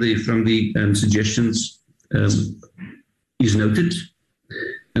learned from the suggestions is noted.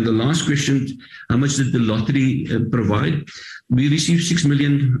 And the last question, how much did the lottery provide? We received 6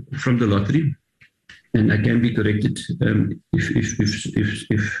 million from the lottery, and I can be corrected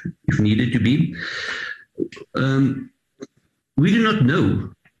if needed to be. We do not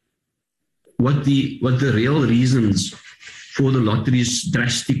know what the real reasons for the lottery's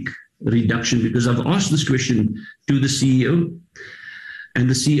drastic reduction, because I've asked this question to the CEO and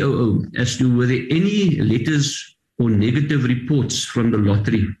the COO as to were there any letters or negative reports from the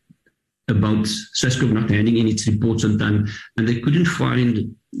lottery about SASCOC not handing in its reports on time, and they couldn't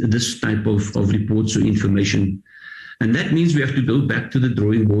find this type of reports or information. And that means we have to go back to the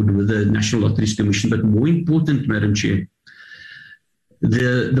drawing board with the National Lotteries Commission. But more important, Madam Chair,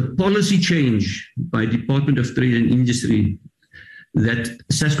 the policy change by Department of Trade and Industry that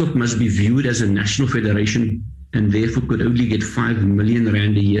SASCOC must be viewed as a national federation and therefore could only get 5 million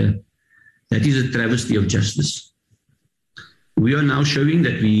rand a year. That is a travesty of justice. We are now showing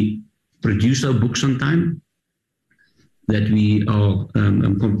that we produce our books on time, that we are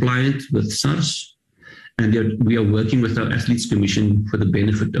compliant with SARS, and that we are working with our Athletes Commission for the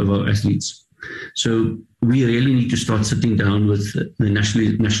benefit of our athletes. So we really need to start sitting down with the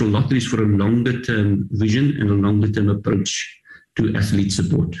national lotteries for a longer term vision and a longer term approach to athlete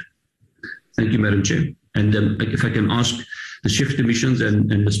support. Thank you, Madam Chair. And if I can ask the Chief Commissions and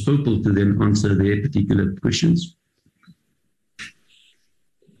Ms. Popel to then answer their particular questions.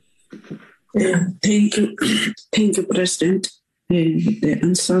 Thank you. Thank you, President. The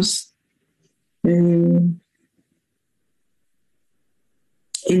answers.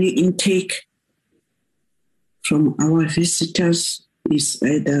 Any intake from our visitors is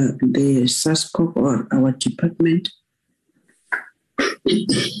either the SASCOC or our department.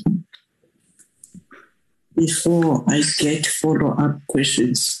 Before I get follow-up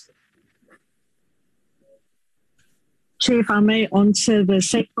questions. Chair, if I may answer the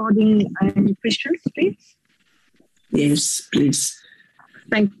safeguarding questions, please. Yes, please.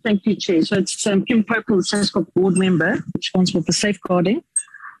 Thank you, Chair. So it's Kim Popel, the SASCOC board member, responsible for safeguarding.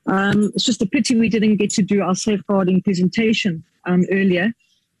 It's just a pity we didn't get to do our safeguarding presentation earlier,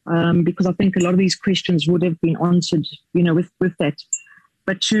 because I think a lot of these questions would have been answered, with that.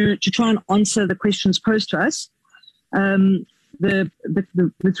 But to try and answer the questions posed to us, with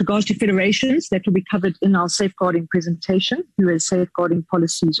regards to federations, that will be covered in our safeguarding presentation, who has safeguarding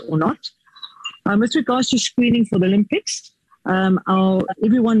policies or not. With regards to screening for the Olympics,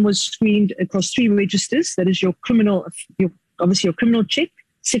 everyone was screened across 3 registers. That is your criminal check,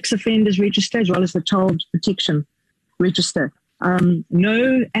 sex offenders register, as well as the child protection register.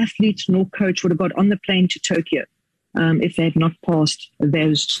 No athlete nor coach would have got on the plane to Tokyo if they had not passed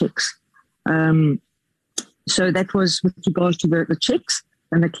those checks. So that was with regards to the checks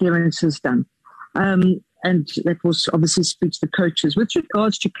and the clearances done. And that was obviously speaks to coaches. With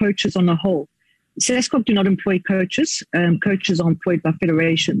regards to coaches on the whole, SASCOC do not employ coaches. Coaches are employed by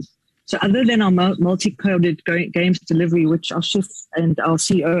federations. So other than our multi-coded games delivery, which our chef and our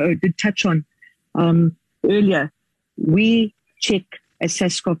COO did touch on earlier, we check as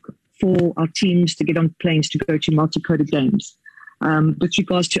SASCOC for our teams to get on planes to go to multi-coded games. With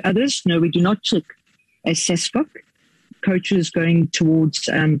regards to others, no, we do not check as SASCOC. Coaches going towards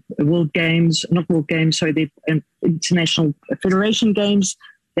World Games, not World Games, sorry, the International Federation Games,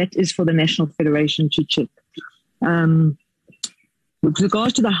 that is for the National Federation to check. With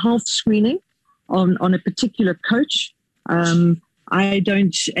regards to the health screening on a particular coach, I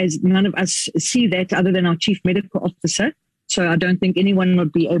don't, as none of us see that other than our Chief Medical Officer. So I don't think anyone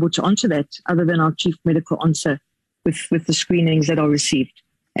would be able to answer that other than our Chief Medical Officer with the screenings that are received.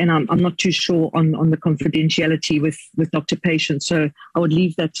 And I'm not too sure on the confidentiality with Dr. Patient. So I would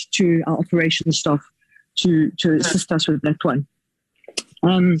leave that to our operations staff to assist us with that one.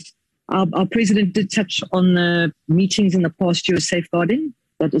 Our president did touch on the meetings in the past year of safeguarding.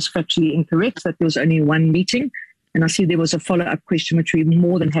 That is factually incorrect, that there was only one meeting. And I see there was a follow-up question, which we're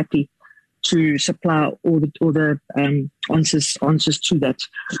more than happy to supply all the answers to that.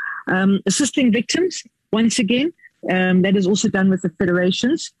 Assisting victims, once again, that is also done with the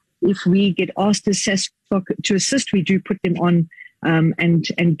federations. If we get asked as SASCOC to assist, we do put them on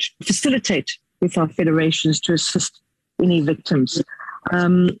and facilitate with our federations to assist any victims.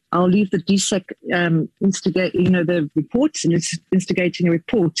 I'll leave the DSEC instigate, the reports, and it's instigating a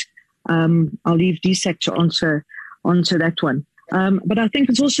report. I'll leave DSEC to answer that one. But I think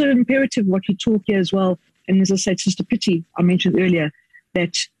it's also imperative what you talk here as well. And as I said, Sister Pity, I mentioned earlier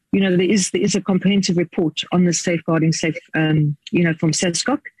that there is a comprehensive report on the safeguarding from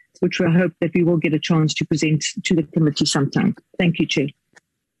SASCOC, which I hope that we will get a chance to present to the committee sometime. Thank you, Chair.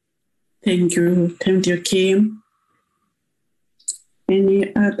 Thank you. Thank you, Kim.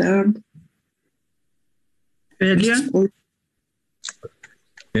 Any other? Yeah,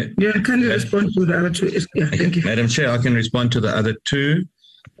 can you respond to the other two? Yeah, thank you. Madam Chair, I can respond to the other two.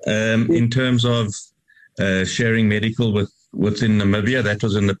 In terms of sharing medical within Namibia, that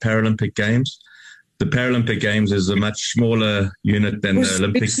was in the Paralympic Games. The Paralympic Games is a much smaller unit than the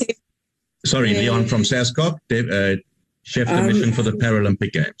Olympics. Sorry, Leon from SASCOC, Chef de Mission for the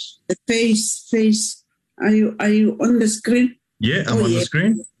Paralympic Games. The face. Are you on the screen? Yeah, I'm on the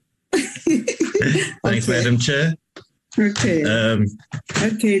screen. Thanks, okay. Madam Chair. Okay.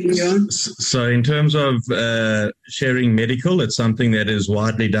 Okay, Leon. So in terms of sharing medical, it's something that is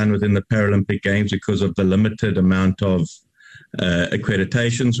widely done within the Paralympic Games because of the limited amount of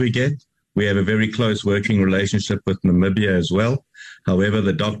accreditations we get. We have a very close working relationship with Namibia as well. However,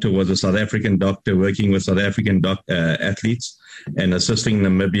 the doctor was a South African doctor working with South African athletes and assisting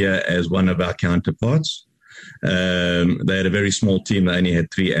Namibia as one of our counterparts. They had a very small team. They only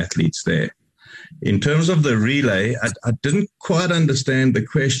had 3 athletes there. In terms of the relay, I didn't quite understand the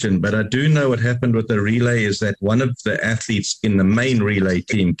question, but I do know what happened with the relay is that one of the athletes in the main relay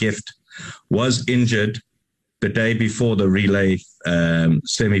team, Gift, was injured the day before the relay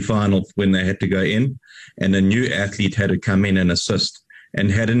semi-final when they had to go in, and a new athlete had to come in and assist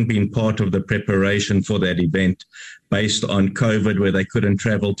and hadn't been part of the preparation for that event based on COVID where they couldn't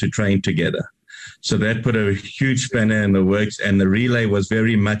travel to train together. So that put a huge spanner in the works, and the relay was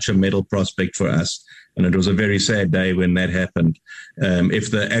very much a medal prospect for us. And it was a very sad day when that happened.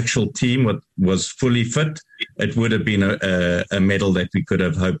 If the actual team was fully fit, it would have been a medal that we could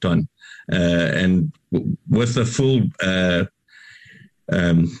have hoped on. And with the full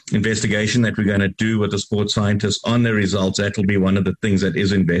investigation that we're going to do with the sports scientists on the results, that will be one of the things that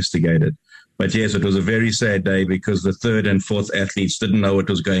is investigated. But yes, it was a very sad day because the 3rd and 4th athletes didn't know what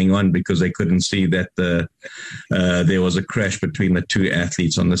was going on because they couldn't see that there was a crash between the 2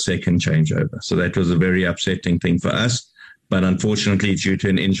 athletes on the second changeover. So that was a very upsetting thing for us, but unfortunately due to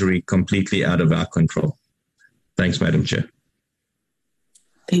an injury completely out of our control. Thanks, Madam Chair.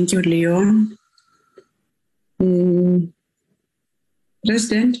 Thank you, Leon.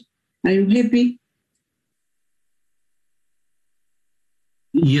 President, are you happy?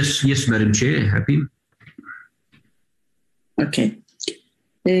 Yes, Madam Chair, happy. Okay.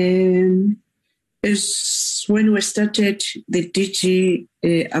 As when we started, the DG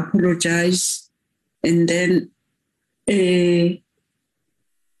apologized, and then I've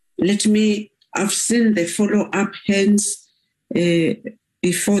seen the follow-up hands.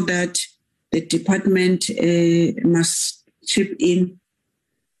 Before that, the department must chip in.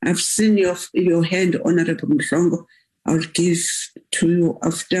 I've seen your hand, Honorable Mhlongo. I'll give to you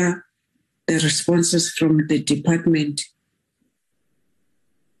after the responses from the department.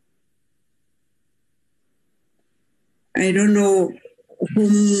 I don't know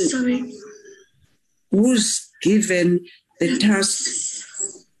who's given the task.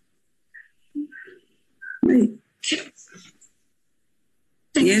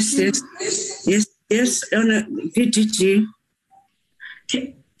 Yes, Honor PTG.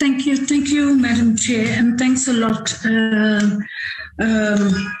 Okay. Thank you, Madam Chair, and thanks a lot for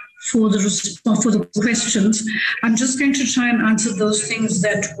the questions. I'm just going to try and answer those things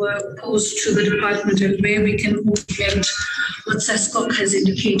that were posed to the department and where we can augment what SASCOC has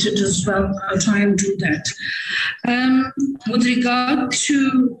indicated as well. I'll try and do that. With regard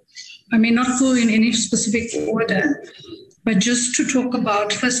to, I may not go in any specific order, but just to talk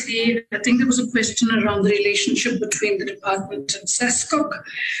about, firstly, I think there was a question around the relationship between the department and SASCOC.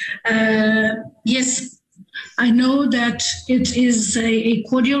 Yes, I know that it is a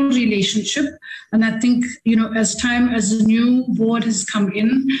cordial relationship. And I think, as the new board has come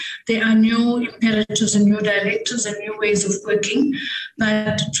in, there are new imperatives and new directives and new ways of working.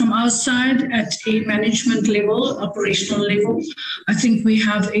 But from our side, at a management level, operational level, I think we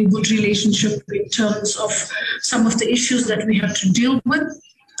have a good relationship in terms of some of the issues that we have to deal with.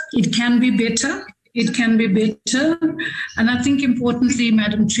 It can be better. it can be better. And I think importantly,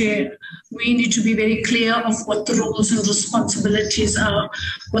 Madam Chair, we need to be very clear of what the roles and responsibilities are,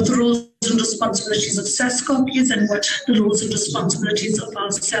 what the roles and responsibilities of SASCOC is, and what the roles and responsibilities of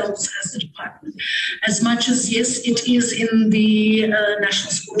ourselves as the department. As much as, yes, it is in the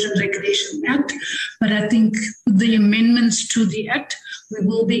National Sport and Recreation Act, but I think the amendments to the Act, we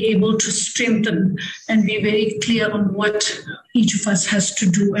will be able to strengthen and be very clear on what each of us has to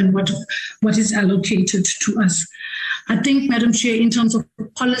do and what is allocated to us. I think, Madam Chair, in terms of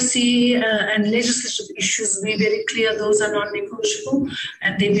policy and legislative issues, we're very clear those are non-negotiable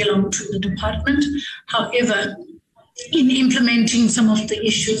and they belong to the department. However, in implementing some of the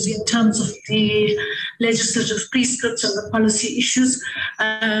issues in terms of the legislative prescripts and the policy issues,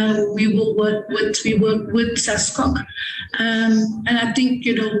 we work with SASCOC. And I think,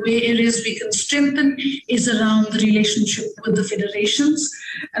 where areas we can strengthen is around the relationship with the federations.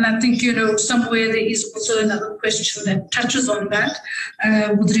 And I think, somewhere there is also another question that touches on that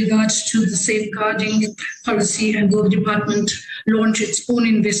with regards to the safeguarding policy, and will the department launch its own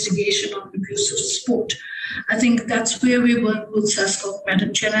investigation on abuse of sport. I think that's where we work with SASCOC,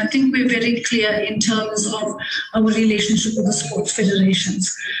 Madam Chair. And I think we're very clear in terms of our relationship with the sports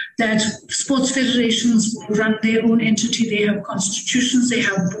federations, that sports federations will run their own entity, they have constitutions, they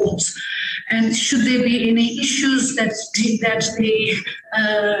have boards. And should there be any issues that they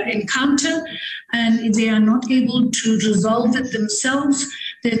encounter and if they are not able to resolve it themselves,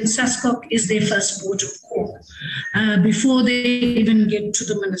 then SASCOC is their first port of call before they even get to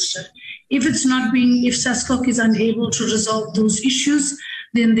the minister. If SASCOC is unable to resolve those issues,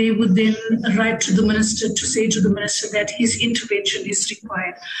 then they would then write to the minister to say to the minister that his intervention is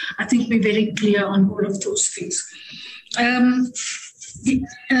required. I think we're very clear on all of those things.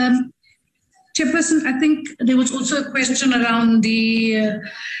 Chairperson, I think there was also a question around the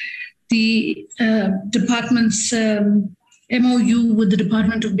department's MOU with the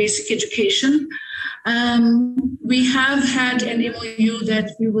Department of Basic Education. We have had an MOU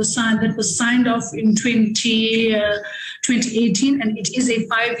that was signed off in 2018, and it is a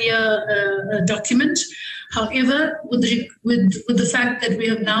 5-year document. However, with the fact that we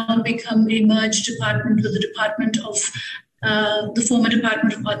have now become a merged department with the Department of the former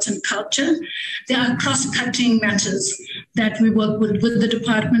Department of Arts and Culture, there are cross-cutting matters that we work with the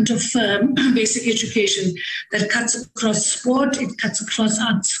Department of Basic Education that cuts across sport, it cuts across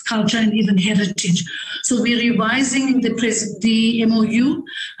arts, culture, and even heritage. So we're revising the MOU.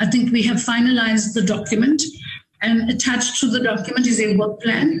 I think we have finalized the document, and attached to the document is a work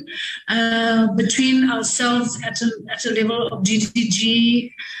plan between ourselves at a level of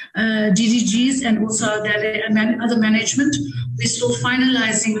DDGs and also other management. We're still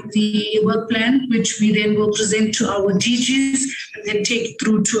finalizing the work plan, which we then will present to our DGs and then take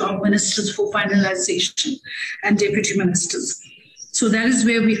through to our ministers for finalization and deputy ministers. So that is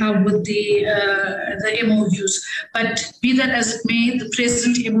where we are with the MOUs. But be that as it may, the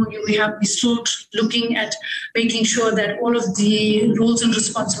present MOU we have is still looking at making sure that all of the roles and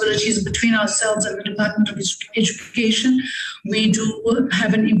responsibilities between ourselves and the Department of Education, we do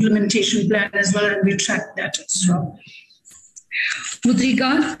have an implementation plan as well, and we track that as well. With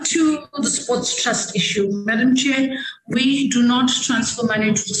regard to the sports trust issue, Madam Chair, we do not transfer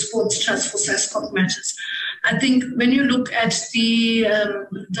money to the sports trust for SASCOC matters. I think when you look at the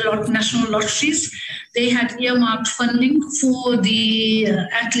national lotteries, they had earmarked funding for the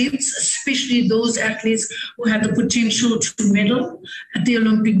athletes, especially those athletes who had the potential to medal at the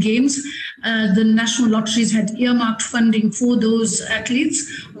Olympic Games. The national lotteries had earmarked funding for those athletes,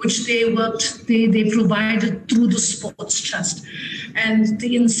 which they provided through the sports trust. And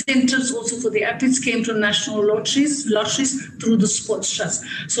the incentives also for the athletes came from national lotteries through the sports trust.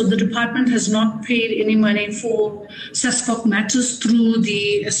 So the department has not paid any money for SASCOC matters through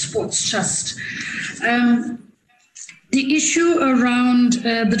the sports trust. The issue around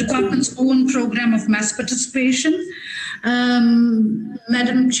the department's own program of mass participation,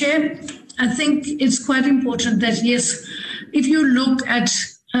 Madam Chair, I think it's quite important that, yes, if you look at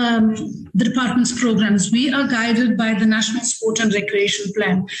the department's programs, we are guided by the National Sport and Recreation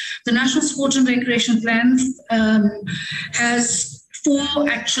Plan. The National Sport and Recreation Plan has four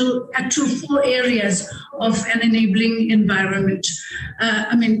areas of an enabling environment.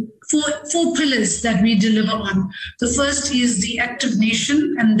 Four pillars that we deliver on. The first is the active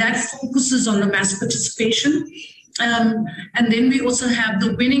nation, and that focuses on the mass participation. And then we also have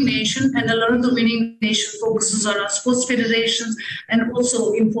the winning nation, and a lot of the winning nation focuses on our sports federations, and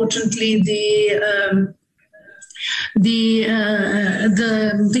also importantly the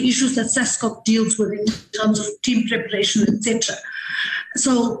issues that SASCOC deals with in terms of team preparation, etc.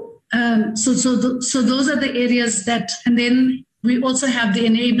 So So those are the areas that, and then we also have the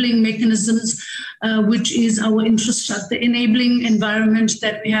enabling mechanisms, which is our infrastructure, the enabling environment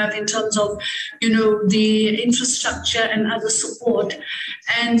that we have in terms of, the infrastructure and other support.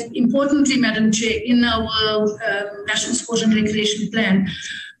 And importantly, Madam Chair, in our National Sport and Recreation Plan,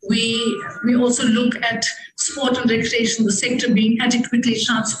 we also look at sport and recreation, the sector being adequately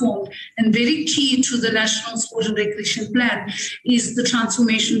transformed. And very key to the National Sport and Recreation Plan is the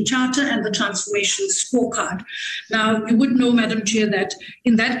Transformation Charter and the Transformation Scorecard. Now, you would know, Madam Chair, that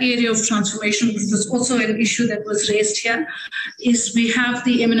in that area of transformation, which was also an issue that was raised here, is we have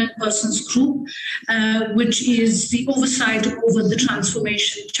the Eminent Persons Group, which is the oversight over the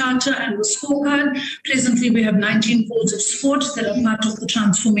Transformation Charter and the Scorecard. Presently, we have 19 codes of sport that are part of the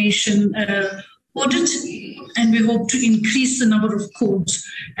transformation audit, and we hope to increase the number of codes.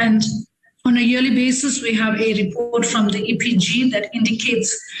 And on a yearly basis, we have a report from the EPG that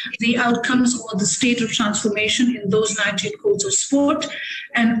indicates the outcomes or the state of transformation in those 19 codes of sport.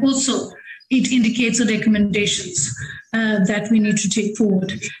 And also, it indicates the recommendations that we need to take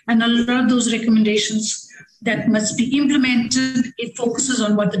forward. And a lot of those recommendations that must be implemented, it focuses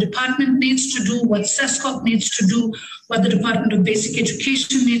on what the department needs to do, what SASCOC needs to do, what the Department of Basic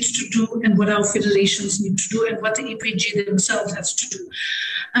Education needs to do, and what our federations need to do, and what the EPG themselves has to do.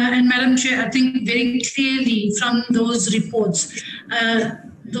 And Madam Chair, I think very clearly from those reports,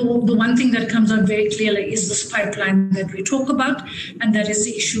 the one thing that comes out very clearly is this pipeline that we talk about, and that is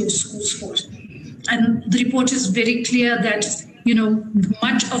the issue of school sport. And the report is very clear that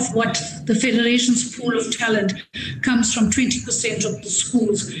much of what the Federation's pool of talent comes from 20% of the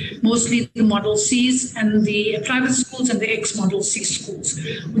schools, mostly the Model Cs and the private schools and the ex-Model C schools,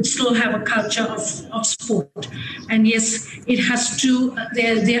 which still have a culture of sport. And yes, it has to,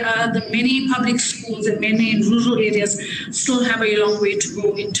 there are the many public schools and many in rural areas still have a long way to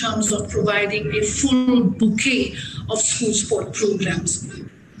go in terms of providing a full bouquet of school sport programs.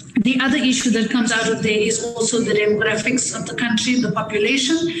 The other issue that comes out of there is also the demographics of the country, the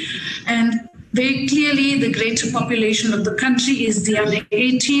population, and very clearly the greater population of the country is the under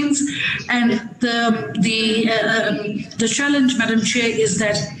 18s, and the challenge, Madam Chair, is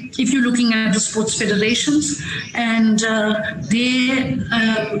that if you're looking at the sports federations and their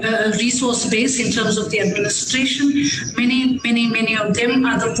resource base in terms of the administration, many of them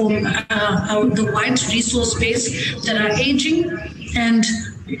are the white resource base that are aging, and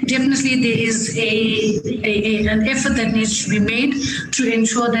definitely there is an effort that needs to be made to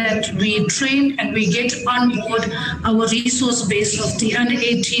ensure that we train and we get on board our resource base of the under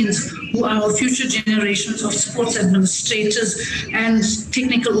 18s who are our future generations of sports administrators and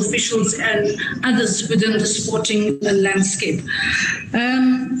technical officials and others within the sporting landscape.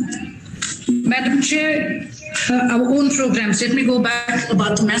 Madam Chair, our own programs. Let me go back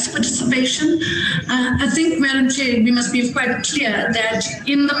about the mass participation. I think, Madam Chair, we must be quite clear that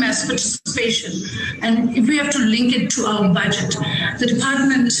in the mass participation, and if we have to link it to our budget, the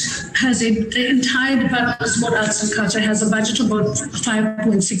department has the entire Department of Sport, Arts and Culture has a budget of about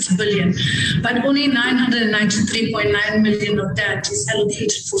 5.6 billion, but only 993.9 million of that is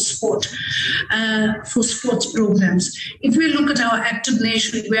allocated for sport, for sports programs. If we look at our active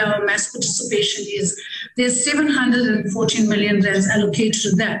nation, where our mass participation is, there's 714 million rands allocated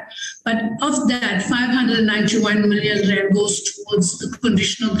to that. But of that, 591 million rand goes towards the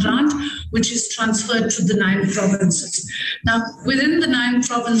conditional grant, which is transferred to the 9 provinces. Now, within the 9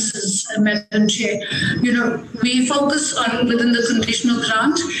 provinces, Madam Chair, we focus on, within the conditional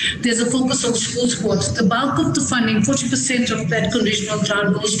grant, there's a focus on school sport. The bulk of the funding, 40% of that conditional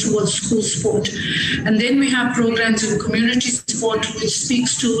grant goes towards school sport. And then we have programs in community sport, which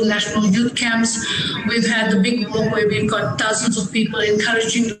speaks to national youth camps. We've had the big walk where we've got thousands of people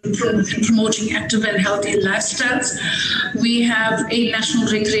encouraging and promoting active and healthy lifestyles. We have a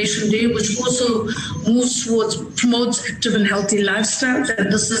National Recreation Day, which also moves towards promotes active and healthy lifestyles. And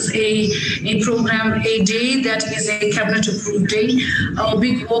this is a program, a day that is a cabinet approved day. Our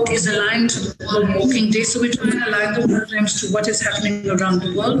big walk is aligned to the World Walking Day, so we try to align the programs to what is happening around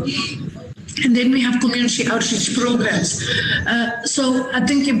the world. And then we have community outreach programs. So I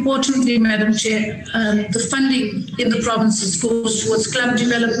think importantly, Madam Chair, the funding in the provinces goes towards club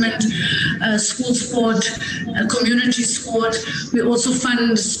development, school sport, community sport. We also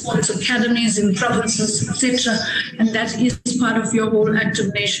fund sports academies in provinces, etc. And that is part of your whole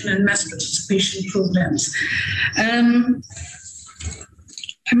active nation and mass participation programs.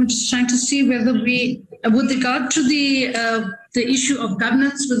 I'm just trying to see whether we, with regard to the issue of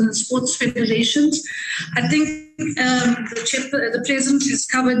governance within sports federations, I think the President has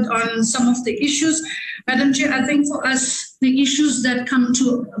covered on some of the issues. Madam Chair, I think for us, the issues that come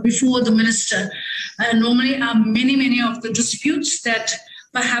to before the minister normally are many of the disputes that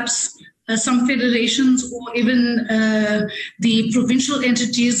perhaps some federations or even the provincial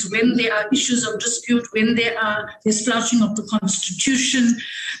entities, when there are issues of dispute, when there's flouting of the constitution,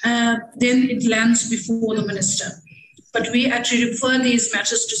 then it lands before the minister. But we actually refer these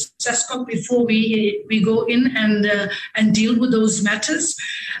matters to SASCOC before we go in and deal with those matters.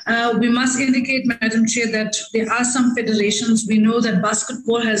 We must indicate, Madam Chair, that there are some federations. We know that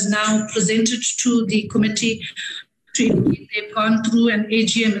basketball has now presented to the committee. They've gone through an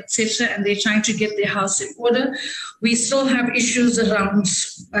AGM, etc., and they're trying to get their house in order. We still have issues around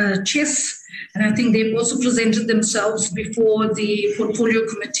chess, and I think they've also presented themselves before the portfolio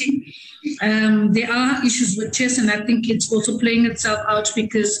committee. There are issues with chess, and I think it's also playing itself out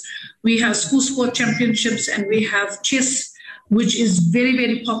because we have school sport championships and we have chess, which is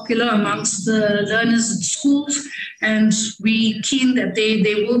very popular amongst the learners in schools, and we keen that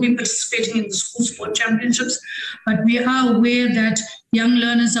they will be participating in the school sport championships. But we are aware that young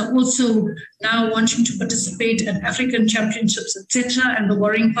learners are also now wanting to participate at African championships, etc. And the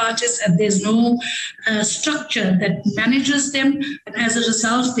worrying part is that there's no structure that manages them, and as a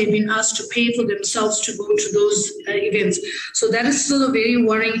result, they've been asked to pay for themselves to go to those events. So that is still a very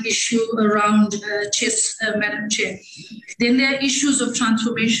worrying issue around chess, Madam Chair. Then there are issues of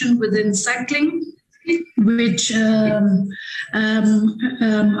transformation within cycling, which are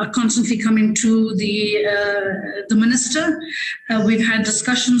constantly coming to the minister. We've had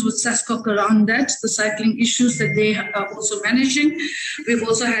discussions with SASCOC around that, the cycling issues that they are also managing. We've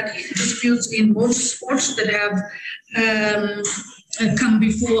also had disputes in motorsports that have come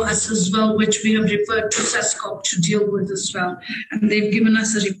before us as well, which we have referred to SASCOC to deal with as well. And they've given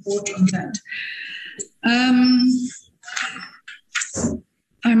us a report on that.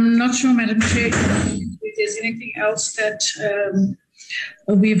 I'm not sure, Madam Chair, if there's anything else that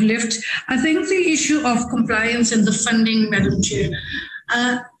we've left. I think the issue of compliance and the funding, Madam Chair.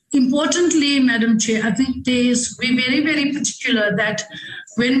 Importantly, Madam Chair, I think we're very particular that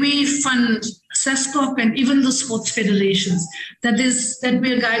when we fund SASCOC and even the sports federations, that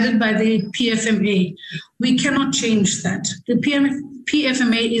we are guided by the PFMA. We cannot change that. The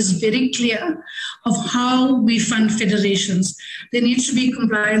PFMA is very clear of how we fund federations. There needs to be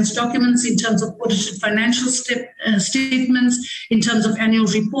compliance documents in terms of audited financial statements, in terms of annual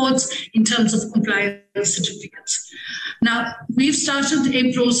reports, in terms of compliance certificates. Now, we've started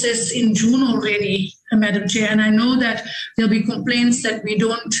a process in June already, Madam Chair, and I know that there'll be complaints that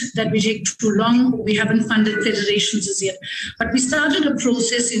we take too long, we haven't funded federations as yet. But we started a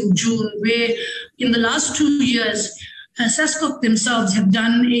process in June where in the last 2 years, SASCOC themselves have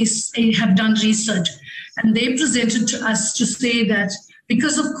done research, and they presented to us to say that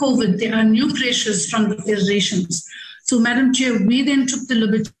because of COVID, there are new pressures from the federations. So, Madam Chair, we then took the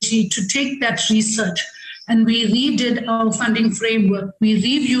liberty to take that research and we redid our funding framework. We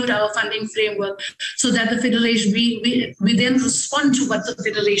reviewed our funding framework so that the federation, we then respond to what the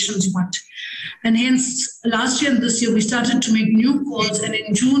federations want. And hence, last year and this year, we started to make new calls, and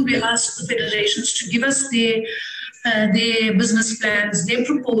in June, we asked the federations to give us their business plans, their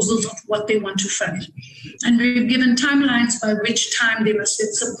proposals of what they want to fund. And we've given timelines by which time they must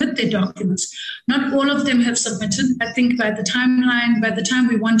submit their documents. Not all of them have submitted. I think by the time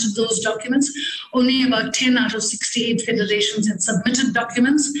we wanted those documents, only about 10 out of 68 federations had submitted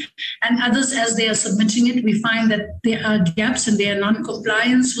documents, and others, as they are submitting it, we find that there are gaps and there are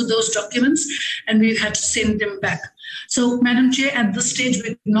non-compliance with those documents, and we've had to send them back. So, Madam Chair, at this stage,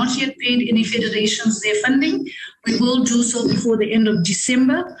 we've not yet paid any federations their funding. We will do so before the end of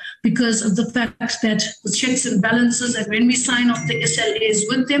December because of the fact that the checks and balances, and when we sign off the SLAs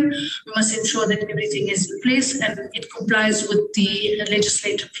with them, we must ensure that everything is in place and it complies with the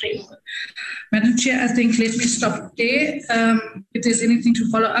legislative framework. Madam Chair, I think let me stop there. If there's anything to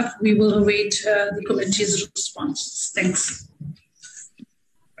follow up, we will await the committee's response. Thanks.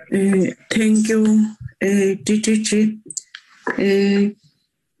 Thank you, DTG.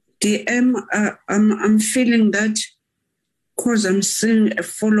 DM, I'm feeling that because I'm seeing a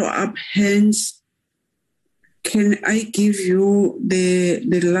follow-up hands, can I give you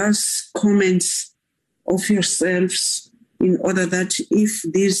the last comments of yourselves in order that if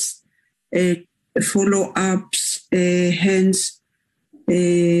these follow-ups hands,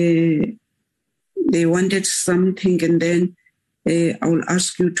 they wanted something, and then I will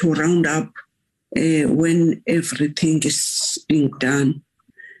ask you to round up when everything is being done.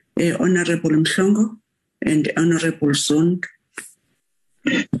 Honorable Mhlongo and Honorable Zond.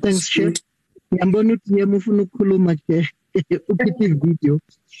 Thanks, Chair. Ngiyambona ukuthi ngiyamufuna ukukhuluma ke uphethe video.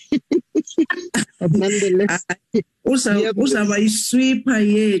 But nonetheless, uzaba isweeper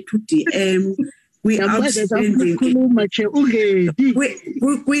yethu DM outstanding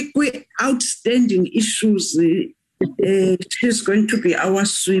outstanding issues. She's going to be our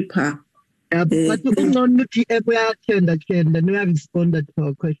sweeper. But respond to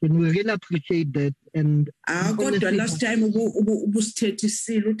our question. We really appreciate that. And the last time was 30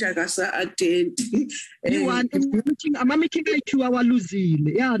 attend. I'm making like 2 hours losing.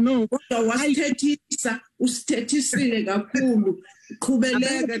 Yeah, no. Was 30 kakhulu.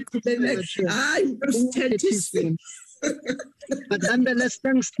 But nonetheless,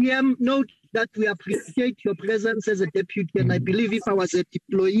 thanks, TM. Note that we appreciate your presence as a deputy. And I believe if I was a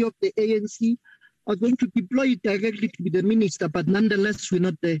deployee of the ANC, I was going to deploy it directly to be the minister. But nonetheless, we're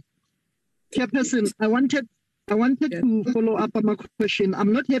not there. Chairperson, I wanted to follow up on my question.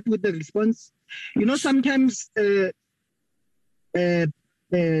 I'm not happy with the response. You know, sometimes the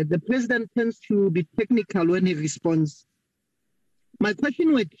president tends to be technical when he responds. My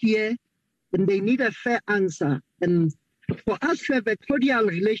question was clear, and they need a fair answer. And for us to have a cordial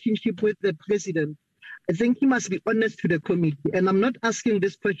relationship with the president, I think he must be honest to the committee. And I'm not asking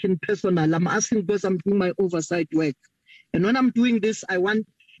this question personal. I'm asking because I'm doing my oversight work. And when I'm doing this, I want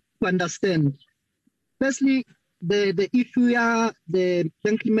to understand. Firstly, the issue here, the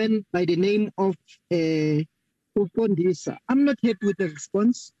gentleman by the name of Ufondisa, I'm not happy with the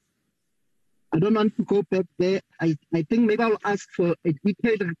response. I don't want to go back there. I think maybe I'll ask for a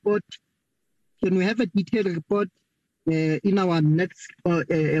detailed report. Can we have a detailed report in our next, or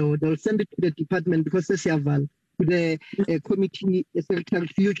they'll send it to the department because it's to the committee secretary,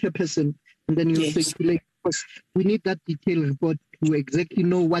 future person, and then you circulate. Because we need that detailed report to exactly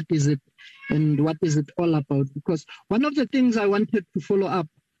know what is it and what is it all about. Because one of the things I wanted to follow up,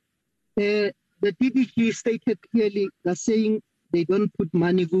 the DDG stated clearly, they're saying they don't put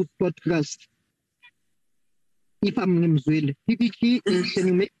money with sport trust. If I'm Mzwele, DDG, can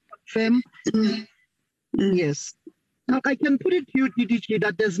you make confirm? Yes. Now I can put it to you, DDG,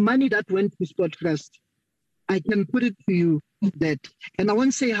 that there's money that went to sport trust. I can put it to you that, and I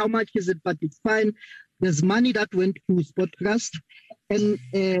won't say how much is it, but it's fine. There's money that went to sport trust, and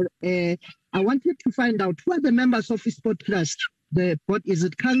I wanted to find out who are the members of the sport trust. The board, is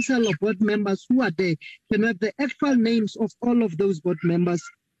it council or board members? Who are they? Can we have the actual names of all of those board members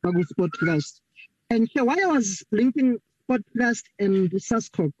of sport trust? And so why I was linking sport trust and the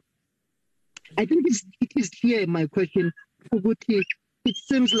SASCOC, I think it is clear in my question. It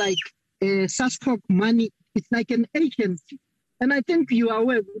seems like SASCOC money, it's like an agency. And I think you are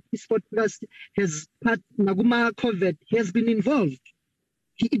aware that sport trust has part Naguma COVID has been involved.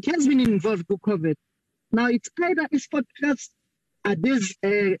 It has been involved with COVID. Now it's either a sport trust, are these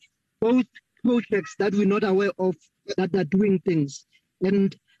both projects that we're not aware of that are doing things.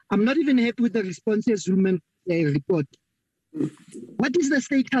 And I'm not even happy with the responses Zulman report. What is the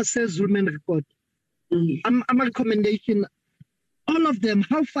status says Zulman report? I'm a recommendation. All of them,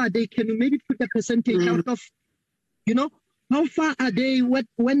 how far they can you maybe put a percentage out of, you know, how far are they?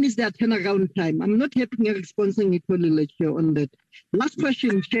 When is their turnaround time? I'm not happy in responding equally lecture on that. Last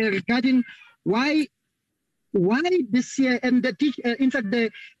question, Chair, regarding why this year, and the in fact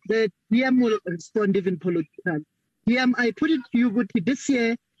the DM will respond even political. DM, I put it to you, but this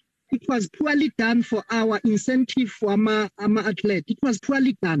year it was poorly done for our incentive for our athlete. It was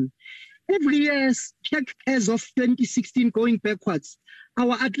poorly done. Every year, check as of 2016 going backwards,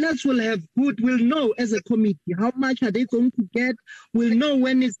 our athletes will know as a committee how much are they going to get, will know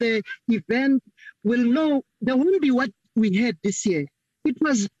when is the event, will know there won't be what we had this year. It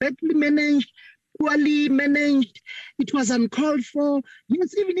was badly managed, poorly managed, it was uncalled for.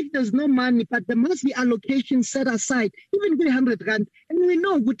 Yes, even if there's no money, but there must be allocation set aside, even 100 rand, and we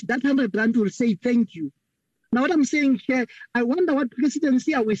know that 100 rand will say thank you. Now, what I'm saying here, I wonder what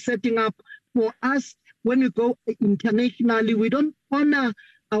presidency are we setting up for us when we go internationally. We don't honor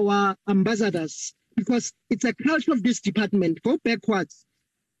our ambassadors because it's a culture of this department. Go backwards.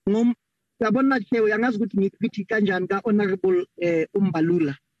 Honorable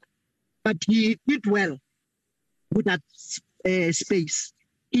Umbalula, but he did well with that space.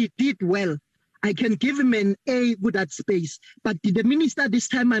 He did well. I can give him an A with that space, but the minister this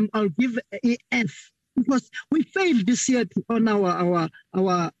time I'll give a F. Because we failed this year to honor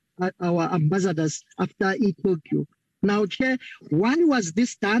our ambassadors after Tokyo. Now, Chair, why was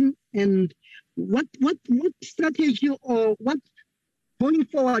this done, and what strategy or what going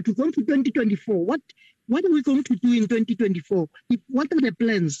forward to go to 2024? What are we going to do in 2024? What are the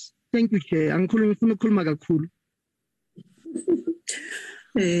plans? Thank you, Chair. Thank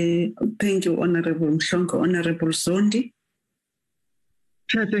you, Honorable Mshongo. Honorable Zondi.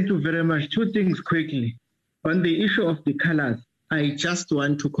 Chair, thank you very much. Two things quickly. On the issue of the colors, I just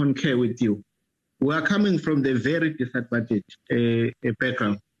want to concur with you. We are coming from the very disadvantaged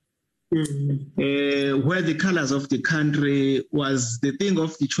background, where the colors of the country was the thing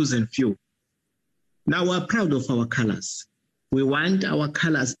of the chosen few. Now we're proud of our colors. We want our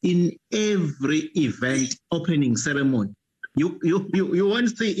colors in every event, opening ceremony. You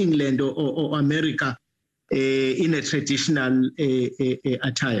won't see England or America in a traditional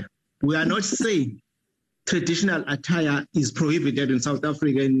attire. We are not saying traditional attire is prohibited in South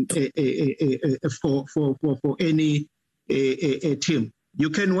Africa for any team. You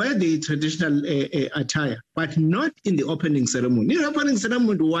can wear the traditional attire, but not in the opening ceremony. In the opening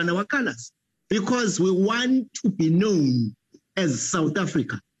ceremony, we want our colors because we want to be known as South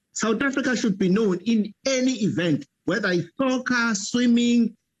Africa. South Africa should be known in any event, whether it's soccer,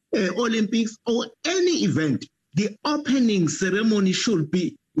 swimming, Olympics, or any event. The opening ceremony should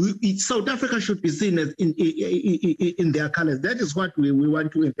be, South Africa should be seen as in their colors. That is what we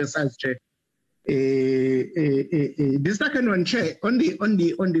want to emphasize, Chair. The second one, Chair, on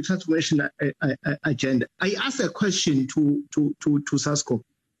the transformation agenda, I asked a question to SASCOC.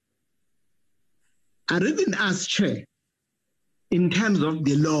 I didn't ask, Chair, in terms of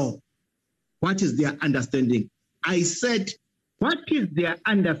the law, what is their understanding? I said, what is their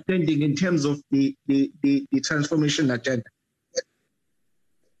understanding in terms of the transformation agenda?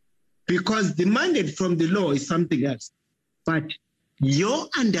 Because the mandate from the law is something else. But your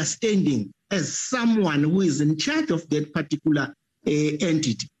understanding as someone who is in charge of that particular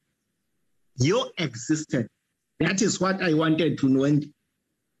entity, your existence, that is what I wanted to know. And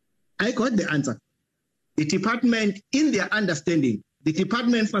I got the answer. The department, in their understanding, the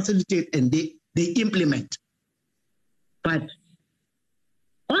department facilitate and they implement. But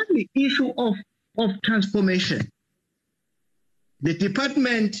on the issue of transformation, the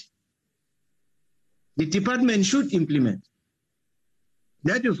department should implement.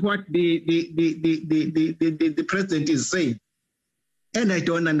 That is what the president is saying. And I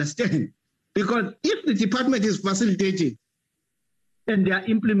don't understand. Because if the department is facilitating and they are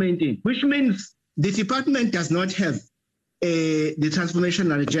implementing, which means the department does not have the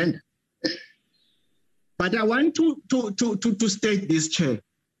transformational agenda. But I want to state this, Chair.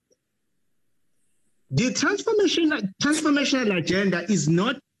 The transformational agenda is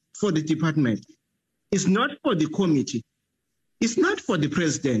not for the department. It's not for the committee. It's not for the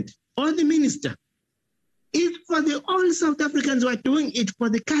president or the minister. It's for all South Africans who are doing it for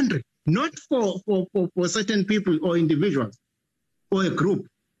the country, not for certain people or individuals or a group.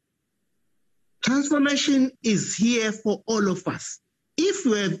 Transformation is here for all of us. If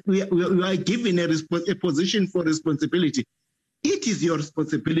we are given a position for responsibility, it is your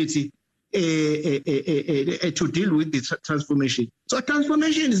responsibility to deal with the transformation. So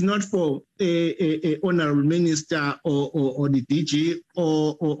transformation is not for honorable minister or the DG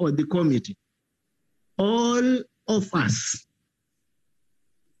or the committee. All of us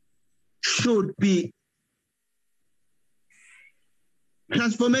should be,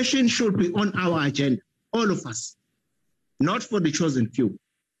 transformation should be on our agenda, all of us, not for the chosen few.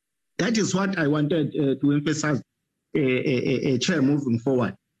 That is what I wanted to emphasize, Chair, moving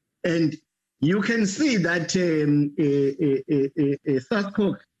forward. And you can see that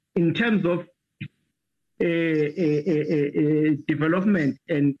SASCOC, in terms of development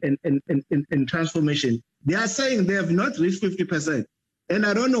and transformation, they are saying they have not reached 50%. And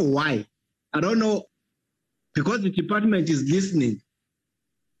I don't know why. I don't know, because the department is listening.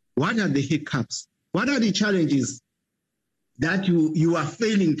 What are the hiccups? What are the challenges that you are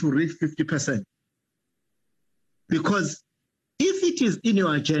failing to reach 50%? Because if it is in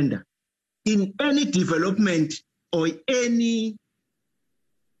your agenda, in any development or any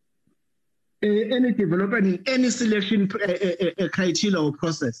development, in any selection criteria or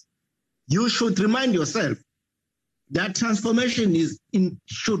process, you should remind yourself that transformation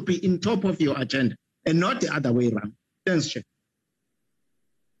should be in top of your agenda and not the other way around. Thanks, Chair.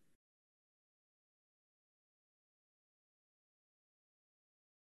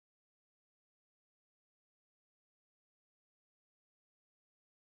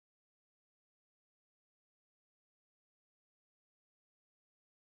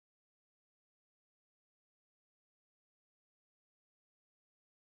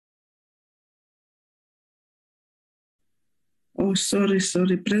 Oh, sorry,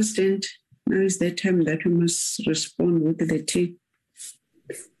 President. Now is the time that we must respond with the tea.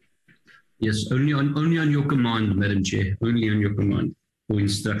 Yes, only on your command, Madam Chair. Only on your command or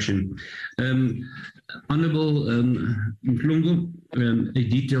instruction. Honourable Mhlongo, a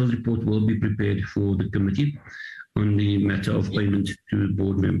detailed report will be prepared for the committee on the matter of payment to the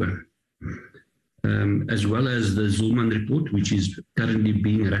board member. as well as the Zulman report, which is currently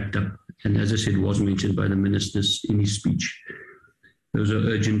being wrapped up, and as I said, was mentioned by the ministers in his speech. Those are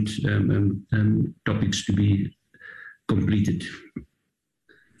urgent topics to be completed.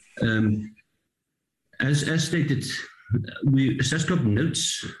 As stated, SASCOC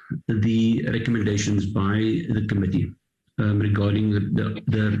notes the recommendations by the committee regarding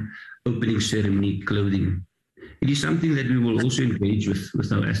the opening ceremony clothing. It is something that we will also engage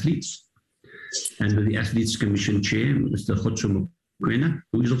with our athletes and with the Athletes Commission Chair, Mr. Khotso Mokoena,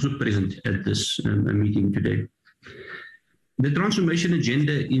 who is also present at this meeting today. The transformation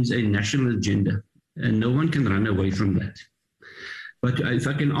agenda is a national agenda, and no one can run away from that. But if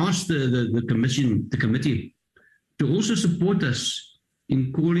I can ask the committee to also support us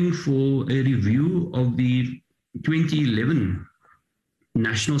in calling for a review of the 2011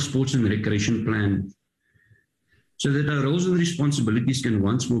 National Sports and Recreation Plan, so that our roles and responsibilities can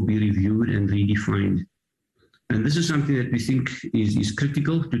once more be reviewed and redefined. And this is something that we think is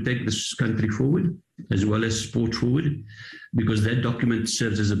critical to take this country forward, as well as sport forward, because that document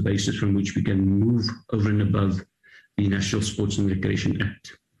serves as a basis from which we can move over and above the National Sports and Recreation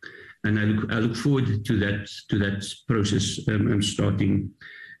Act. And I look forward to that process starting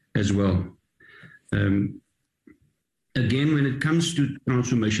as well. Again, when it comes to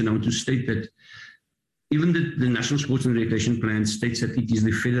transformation, I want to state that even the National Sports and Recreation Plan states that it is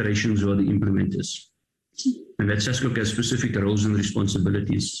the federations who are the implementers, and that SASCOC has specific roles and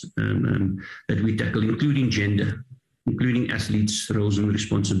responsibilities that we tackle, including gender, including athletes' roles and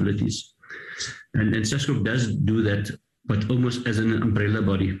responsibilities. And SASCOC does do that, but almost as an umbrella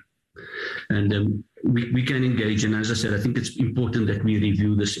body. And we can engage. And as I said, I think it's important that we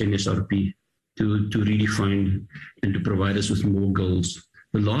review this NSRP to redefine and to provide us with more goals.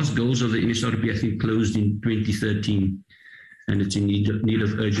 The last goals of the NSRP, I think, closed in 2013, and it's in need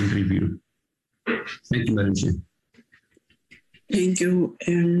of urgent review. Thank you, Madam Chair. Thank you,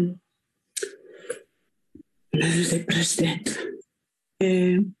 Mr. President.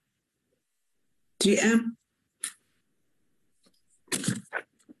 GM.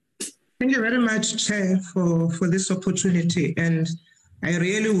 Thank you very much, Chair, for this opportunity. And I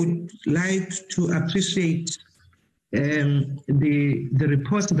really would like to appreciate the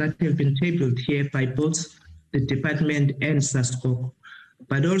reports that have been tabled here by both the department and SASCOC,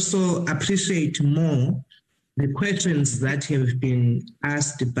 but also appreciate more the questions that have been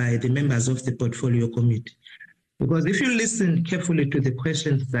asked by the members of the portfolio committee. Because if you listen carefully to the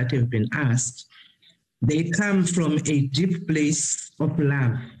questions that have been asked, they come from a deep place of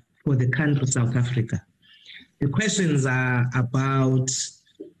love for the country South Africa. The questions are about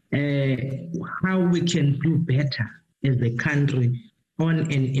how we can do better as a country on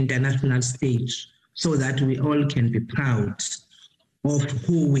an international stage so that we all can be proud of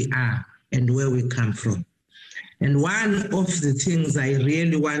who we are and where we come from. And one of the things I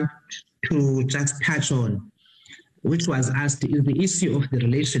really want to just touch on, which was asked, is the issue of the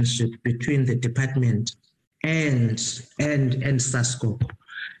relationship between the department and SASCOC.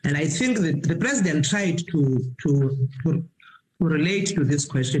 And I think that the president tried to relate to this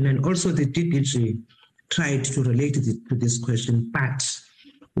question, and also the DDG tried to relate to this question. But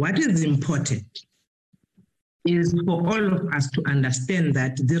what is important is for all of us to understand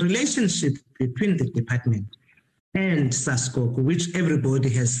that the relationship between the department and SASCOC, which everybody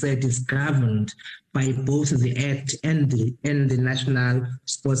has said is governed by both the Act and the National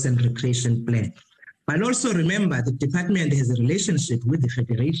Sports and Recreation Plan. But also remember, the department has a relationship with the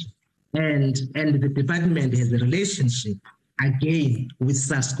federation, and the department has a relationship again with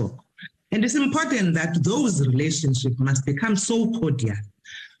SASCOC. And it's important that those relationships must become so cordial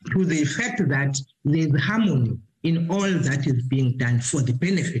to the fact that there's harmony in all that is being done for the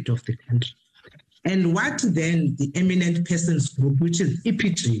benefit of the country. And what then the Eminent Persons Group, which is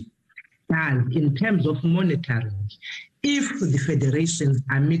EPG, does in terms of monitoring, if the federations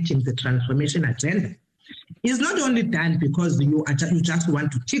are meeting the transformation agenda, is not only done because you just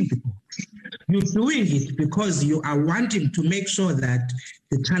want to tick the box. You're doing it because you are wanting to make sure that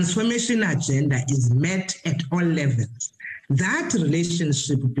the transformation agenda is met at all levels. That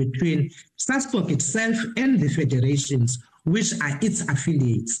relationship between SASCOC itself and the federations, which are its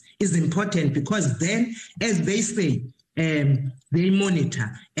affiliates, is important because then, as they say, they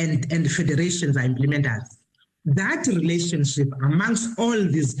monitor and the federations are implementers. That relationship amongst all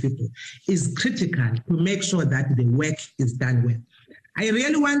these people is critical to make sure that the work is done well. I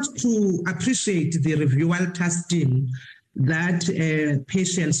really want to appreciate the reviewer task team that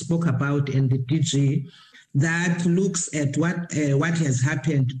Patient spoke about in the DG that looks at what has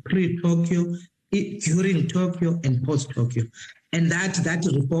happened pre-Tokyo, during Tokyo, and post-Tokyo. And that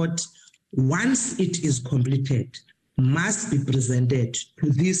report once it is completed, must be presented to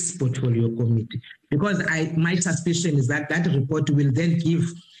this portfolio committee. Because my suspicion is that that report will then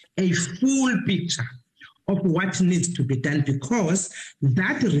give a full picture of what needs to be done, because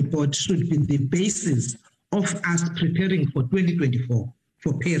that report should be the basis of us preparing for 2024,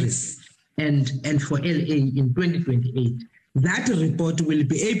 for Paris, and for LA in 2028. That report will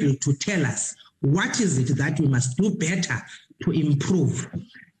be able to tell us what is it that we must do better to improve.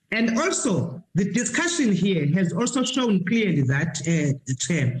 And also, the discussion here has also shown clearly that,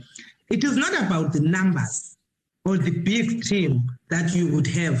 Chair, it is not about the numbers or the big team that you would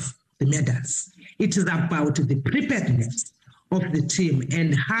have the medals. It is about the preparedness of the team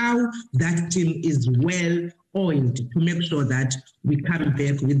and how that team is well oiled to make sure that we come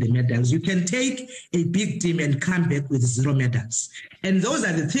back with the medals. You can take a big team and come back with 0 medals. And those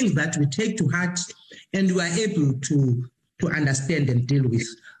are the things that we take to heart and we are able to understand and deal with.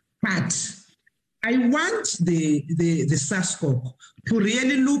 But I want the SASCOC to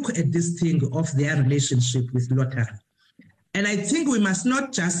really look at this thing of their relationship with lottery. And I think we must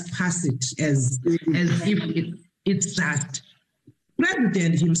not just pass it as if it's that.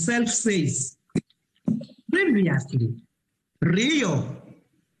 President himself says, previously, Rio,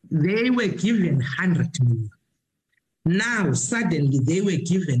 they were given 100 million. Now, suddenly, they were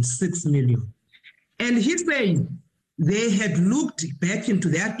given 6 million. And he said they had looked back into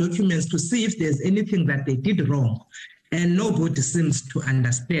their documents to see if there's anything that they did wrong. And nobody seems to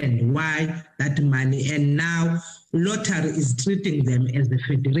understand why that money. And now lottery is treating them as a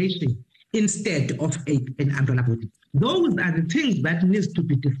federation instead of an umbrella body. Those are the things that needs to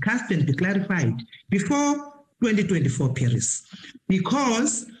be discussed and be clarified before 2024 Paris.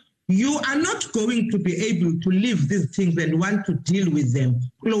 Because you are not going to be able to leave these things and want to deal with them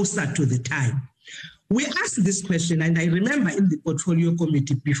closer to the time. We asked this question, and I remember in the portfolio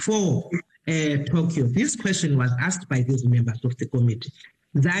committee before Tokyo, this question was asked by these members of the committee,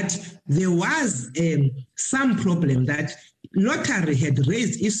 that there was some problem, that lottery had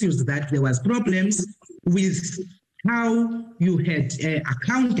raised issues, that there was problems with how you had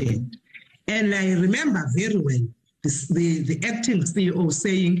accounted. And I remember very well the acting CEO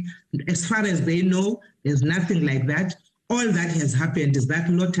saying, as far as they know, there's nothing like that. All that has happened is that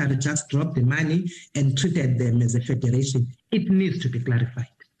lottery just dropped the money and treated them as a federation. It needs to be clarified.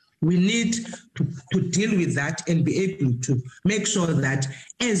 We need to deal with that and be able to make sure that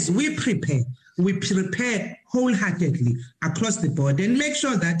as we prepare wholeheartedly across the board and make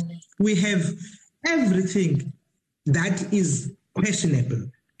sure that we have everything that is questionable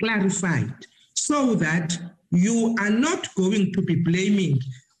clarified, so that you are not going to be blaming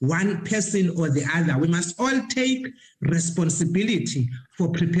one person or the other. We must all take responsibility for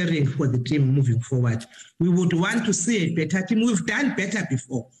preparing for the team moving forward. We would want to see a better team. We've done better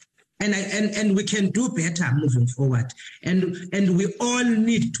before. And we can do better moving forward. And we all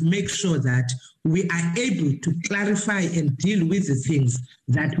need to make sure that we are able to clarify and deal with the things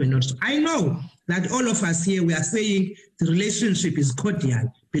that were not. I know that all of us here, we are saying the relationship is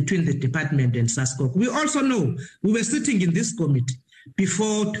cordial between the department and SASCOC. We also know, we were sitting in this committee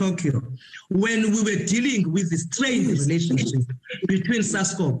before Tokyo, when we were dealing with the strained relationship between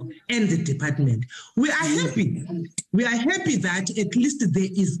SASCOC and the department. We are happy. We are happy that at least there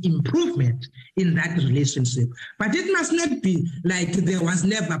is improvement in that relationship. But it must not be like there was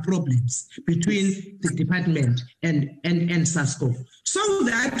never problems between the department and SASCOC. So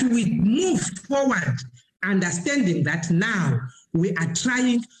that we move forward, understanding that now we are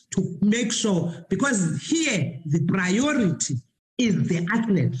trying to make sure, because here the priority is the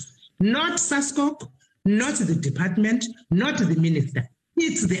athletes, not SASCOC, not the department, not the minister.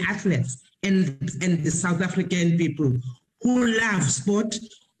 It's the athletes and the South African people who love sport,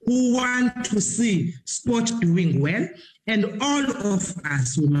 who want to see sport doing well. And all of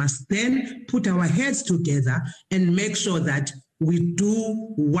us, we must then put our heads together and make sure that we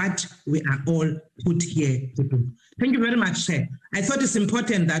do what we are all put here to do. Thank you very much, Chair. I thought it's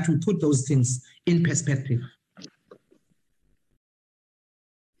important that we put those things in perspective.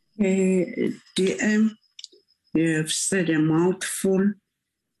 DM, you have said a mouthful,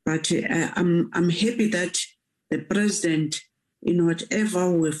 but I'm happy that the President, in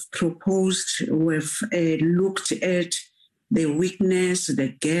whatever we've proposed, we've looked at the weakness, the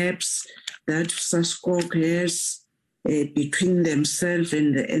gaps that SASCOC has between themselves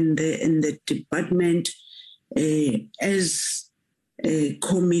and the department as a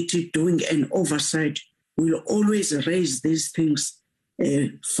committee doing an oversight. We'll always raise these things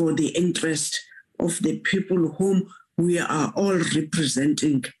for the interest of the people whom we are all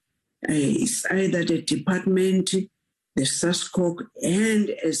representing. It's either the department, the SASCOC,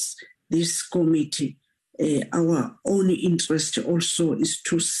 and as this committee. Our own interest also is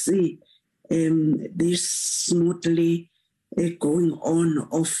to see this smoothly going on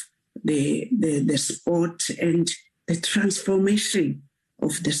of the sport and the transformation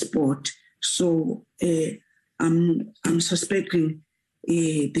of the sport. So I'm suspecting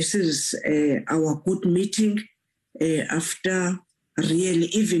this is our good meeting after really,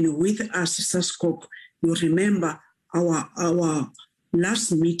 even with us, SASCOC. You remember our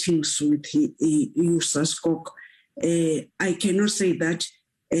last meetings with you, SASCOC. I cannot say that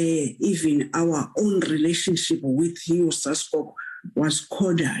even our own relationship with you, SASCOC, was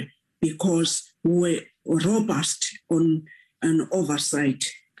cordial because we were robust on an oversight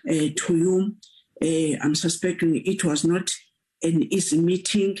to you. I'm suspecting it was not an easy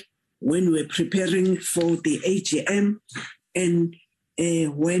meeting when we were preparing for the AGM, and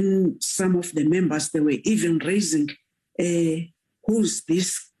when some of the members, they were even raising, who's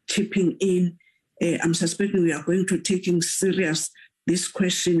this chipping in? I'm suspecting we are going to taking serious this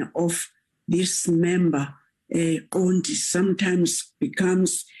question of this member owned sometimes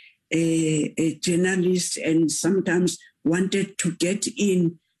becomes a journalist and sometimes wanted to get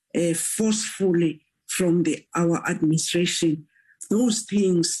in forcefully from our administration. Those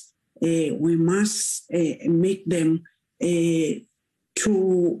things we must make them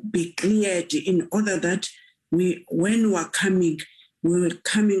to be cleared in order that when we are coming, we were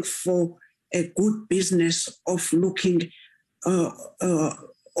coming for a good business of looking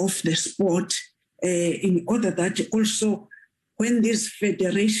of the sport in order that also when these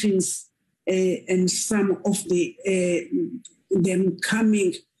federations and some of them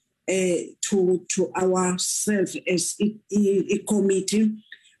coming to ourselves as a committee,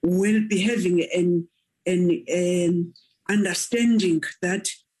 will be having an understanding that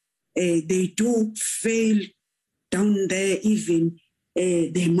they do fail down there. Even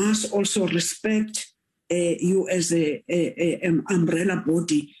they must also respect you as an umbrella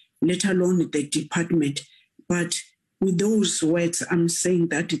body, let alone the department. But with those words, I'm saying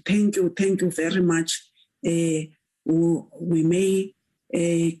that thank you very much. We may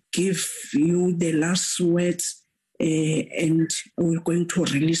give you the last words, and we're going to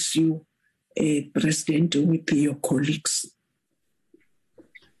release you, President, with your colleagues.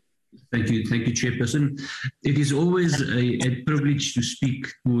 Thank you, Chairperson. It is always a privilege to speak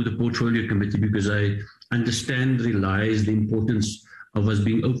to the Portfolio Committee because I understand, realize the importance of us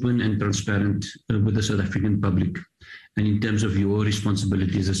being open and transparent with the South African public, and in terms of your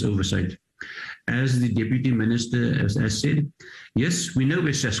responsibilities as oversight. As the Deputy Minister has said, yes, we know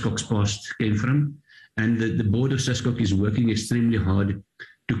where SASCOC's past came from, and the board of SASCOC is working extremely hard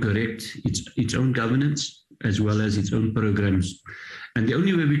to correct its own governance as well as its own programs. And the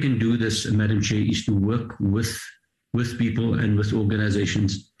only way we can do this, Madam Chair, is to work with people and with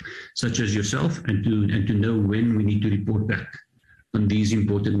organizations such as yourself, and to know when we need to report back on these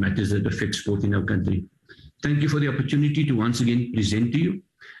important matters that affect sport in our country. Thank you for the opportunity to once again present to you,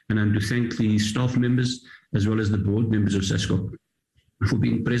 and I'm to thank the staff members as well as the board members of SASCOC for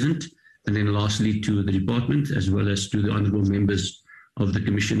being present, and then lastly to the department as well as to the honourable members of the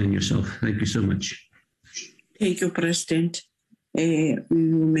Commission and yourself. Thank you so much. Thank you, President. You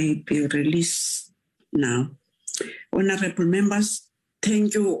may be released now. Honourable members,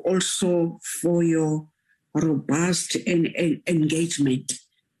 thank you also for your robust engagement.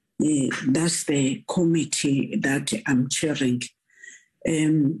 That's the committee that I'm chairing.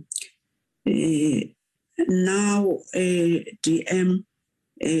 Now, DM,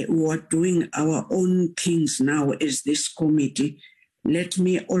 we're doing our own things now as this committee. Let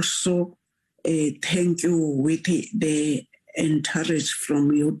me also thank you with the encourage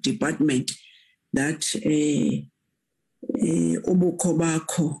from your department that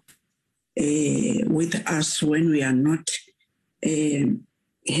Obukobako with us when we are not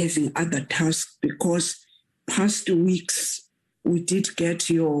having other tasks, because past weeks we did get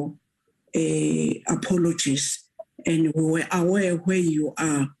your apologies and we were aware where you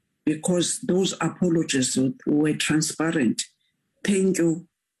are because those apologies were transparent. Thank you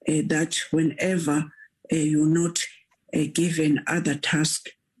that whenever you're not given other task,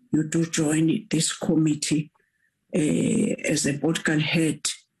 you do join this committee as a political head.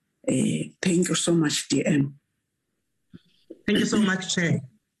 Thank you so much, DM. Thank you so much, Chair.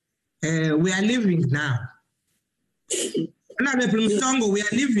 We are leaving now. Honorable Msongo, we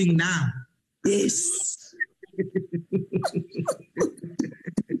are leaving now. Yes.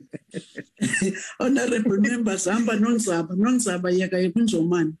 Honorable members, honorable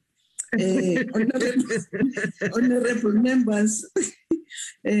members,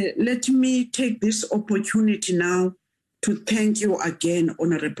 let me take this opportunity now to thank you again,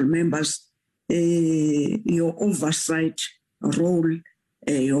 honorable members, your oversight role,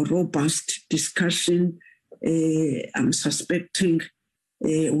 your robust discussion. I'm suspecting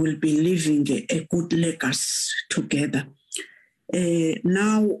we'll be leaving a good legacy together.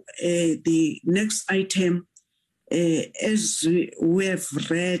 Now, the next item, as we have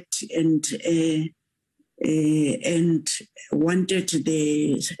read and wanted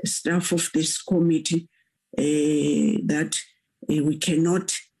the staff of this committee that we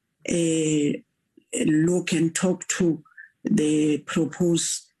cannot look and talk to the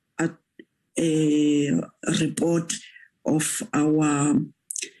proposed report of our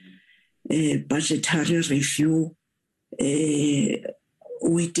budgetary review.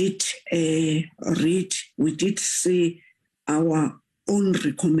 We did read, we did see our own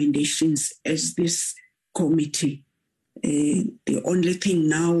recommendations as this committee. The only thing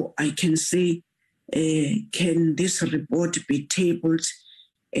now I can say, can this report be tabled,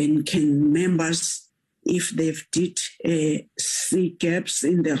 and can members, if they've did see gaps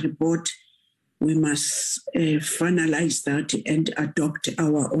in the report, we must finalize that and adopt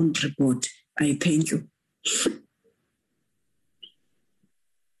our own report. I thank you.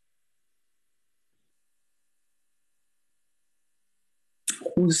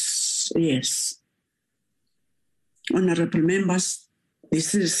 Yes. Honorable members,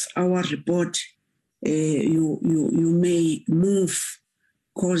 this is our report. You may move,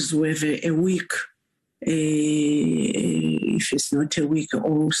 because we have a week, if it's not a week,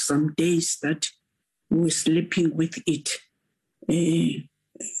 or some days that we're sleeping with it.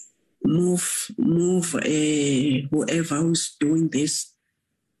 Move, whoever who's doing this,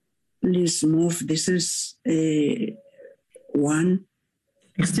 please move. This is one.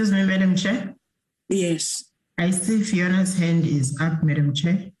 Excuse me, Madam Chair. Yes. I see Fiona's hand is up, Madam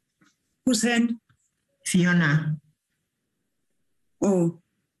Chair. Whose hand? Fiona. Oh,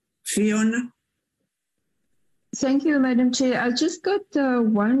 Fiona. Thank you, Madam Chair. I just got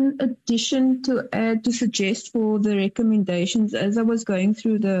one addition to add, to suggest for the recommendations. As I was going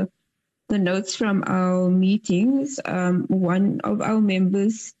through the notes from our meetings, one of our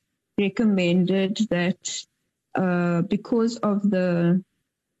members recommended that because of the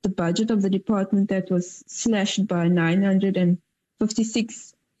budget of the department that was slashed by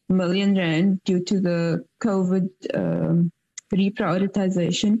 956 million rand due to the COVID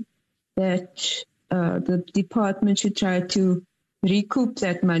reprioritization, that the department should try to recoup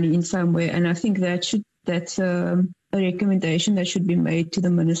that money in some way. And I think that's a recommendation that should be made to the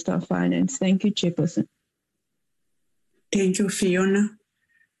Minister of Finance. Thank you, Chairperson. Thank you, Fiona.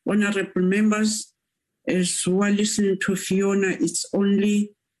 Honorable members, as we are listening to Fiona, it's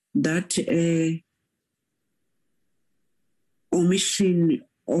only that omission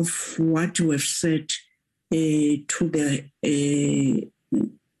of what we have said to the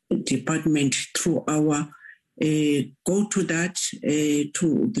department through our go to that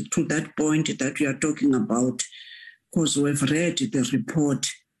to that point that we are talking about, because we have read the report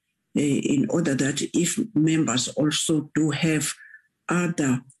in order that if members also do have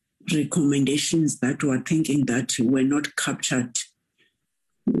other recommendations that we are thinking that were not captured.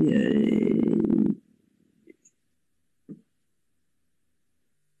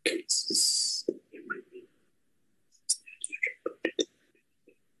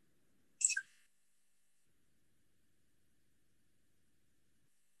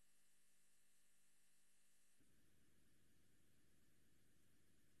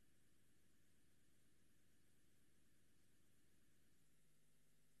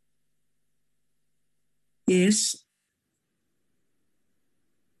 Yes.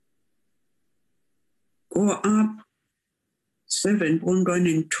 Go up 7.1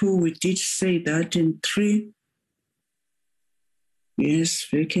 and 2, we did say that, and 3. Yes,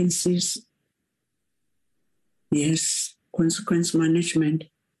 vacancies. Yes, consequence management.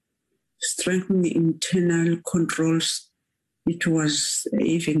 Strengthen the internal controls. It was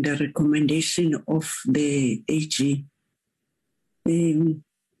even the recommendation of the AG.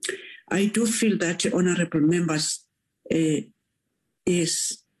 I do feel that, honorable members,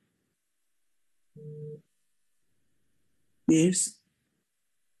 yes. Yes.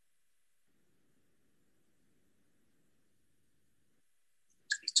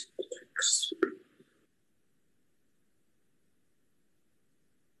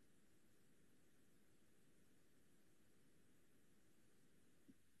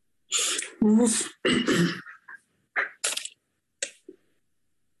 Move.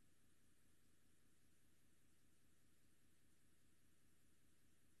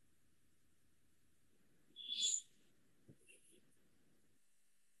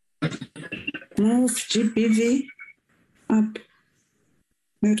 Move GBV. up.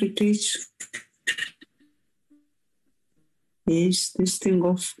 Heritage. Yes, this thing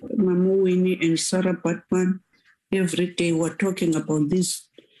of Mamu Winnie and Sarah Batman. Every day we're talking about these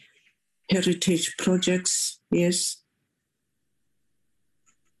heritage projects. Yes.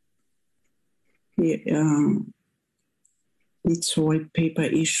 Yeah, it's a white paper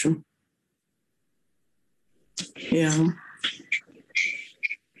issue. Yeah.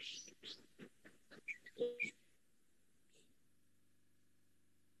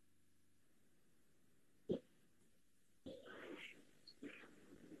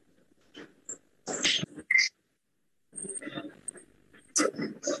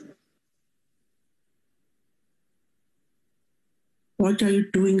 What are you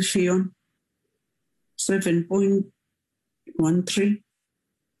doing, Fiona? 7.13.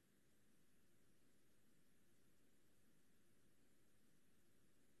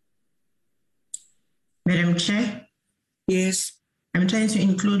 Madam Chair? Yes. I'm trying to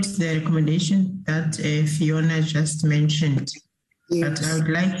include the recommendation that Fiona just mentioned. Yes. But I would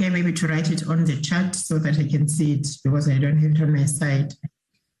like her maybe to write it on the chat so that I can see it because I don't have it on my side.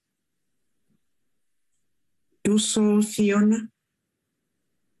 Do so, Fiona.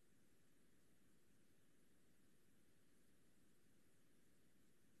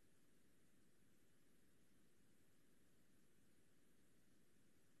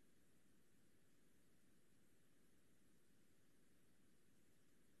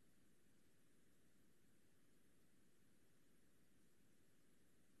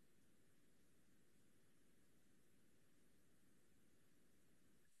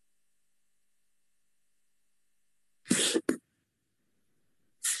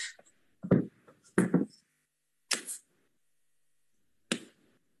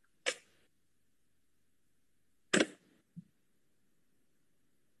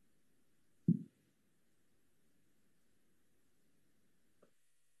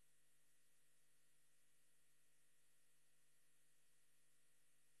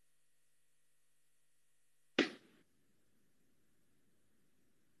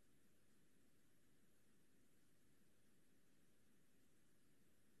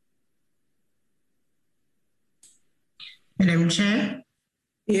 Madam Chair?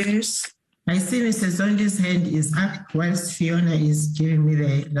 Yes. I see Mr. Zondi's hand is up whilst Fiona is giving me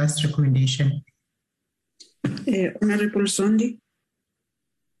the last recommendation. Honorable Zondi?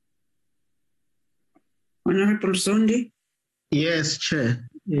 Honorable Zondi? Yes, Chair.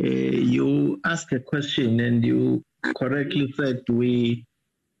 You asked a question and you correctly said you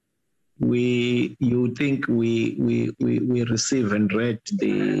think we received and read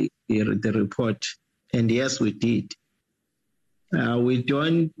the report, and yes, we did. We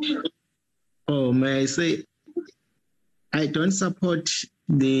don't. Oh, may I say, I don't support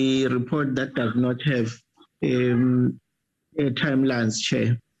the report that does not have timelines,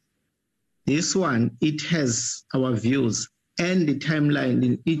 Chair. This one, it has our views and the timeline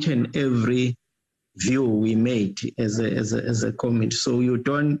in each and every view we made as a comment. So you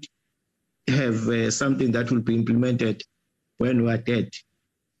don't have something that will be implemented when we are dead.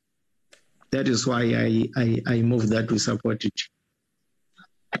 That is why I move that we support it.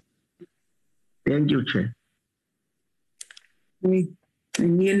 Thank you, Chair. I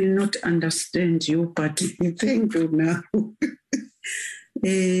nearly not understand you, but thank you now.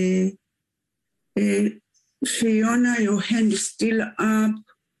 Fiona, your hand is still up.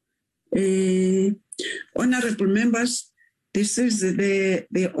 Honorable members, this is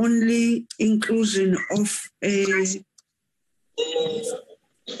the only inclusion of mute.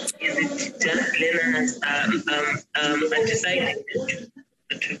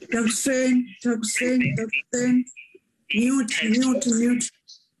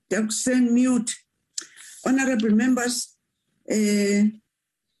 Mute. Honorable members, I'm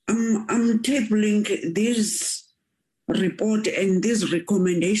tabling this report and this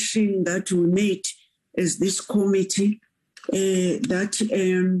recommendation that we made as this committee that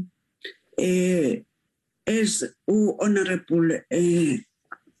as Honorable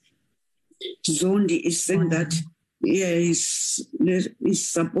Zondi is saying that is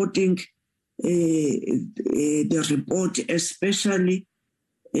supporting the report, especially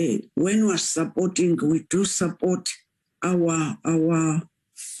when we're supporting, we do support our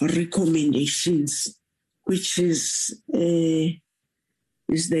recommendations, which is the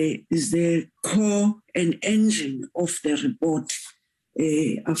core and engine of the report.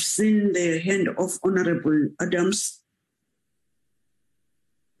 I've seen the hand of Honorable Adams.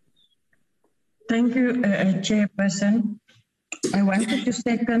 Thank you, Chairperson. I wanted to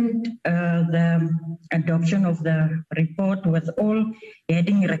second the adoption of the report with all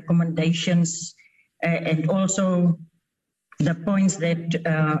heading recommendations and also the points that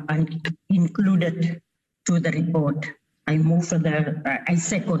are included to the report. I I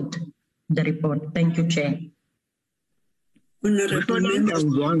second the report. Thank you, Chair. Honorable members.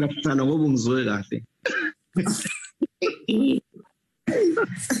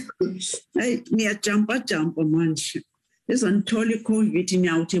 Hey, me jumpa manje. This on totally COVID in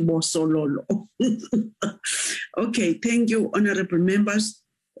out sololo. Okay, thank you, honorable members.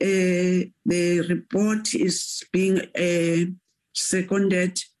 The report is being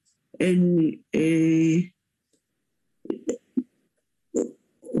seconded, and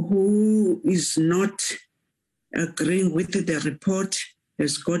who is not agreeing with the report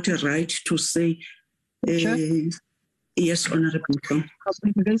has got a right to say yes, honorable.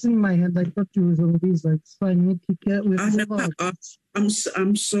 I'm raising my hand. I thought you was on visa. It's fine.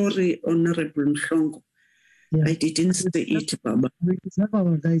 I'm sorry, honorable Mhlongo. Yeah. I didn't say it, Baba. We have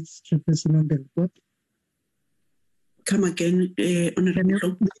our rights, Chairperson, on the report. Come again,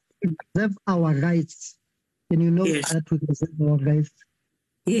 honorable. We reserve our rights. And you know that we reserve our rights.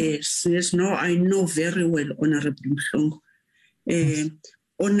 Yes, no, I know very well, honorable Mhlongo.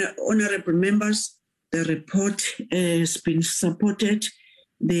 Honorable members, the report has been supported.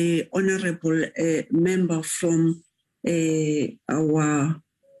 The honorable member from our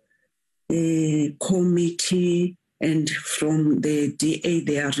committee and from the DA,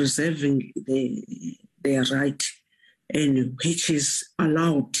 they are reserving their right, and which is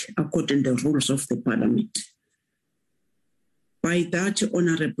allowed according to the rules of the Parliament. By that,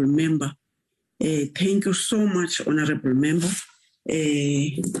 honorable member, thank you so much, honorable member.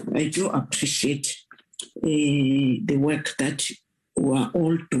 I do appreciate the work that we are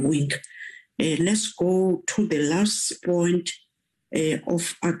all doing. Let's go to the last point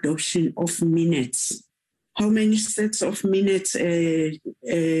of adoption of minutes. How many sets of minutes,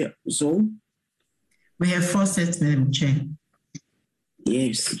 Zoe? We have 4 sets, Madam Chair.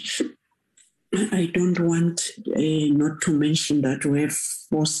 Yes. I don't want not to mention that we have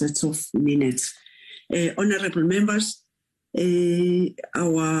 4 sets of minutes. Honorable members,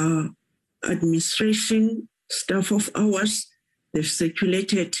 our administration staff of ours, they've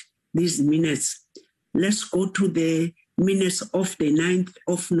circulated these minutes. Let's go to the minutes of the 9th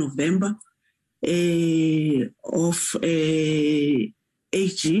of November of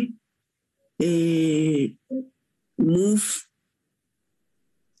AG. Move.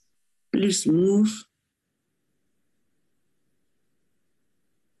 Please move.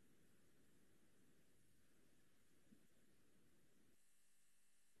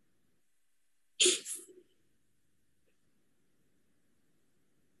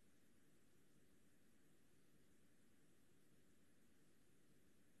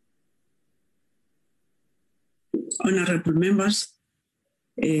 Honorable members,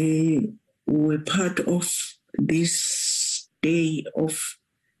 we're part of this day of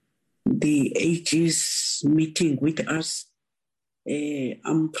the AG's meeting with us.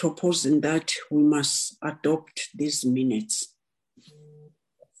 I'm proposing that we must adopt these minutes.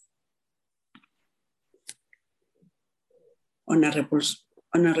 Honorable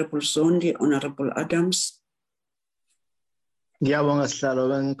Zondi, Honorable Adams. Ngiyabonga sihlalo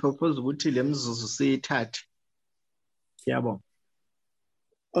bengipropose ukuthi le mzuzu siyithathe. Ngiyabonga.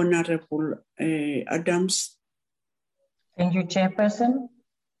 Honorable Adams. Thank you, Chairperson.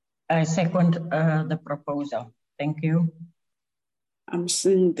 I second the proposal. Thank you. I'm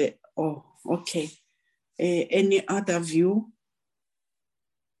seeing the, okay. Any other view?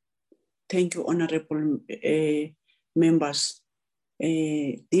 Thank you, honorable members.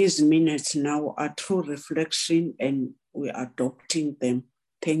 These minutes now are true reflection and we're adopting them.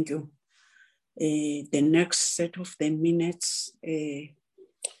 Thank you. The next set of the minutes,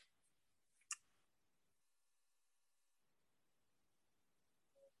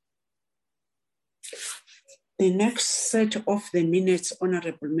 the next set of the minutes,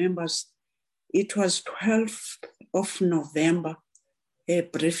 honorable members, it was 12th of November, a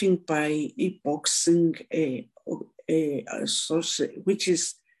briefing by e-boxing, which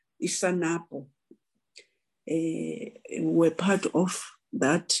is Isanapo. We're part of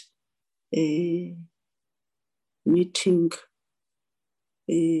that meeting.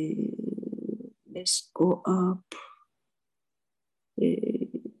 Let's go up.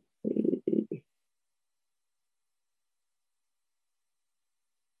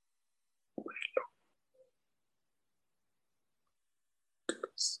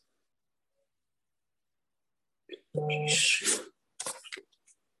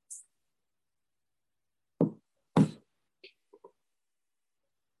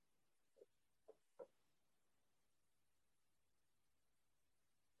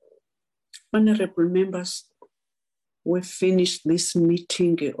 Honorable members, we finished this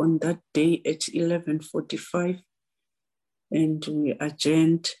meeting on that day at 11:45 and we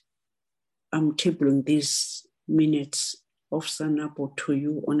adjourned. I'm tabling these minutes of Sanabo to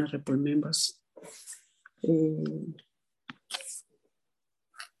you, honorable members.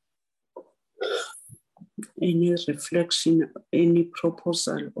 Any reflection, any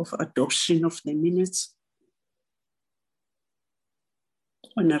proposal of adoption of the minutes?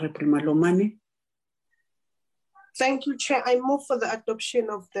 Honorable Malomane. Thank you, Chair. I move for the adoption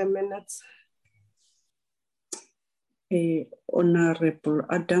of the minutes. Honorable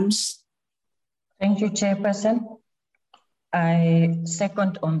Adams. Thank you, Chairperson. I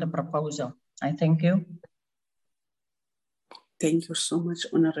second on the proposal. I thank you. Thank you so much,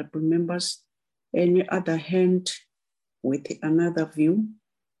 honorable members. Any other hand with another view?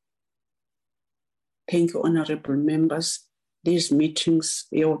 Thank you, honorable members. These meetings,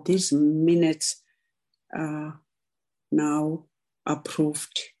 these minutes are now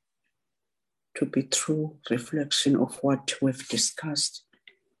approved to be true reflection of what we've discussed.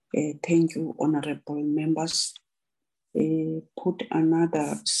 Thank you, honorable members. Put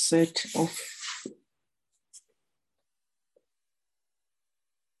another set of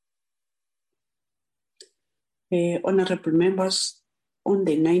honorable members. On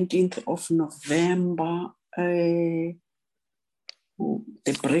the 19th of November,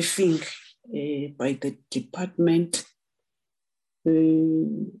 the briefing by the department.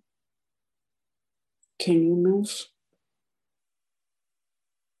 Can you move?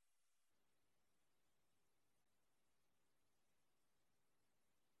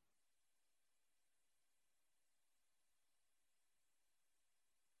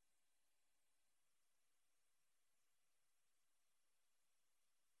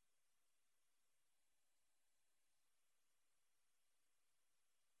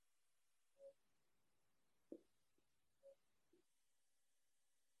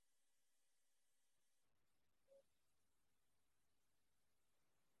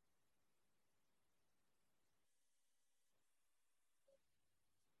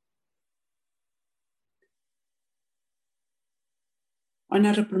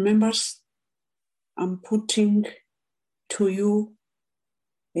 Honorable members, I'm putting to you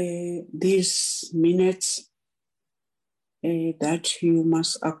these minutes that you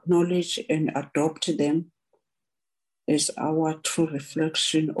must acknowledge and adopt them as our true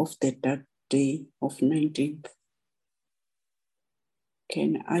reflection of that day of 19th.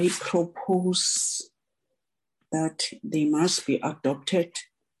 Can I propose that they must be adopted?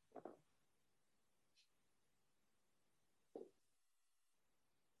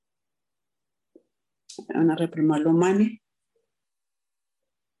 Honorable Malomane.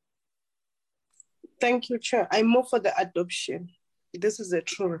 Thank you, Chair. I move for the adoption. This is a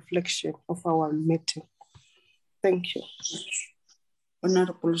true reflection of our meeting. Thank you.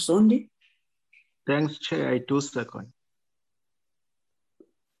 Honorable Zondi. Thanks, Chair. I do second.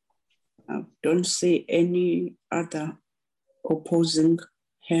 I don't see any other opposing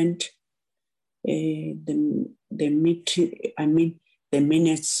hand. The meeting, the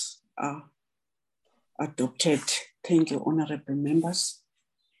minutes are adopted. Thank you, honorable members.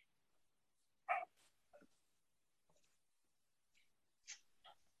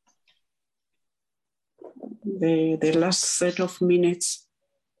 The last set of minutes,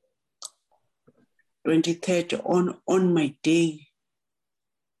 23rd on my day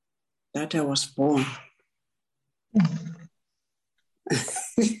that I was born.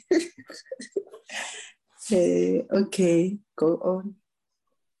 Okay, go on.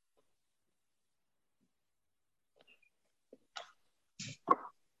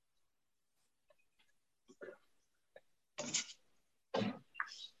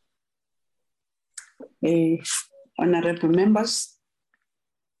 Honorable members,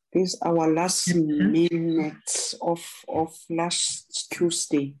 this is our last minutes of last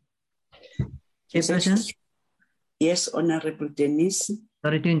Tuesday. Yes, Honorable Denise.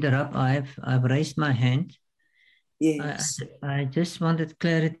 Sorry to interrupt. I've raised my hand. Yes. I just wanted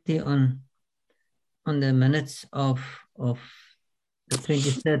clarity on the minutes of the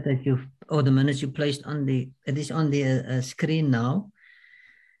 23rd that or the minutes you placed on it is on the screen now.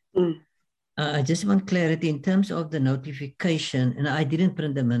 I just want clarity in terms of the notification, and I didn't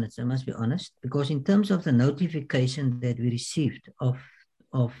print the minutes, I must be honest, because in terms of the notification that we received of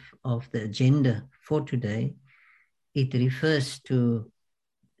the agenda for today, it refers to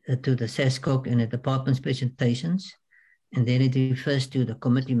the SASCOC and the department's presentations, and then it refers to the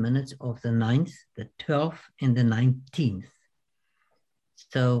committee minutes of the 9th, the 12th, and the 19th.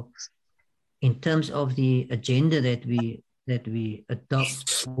 So in terms of the agenda that we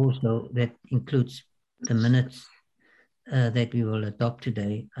adopt, also that includes the minutes that we will adopt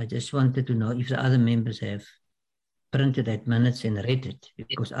today. I just wanted to know if the other members have printed that minutes and read it,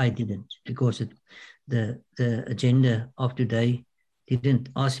 because I didn't, because the agenda of today didn't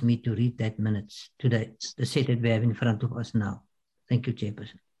ask me to read that minutes today, the set that we have in front of us now. Thank you,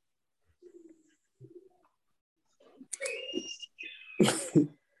 Chairperson.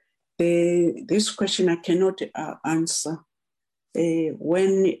 This question I cannot answer.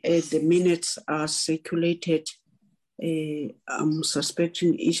 When the minutes are circulated, I'm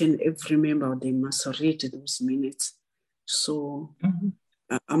suspecting each and every member, they must read those minutes. So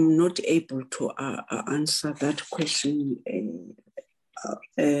I'm not able to answer that question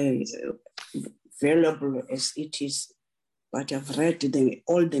valuable as it is, but I've read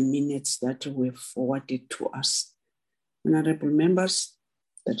all the minutes that were forwarded to us. Honorable members,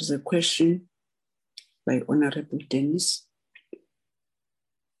 that is a question by Honorable Dennis.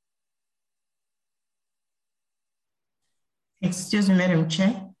 Excuse me, Madam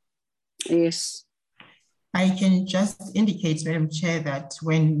Chair. Yes. I can just indicate, Madam Chair, that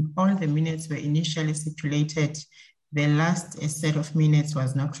when all the minutes were initially circulated, the last set of minutes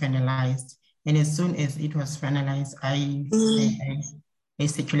was not finalized. And as soon as it was finalized, I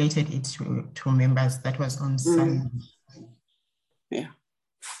circulated it to members. That was on Sunday. Yeah.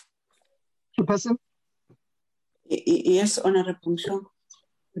 Person? Yes, Honorable Mshong.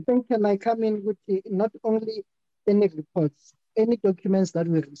 I think can I come in with not only any reports, any documents that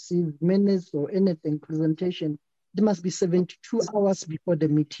we receive, minutes or anything, presentation, it must be 72 hours before the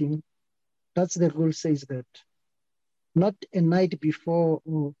meeting. That's the rule says that. Not a night before,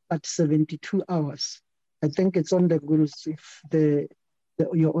 but 72 hours. I think it's on the rules. If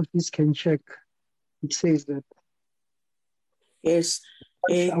your office can check, it says that. Yes.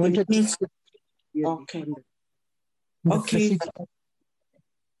 I wanted to okay. Okay.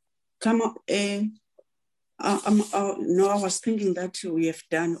 Come on. No, I was thinking that we have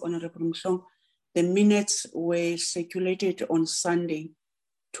done, Honorable Mshong. The minutes were circulated on Sunday.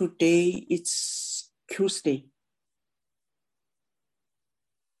 Today it's Tuesday.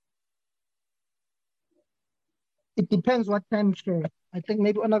 It depends what time, Chair. I think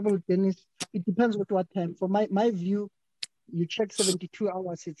maybe Honorable Dennis, it depends what time. For my view, you check 72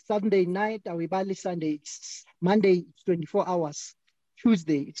 hours. It's Sunday night, Awibali Sunday. It's Monday, it's 24 hours.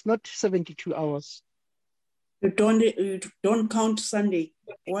 Tuesday, it's not 72 hours. You don't count Sunday.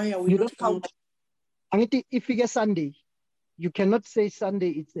 Why are we not counting? If you get Sunday, you cannot say Sunday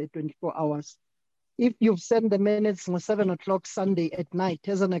it's 24 hours. If you've sent the minutes on 7 o'clock Sunday at night,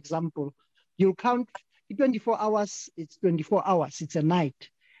 as an example, you count 24 hours, it's 24 hours, it's a night.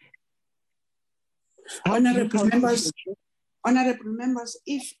 Honorable members,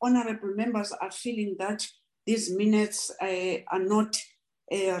 if honorable members are feeling that these minutes are not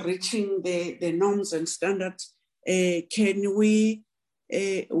reaching the norms and standards, can we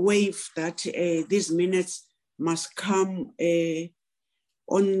waive that these minutes must come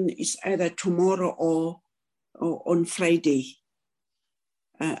on either tomorrow or on Friday?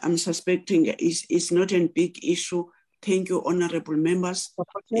 I'm suspecting it's not a big issue. Thank you, honorable members.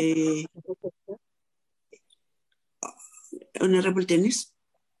 Honorable Dennis.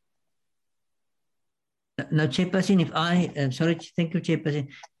 Now, Chairperson, thank you, Chairperson.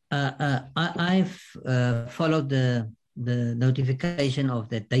 I've followed the notification of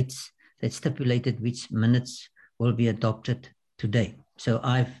the dates that stipulated which minutes will be adopted today. So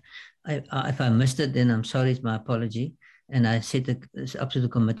if I missed it, then I'm sorry, it's my apology. And I said it's up to the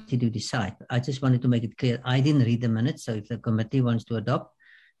committee to decide. I just wanted to make it clear. I didn't read the minutes, so if the committee wants to adopt,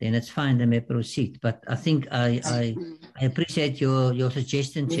 then it's fine, they may proceed. But I think I appreciate your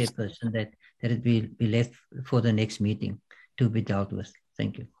suggestion, Chairperson, that it be left for the next meeting to be dealt with.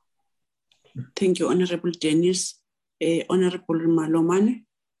 Thank you. Thank you, Honorable Dennis. Honorable Malomane.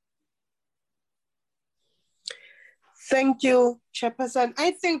 Thank you, Chairperson.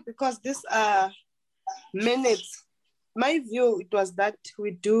 I think because these are minutes, my view, it was that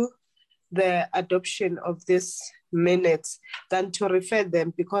we do the adoption of these minutes than to refer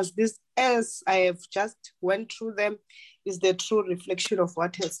them, because this, as I have just went through them, is the true reflection of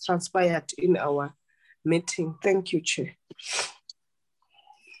what has transpired in our meeting. Thank you, Chair.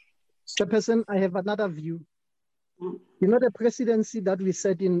 Chairperson, I have another view. You know, the presidency that we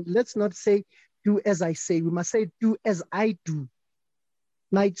said in, let's not say do as I say, we must say do as I do.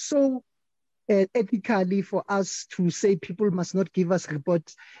 Now it's so ethically for us to say people must not give us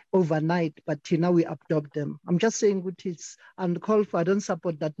reports overnight, but now we adopt them. I'm just saying what is uncalled for. I don't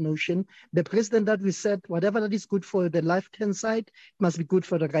support that notion. The precedent that we set, whatever that is good for the left-hand side, must be good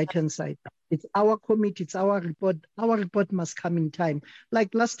for the right-hand side. It's our committee, it's our report. Our report must come in time.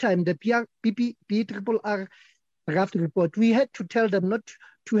 Like last time, the BRRR draft report. We had to tell them not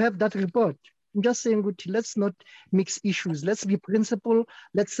to have that report. I'm just saying, let's not mix issues. Let's be principled.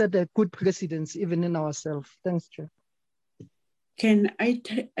 Let's set a good precedence even in ourselves. Thanks, Chair. Can I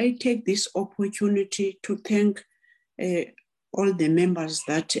take this opportunity to thank all the members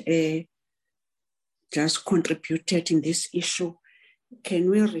that just contributed in this issue? Can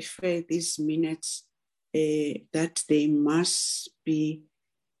we refer these minutes that they must be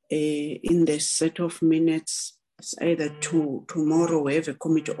in the set of minutes either tomorrow we have a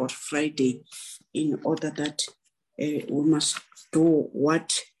committee or Friday, in order that we must do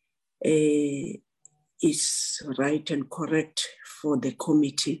what is right and correct for the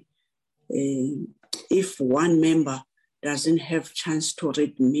committee. If one member doesn't have chance to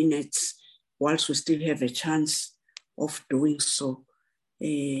read minutes, whilst we still have a chance of doing so,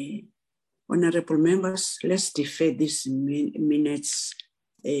 honorable members, let's defer these minutes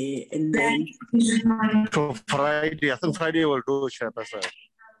and then to Friday. I think Friday will do, Chairperson.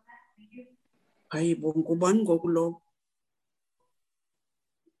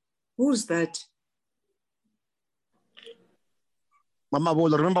 Who's that? Mama Bol,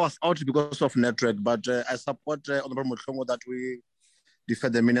 remember, was out because of network, but I support Honorable Mutlongo that we defer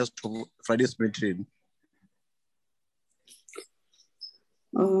the minutes to Friday's meeting.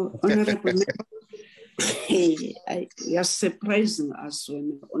 Honorable Member, you're surprising us,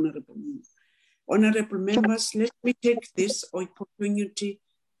 Honorable Members. Let me take this opportunity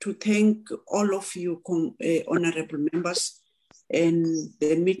to thank all of you, Honorable Members, and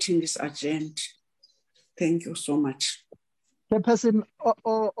the meeting is adjourned. Thank you so much. Chairperson,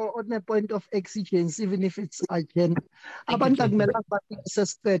 on a point of exigence, even if it's urgent, abantu akumelanga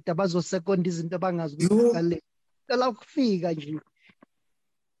basespect abazosecond izinto abangaziqale. Cela ukufika nje.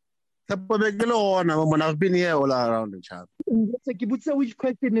 I've been here all around the chat. Which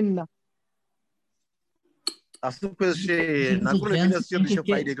question in now? Accept the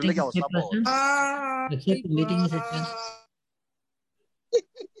meeting is adjourned.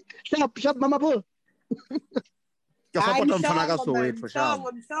 Sharp, Mama Bull. Bye,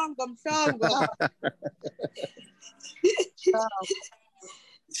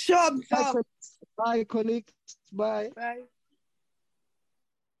 colleagues. Bye.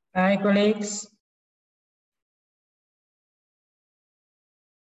 Bye, colleagues.